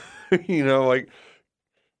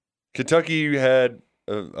 Kentucky had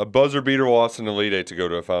a buzzer beater loss in the Elite Eight to go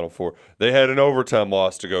to a Final Four. They had an overtime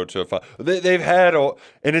loss to go to a Final. They've had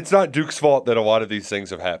and it's not Duke's fault that a lot of these things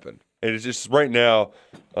have happened. And it's just right now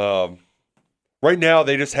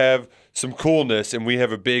they just have some coolness, and we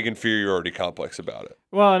have a big inferiority complex about it.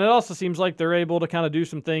 Well, and it also seems like they're able to kind of do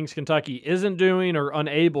some things Kentucky isn't doing or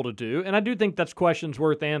unable to do. And I do think that's questions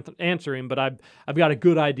worth answering, but I've got a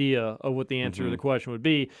good idea of what the answer to the question would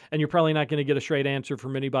be. And you're probably not going to get a straight answer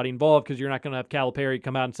from anybody involved because you're not going to have Calipari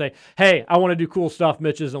come out and say, hey, I want to do cool stuff.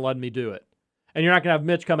 Mitch isn't letting me do it. And you're not going to have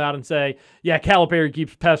Mitch come out and say, yeah, Calipari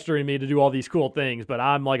keeps pestering me to do all these cool things, but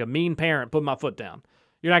I'm like a mean parent putting my foot down.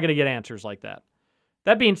 You're not going to get answers like that.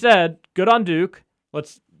 That being said, good on Duke.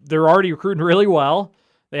 They're already recruiting really well.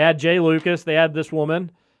 They had Jay Lucas. They had this woman.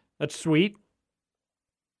 That's sweet.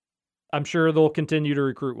 I'm sure they'll continue to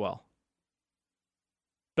recruit well.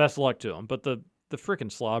 Best of luck to them. But the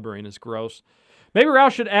freaking slobbering is gross. Maybe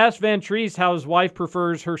Roush should ask Van Treese how his wife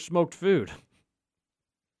prefers her smoked food.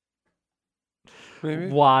 Maybe.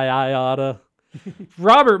 Why I oughta.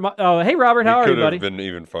 Robert, hey Robert, how are you, buddy? Could have been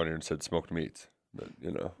even funnier and said smoked meats. But,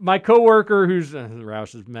 my coworker, who's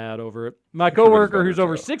Roush is mad over it. My coworker, who's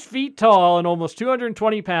over 6 feet tall and almost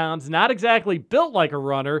 220 pounds, not exactly built like a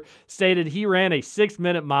runner, stated he ran a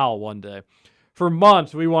 6-minute mile one day. For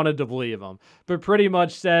months, we wanted to believe him, but pretty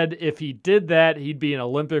much said if he did that, he'd be an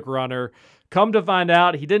Olympic runner. Come to find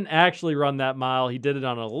out, he didn't actually run that mile. He did it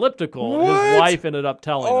on an elliptical. What? His wife ended up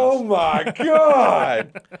telling us. Oh, my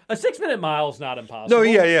God. A 6-minute mile is not impossible. No,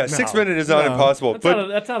 yeah. 6 minutes is not impossible.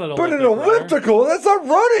 That's not an Olympic But an elliptical, that's not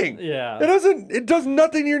running. Yeah. It does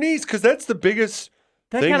nothing to your knees because that's the biggest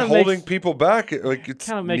thing holding people back. It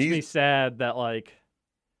kind of makes me sad that,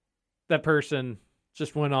 that person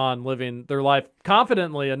just went on living their life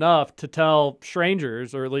confidently enough to tell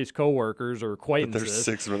strangers, or at least coworkers or acquaintances,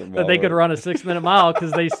 6 minute mile that they could run a 6-minute mile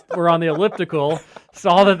because they were on the elliptical,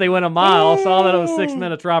 saw that they went a mile, saw that it was 6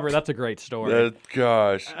 minutes. Robert, that's a great story.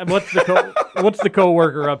 Gosh. What's the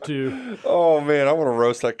coworker up to? Oh man, I want to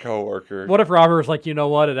roast that coworker. What if Robert was like, you know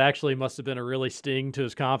what? It actually must have been a really sting to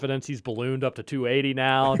his confidence. He's ballooned up to 280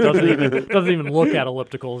 now. Doesn't even look at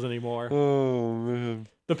ellipticals anymore. Oh man.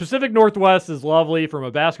 The Pacific Northwest is lovely from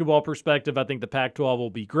a basketball perspective. I think the Pac-12 will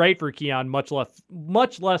be great for Keon, much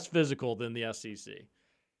less physical than the SEC.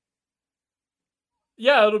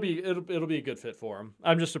 Yeah, it'll be a good fit for him.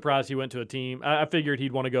 I'm just surprised he went to a team. I figured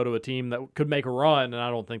he'd want to go to a team that could make a run, and I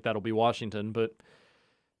don't think that'll be Washington. But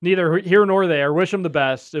neither here nor there. Wish him the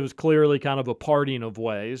best. It was clearly kind of a parting of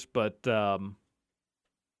ways, but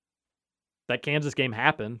that Kansas game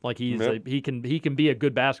happened. Like he can be a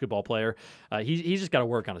good basketball player. He's just got to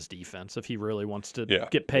work on his defense if he really wants to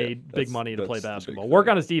get paid big money to play basketball. Work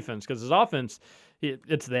on his defense because his offense,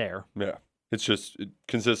 it's there. Yeah, it's just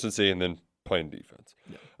consistency and then playing defense.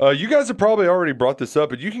 Yeah. You guys have probably already brought this up,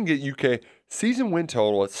 but you can get UK season win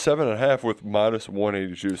total at 7.5 with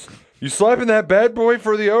 -180 juice. You slapping that bad boy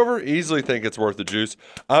for the over? Easily think it's worth the juice.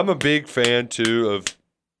 I'm a big fan too of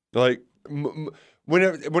like.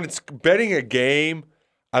 When it's betting a game,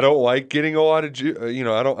 I don't like getting a lot of juice.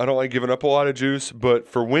 I don't like giving up a lot of juice. But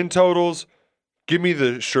for win totals, give me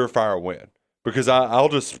the surefire win because I'll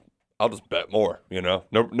just bet more.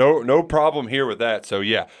 No problem here with that. So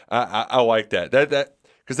yeah, I like that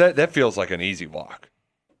because that feels like an easy lock.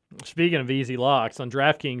 Speaking of easy locks, on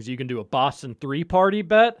DraftKings you can do a Boston 3-party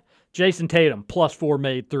bet. Jason Tatum, +4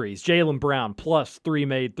 made threes. Jaylen Brown, +3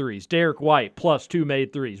 made threes. Derek White, +2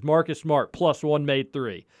 made threes. Marcus Smart, +1 made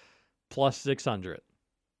three. +600.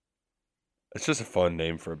 It's just a fun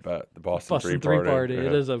name for a bet. The Boston 3-party. Yeah.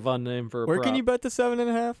 It is a fun name for a Where prop. can you bet the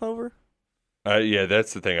 7.5 over? Yeah,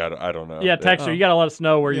 that's the thing. I don't know. Yeah, Texter, you got to let us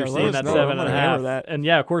know where you're seeing that know. 7.5. And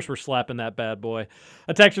yeah, of course, we're slapping that bad boy.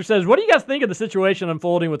 A Texter says, what do you guys think of the situation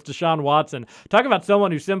unfolding with Deshaun Watson? Talk about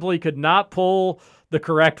someone who simply could not pull the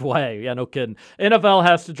correct way. Yeah, no kidding. NFL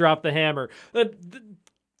has to drop the hammer.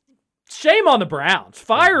 Shame on the Browns.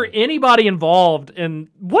 Fire anybody involved. And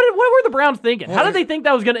what were the Browns thinking? How did they think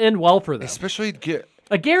that was going to end well for them? Especially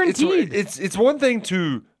a guaranteed. It's one thing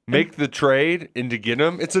to make the trade and to get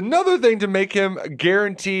him. It's another thing to make him a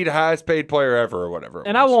guaranteed highest paid player ever or whatever.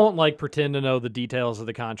 And I won't pretend to know the details of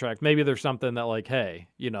the contract. Maybe there's something that hey,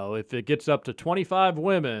 if it gets up to 25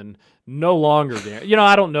 women, no longer guaranteed.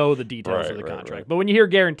 I don't know the details of the contract. Right. But when you hear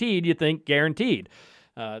guaranteed, you think guaranteed.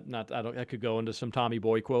 I could go into some Tommy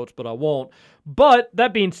Boy quotes, but I won't. But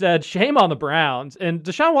that being said, shame on the Browns. And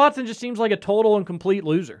Deshaun Watson just seems like a total and complete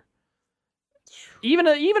loser. Even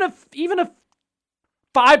if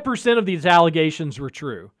 5% of these allegations were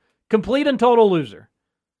true. Complete and total loser.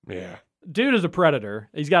 Yeah. Dude is a predator.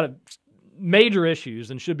 He's got major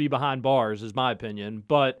issues and should be behind bars, is my opinion.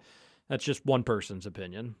 But that's just one person's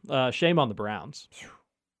opinion. Shame on the Browns.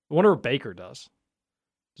 I wonder what Baker does.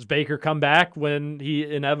 Does Baker come back when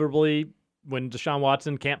Deshaun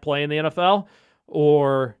Watson can't play in the NFL?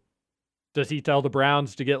 Or does he tell the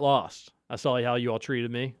Browns to get lost? I saw how you all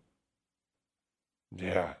treated me.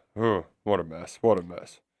 Yeah. Oh, what a mess. What a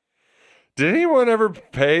mess. Did anyone ever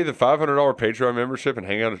pay the $500 Patreon membership and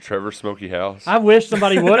hang out at Trevor's Smoky House? I wish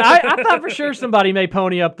somebody would. I thought for sure somebody may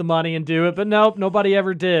pony up the money and do it, but nope, nobody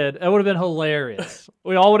ever did. It would have been hilarious.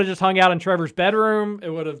 We all would have just hung out in Trevor's bedroom. It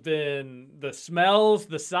would have been the smells,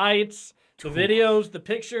 the sights, the videos, the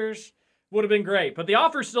pictures. Would have been great. But the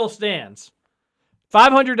offer still stands.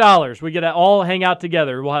 $500. We get to all hang out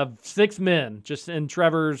together. We'll have 6 men just in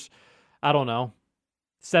Trevor's,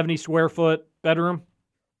 70 square foot bedroom.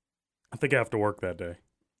 I think I have to work that day.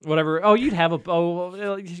 Whatever. Oh, you'd have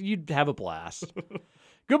a blast.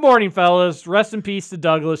 Good morning, fellas. Rest in peace to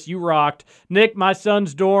Douglas. You rocked. Nick, my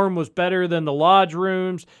son's dorm was better than the lodge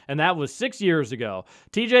rooms, and that was 6 years ago.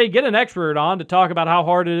 TJ, get an expert on to talk about how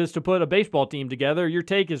hard it is to put a baseball team together. Your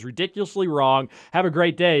take is ridiculously wrong. Have a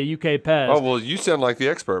great day, UK Pez. Oh, well, you sound like the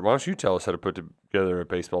expert. Why don't you tell us how to put together a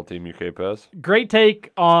baseball team, UK Pez? Great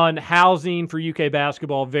take on housing for UK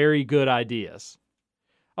basketball. Very good ideas.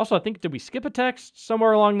 Also, I think, did we skip a text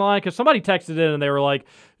somewhere along the line? Because somebody texted in and they were like,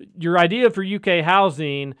 your idea for UK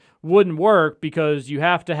housing wouldn't work because you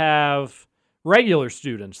have to have regular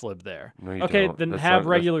students live there. No, you okay, don't. then That's have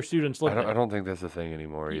not, regular students live there. I don't think that's a thing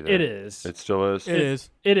anymore either. It is. It still is?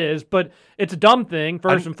 It is, but it's a dumb thing,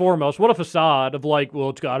 first and foremost. What a facade of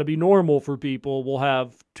it's got to be normal for people. We'll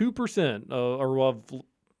have 2% or we'll have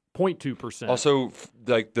 0.2%. Also,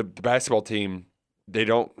 the basketball team, they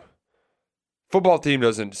don't... football team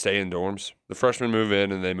doesn't stay in dorms. The freshmen move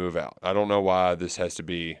in and they move out. I don't know why this has to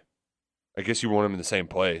be. I guess you want them in the same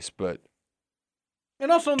place, but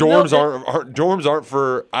and also dorms aren't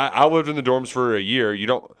for. I lived in the dorms for a year. You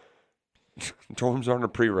don't. Dorms aren't a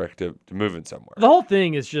prerequisite to moving somewhere. The whole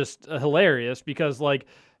thing is just hilarious because, like,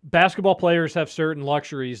 basketball players have certain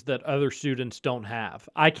luxuries that other students don't have.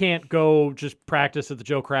 I can't go just practice at the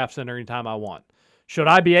Joe Kraft Center anytime I want. Should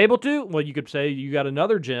I be able to? Well, you could say you got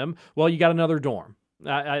another gym. Well, you got another dorm.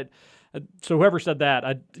 So whoever said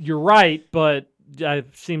that, you're right, but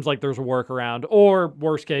it seems like there's a workaround. Or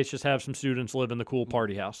worst case, just have some students live in the cool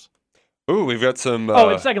party house. Ooh, we've got some.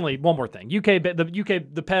 And secondly, one more thing. the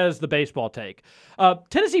Pez, the baseball take.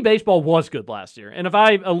 Tennessee baseball was good last year. And if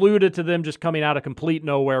I alluded to them just coming out of complete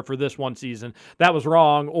nowhere for this one season, that was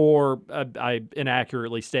wrong or I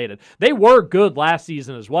inaccurately stated. They were good last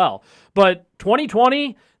season as well. But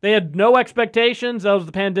 2020, they had no expectations. That was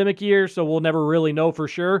the pandemic year, so we'll never really know for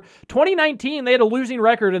sure. 2019, they had a losing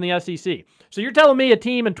record in the SEC. So you're telling me a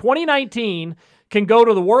team in 2019 can go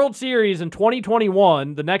to the World Series in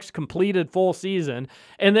 2021, the next completed full season,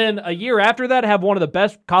 and then a year after that have one of the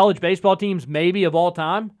best college baseball teams maybe of all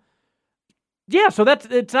time? Yeah, so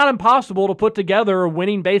it's not impossible to put together a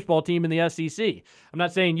winning baseball team in the SEC. I'm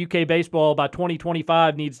not saying UK baseball by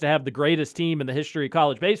 2025 needs to have the greatest team in the history of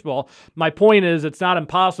college baseball. My point is it's not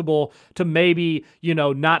impossible to maybe,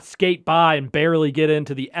 not skate by and barely get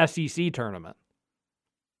into the SEC tournament.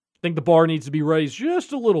 I think the bar needs to be raised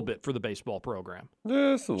just a little bit for the baseball program.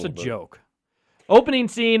 Just a little It's a bit. joke. Opening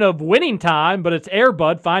scene of Winning Time, but it's Air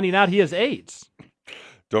Bud finding out he has AIDS.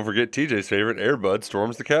 Don't forget TJ's favorite, Air Bud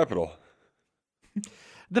storms the Capitol.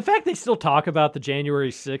 The fact they still talk about the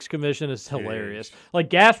January 6th commission is hilarious.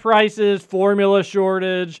 Like gas prices, formula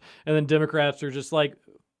shortage, and then Democrats are just like,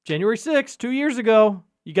 January 6th, 2 years ago.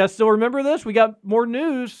 You guys still remember this? We got more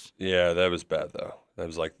news. Yeah, that was bad, though. That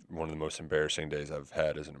was like one of the most embarrassing days I've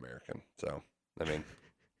had as an American. So, I mean.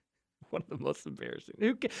 One of the most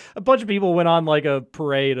embarrassing. A bunch of people went on like a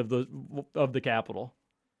parade of the Capitol.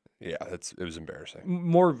 Yeah, it was embarrassing.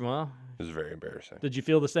 It was very embarrassing. Did you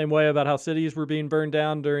feel the same way about how cities were being burned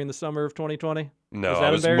down during the summer of 2020? No,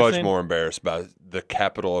 I was much more embarrassed by the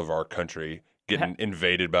capital of our country getting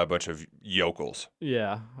invaded by a bunch of yokels.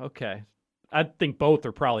 Yeah, okay. I think both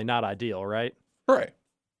are probably not ideal, right? Right.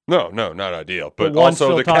 No, not ideal. But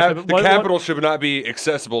also the capital should not be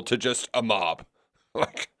accessible to just a mob.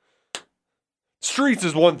 Like, streets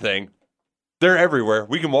is one thing. They're everywhere.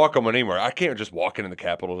 We can walk them anywhere. I can't just walk into the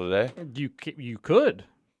Capitol today. You could.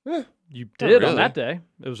 Yeah, you did on that day.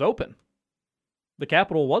 It was open. The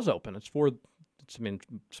Capitol was open. It's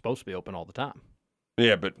supposed to be open all the time.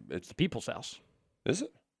 Yeah, but it's the People's House. Is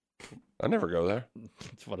it? I never go there.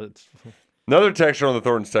 That's what it's. Another texture on the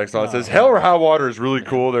Thornton's text line says, Hell or High Water is really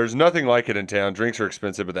cool. There's nothing like it in town. Drinks are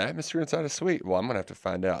expensive, but the atmosphere inside is sweet. Well, I'm going to have to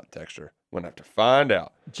find out, texture. I'm going to have to find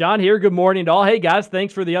out. John here. Good morning to all. Hey, guys.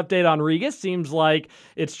 Thanks for the update on Regas. Seems like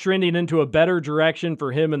it's trending into a better direction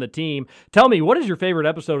for him and the team. Tell me, what is your favorite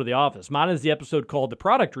episode of The Office? Mine is the episode called The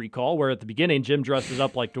Product Recall, where at the beginning, Jim dresses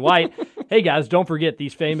up like Dwight. Hey, guys, don't forget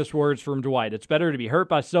these famous words from Dwight. It's better to be hurt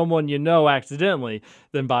by someone you know accidentally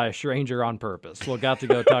than by a stranger on purpose. Well, got to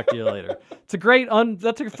go talk to you later. It's a great,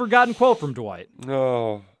 that's a forgotten quote from Dwight.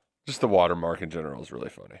 No, just the watermark in general is really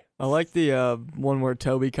funny. I like the one where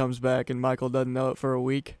Toby comes back and Michael doesn't know it for a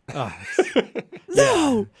week. Oh,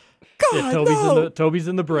 no! God, no! Toby's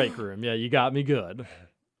in the break room. Yeah, you got me good.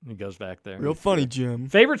 He goes back there. Real funny, Jim.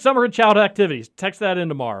 Favorite summer and child activities? Text that in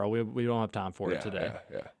tomorrow. We don't have time for it today.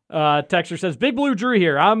 Yeah. Texter says, Big Blue Drew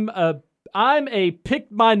here. I'm a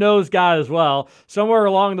pick my nose guy as well. Somewhere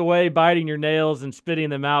along the way, biting your nails and spitting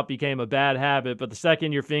them out became a bad habit, but the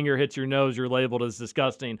second your finger hits your nose, you're labeled as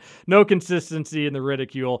disgusting. No consistency in the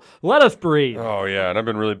ridicule. Let us breathe. Oh, yeah, and I've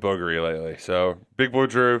been really boogery lately. So, Big Blue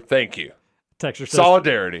Drew, thank you. Texter says,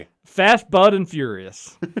 Solidarity. Fast, Bud, and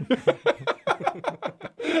Furious.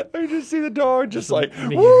 I just see the dog just like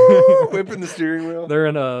woo, whipping the steering wheel. They're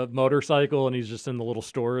in a motorcycle, and he's just in the little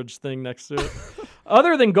storage thing next to it.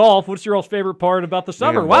 Other than golf, what's your all's favorite part about the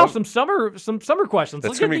summer? Wow, some summer questions.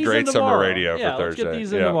 That's going to be great summer radio for Thursday. Let's get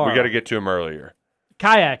these in tomorrow. We got to get to them earlier.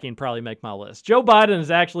 Kayaking probably make my list. Joe Biden is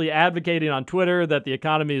actually advocating on Twitter that the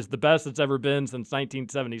economy is the best it's ever been since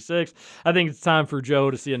 1976. I think it's time for Joe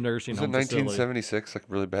to see a nursing home facility. 1976, like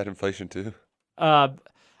really bad inflation too?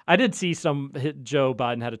 I did see Joe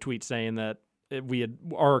Biden had a tweet saying that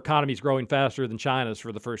our economy's growing faster than China's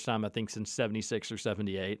for the first time, I think, since 76 or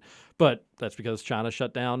 78. But that's because China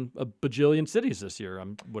shut down a bajillion cities this year, I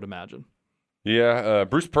would imagine. Yeah,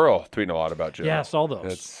 Bruce Pearl tweeting a lot about Joe. Yeah, I saw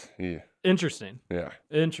those. Interesting. Yeah.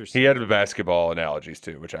 Interesting. He had the basketball analogies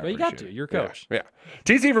too, which I Well, you appreciate. got to. You're a coach. Yeah.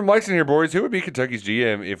 TC from Lexington here, boys. Who would be Kentucky's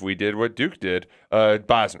GM if we did what Duke did?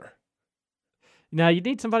 Bosner. Now you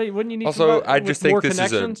need somebody. Wouldn't you need? Also, somebody I with just think more this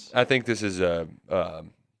connections? is I think this is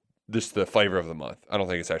just the flavor of the month. I don't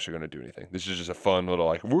think it's actually going to do anything. This is just a fun little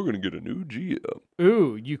we're going to get a new GM.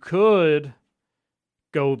 Ooh, you could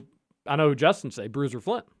go. I know who Justin say Bruiser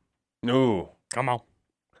Flint. No, come on.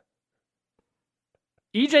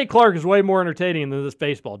 EJ Clark is way more entertaining than this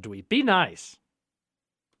baseball dweeb. Be nice.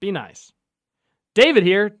 Be nice. David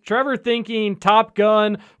here. Trevor thinking Top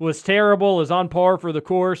Gun was terrible is on par for the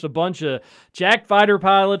course. A bunch of jack fighter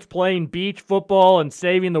pilots playing beach football and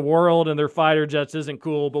saving the world in their fighter jets isn't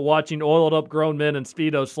cool, but watching oiled up grown men in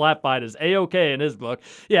Speedo slap fight is A-okay in his book.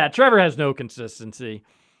 Yeah, Trevor has no consistency.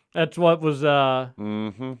 That's what was that's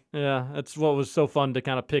what was so fun to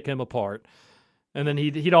kind of pick him apart. And then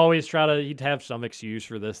he'd always he'd have some excuse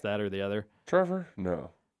for this, that, or the other. Trevor? No.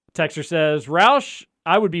 Texter says, Roush,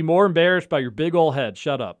 I would be more embarrassed by your big old head.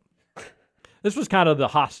 Shut up. This was kind of the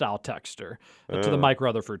hostile texter to the Mike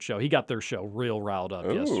Rutherford show. He got their show real riled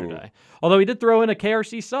up yesterday. Although he did throw in a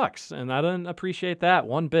KRC sucks, and I didn't appreciate that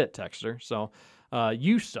one bit, texter. So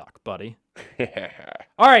you suck, buddy.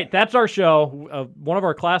 All right, that's our show. One of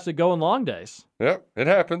our classic going long days. Yep, it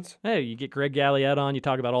happens. Hey, you get Greg Galliette on, you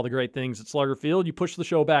talk about all the great things at Slugger Field, you push the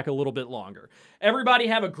show back a little bit longer. Everybody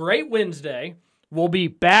have a great Wednesday. We'll be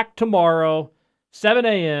back tomorrow, 7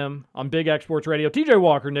 a.m. on Big X Sports Radio. TJ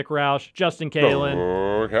Walker, Nick Roush, Justin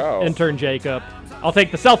Kalen, intern Jacob. I'll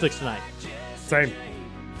take the Celtics tonight. Same.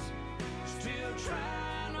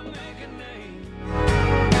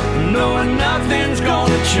 Knowing nothing's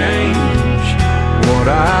gonna change what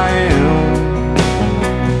I am.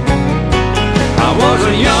 I was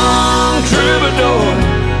a young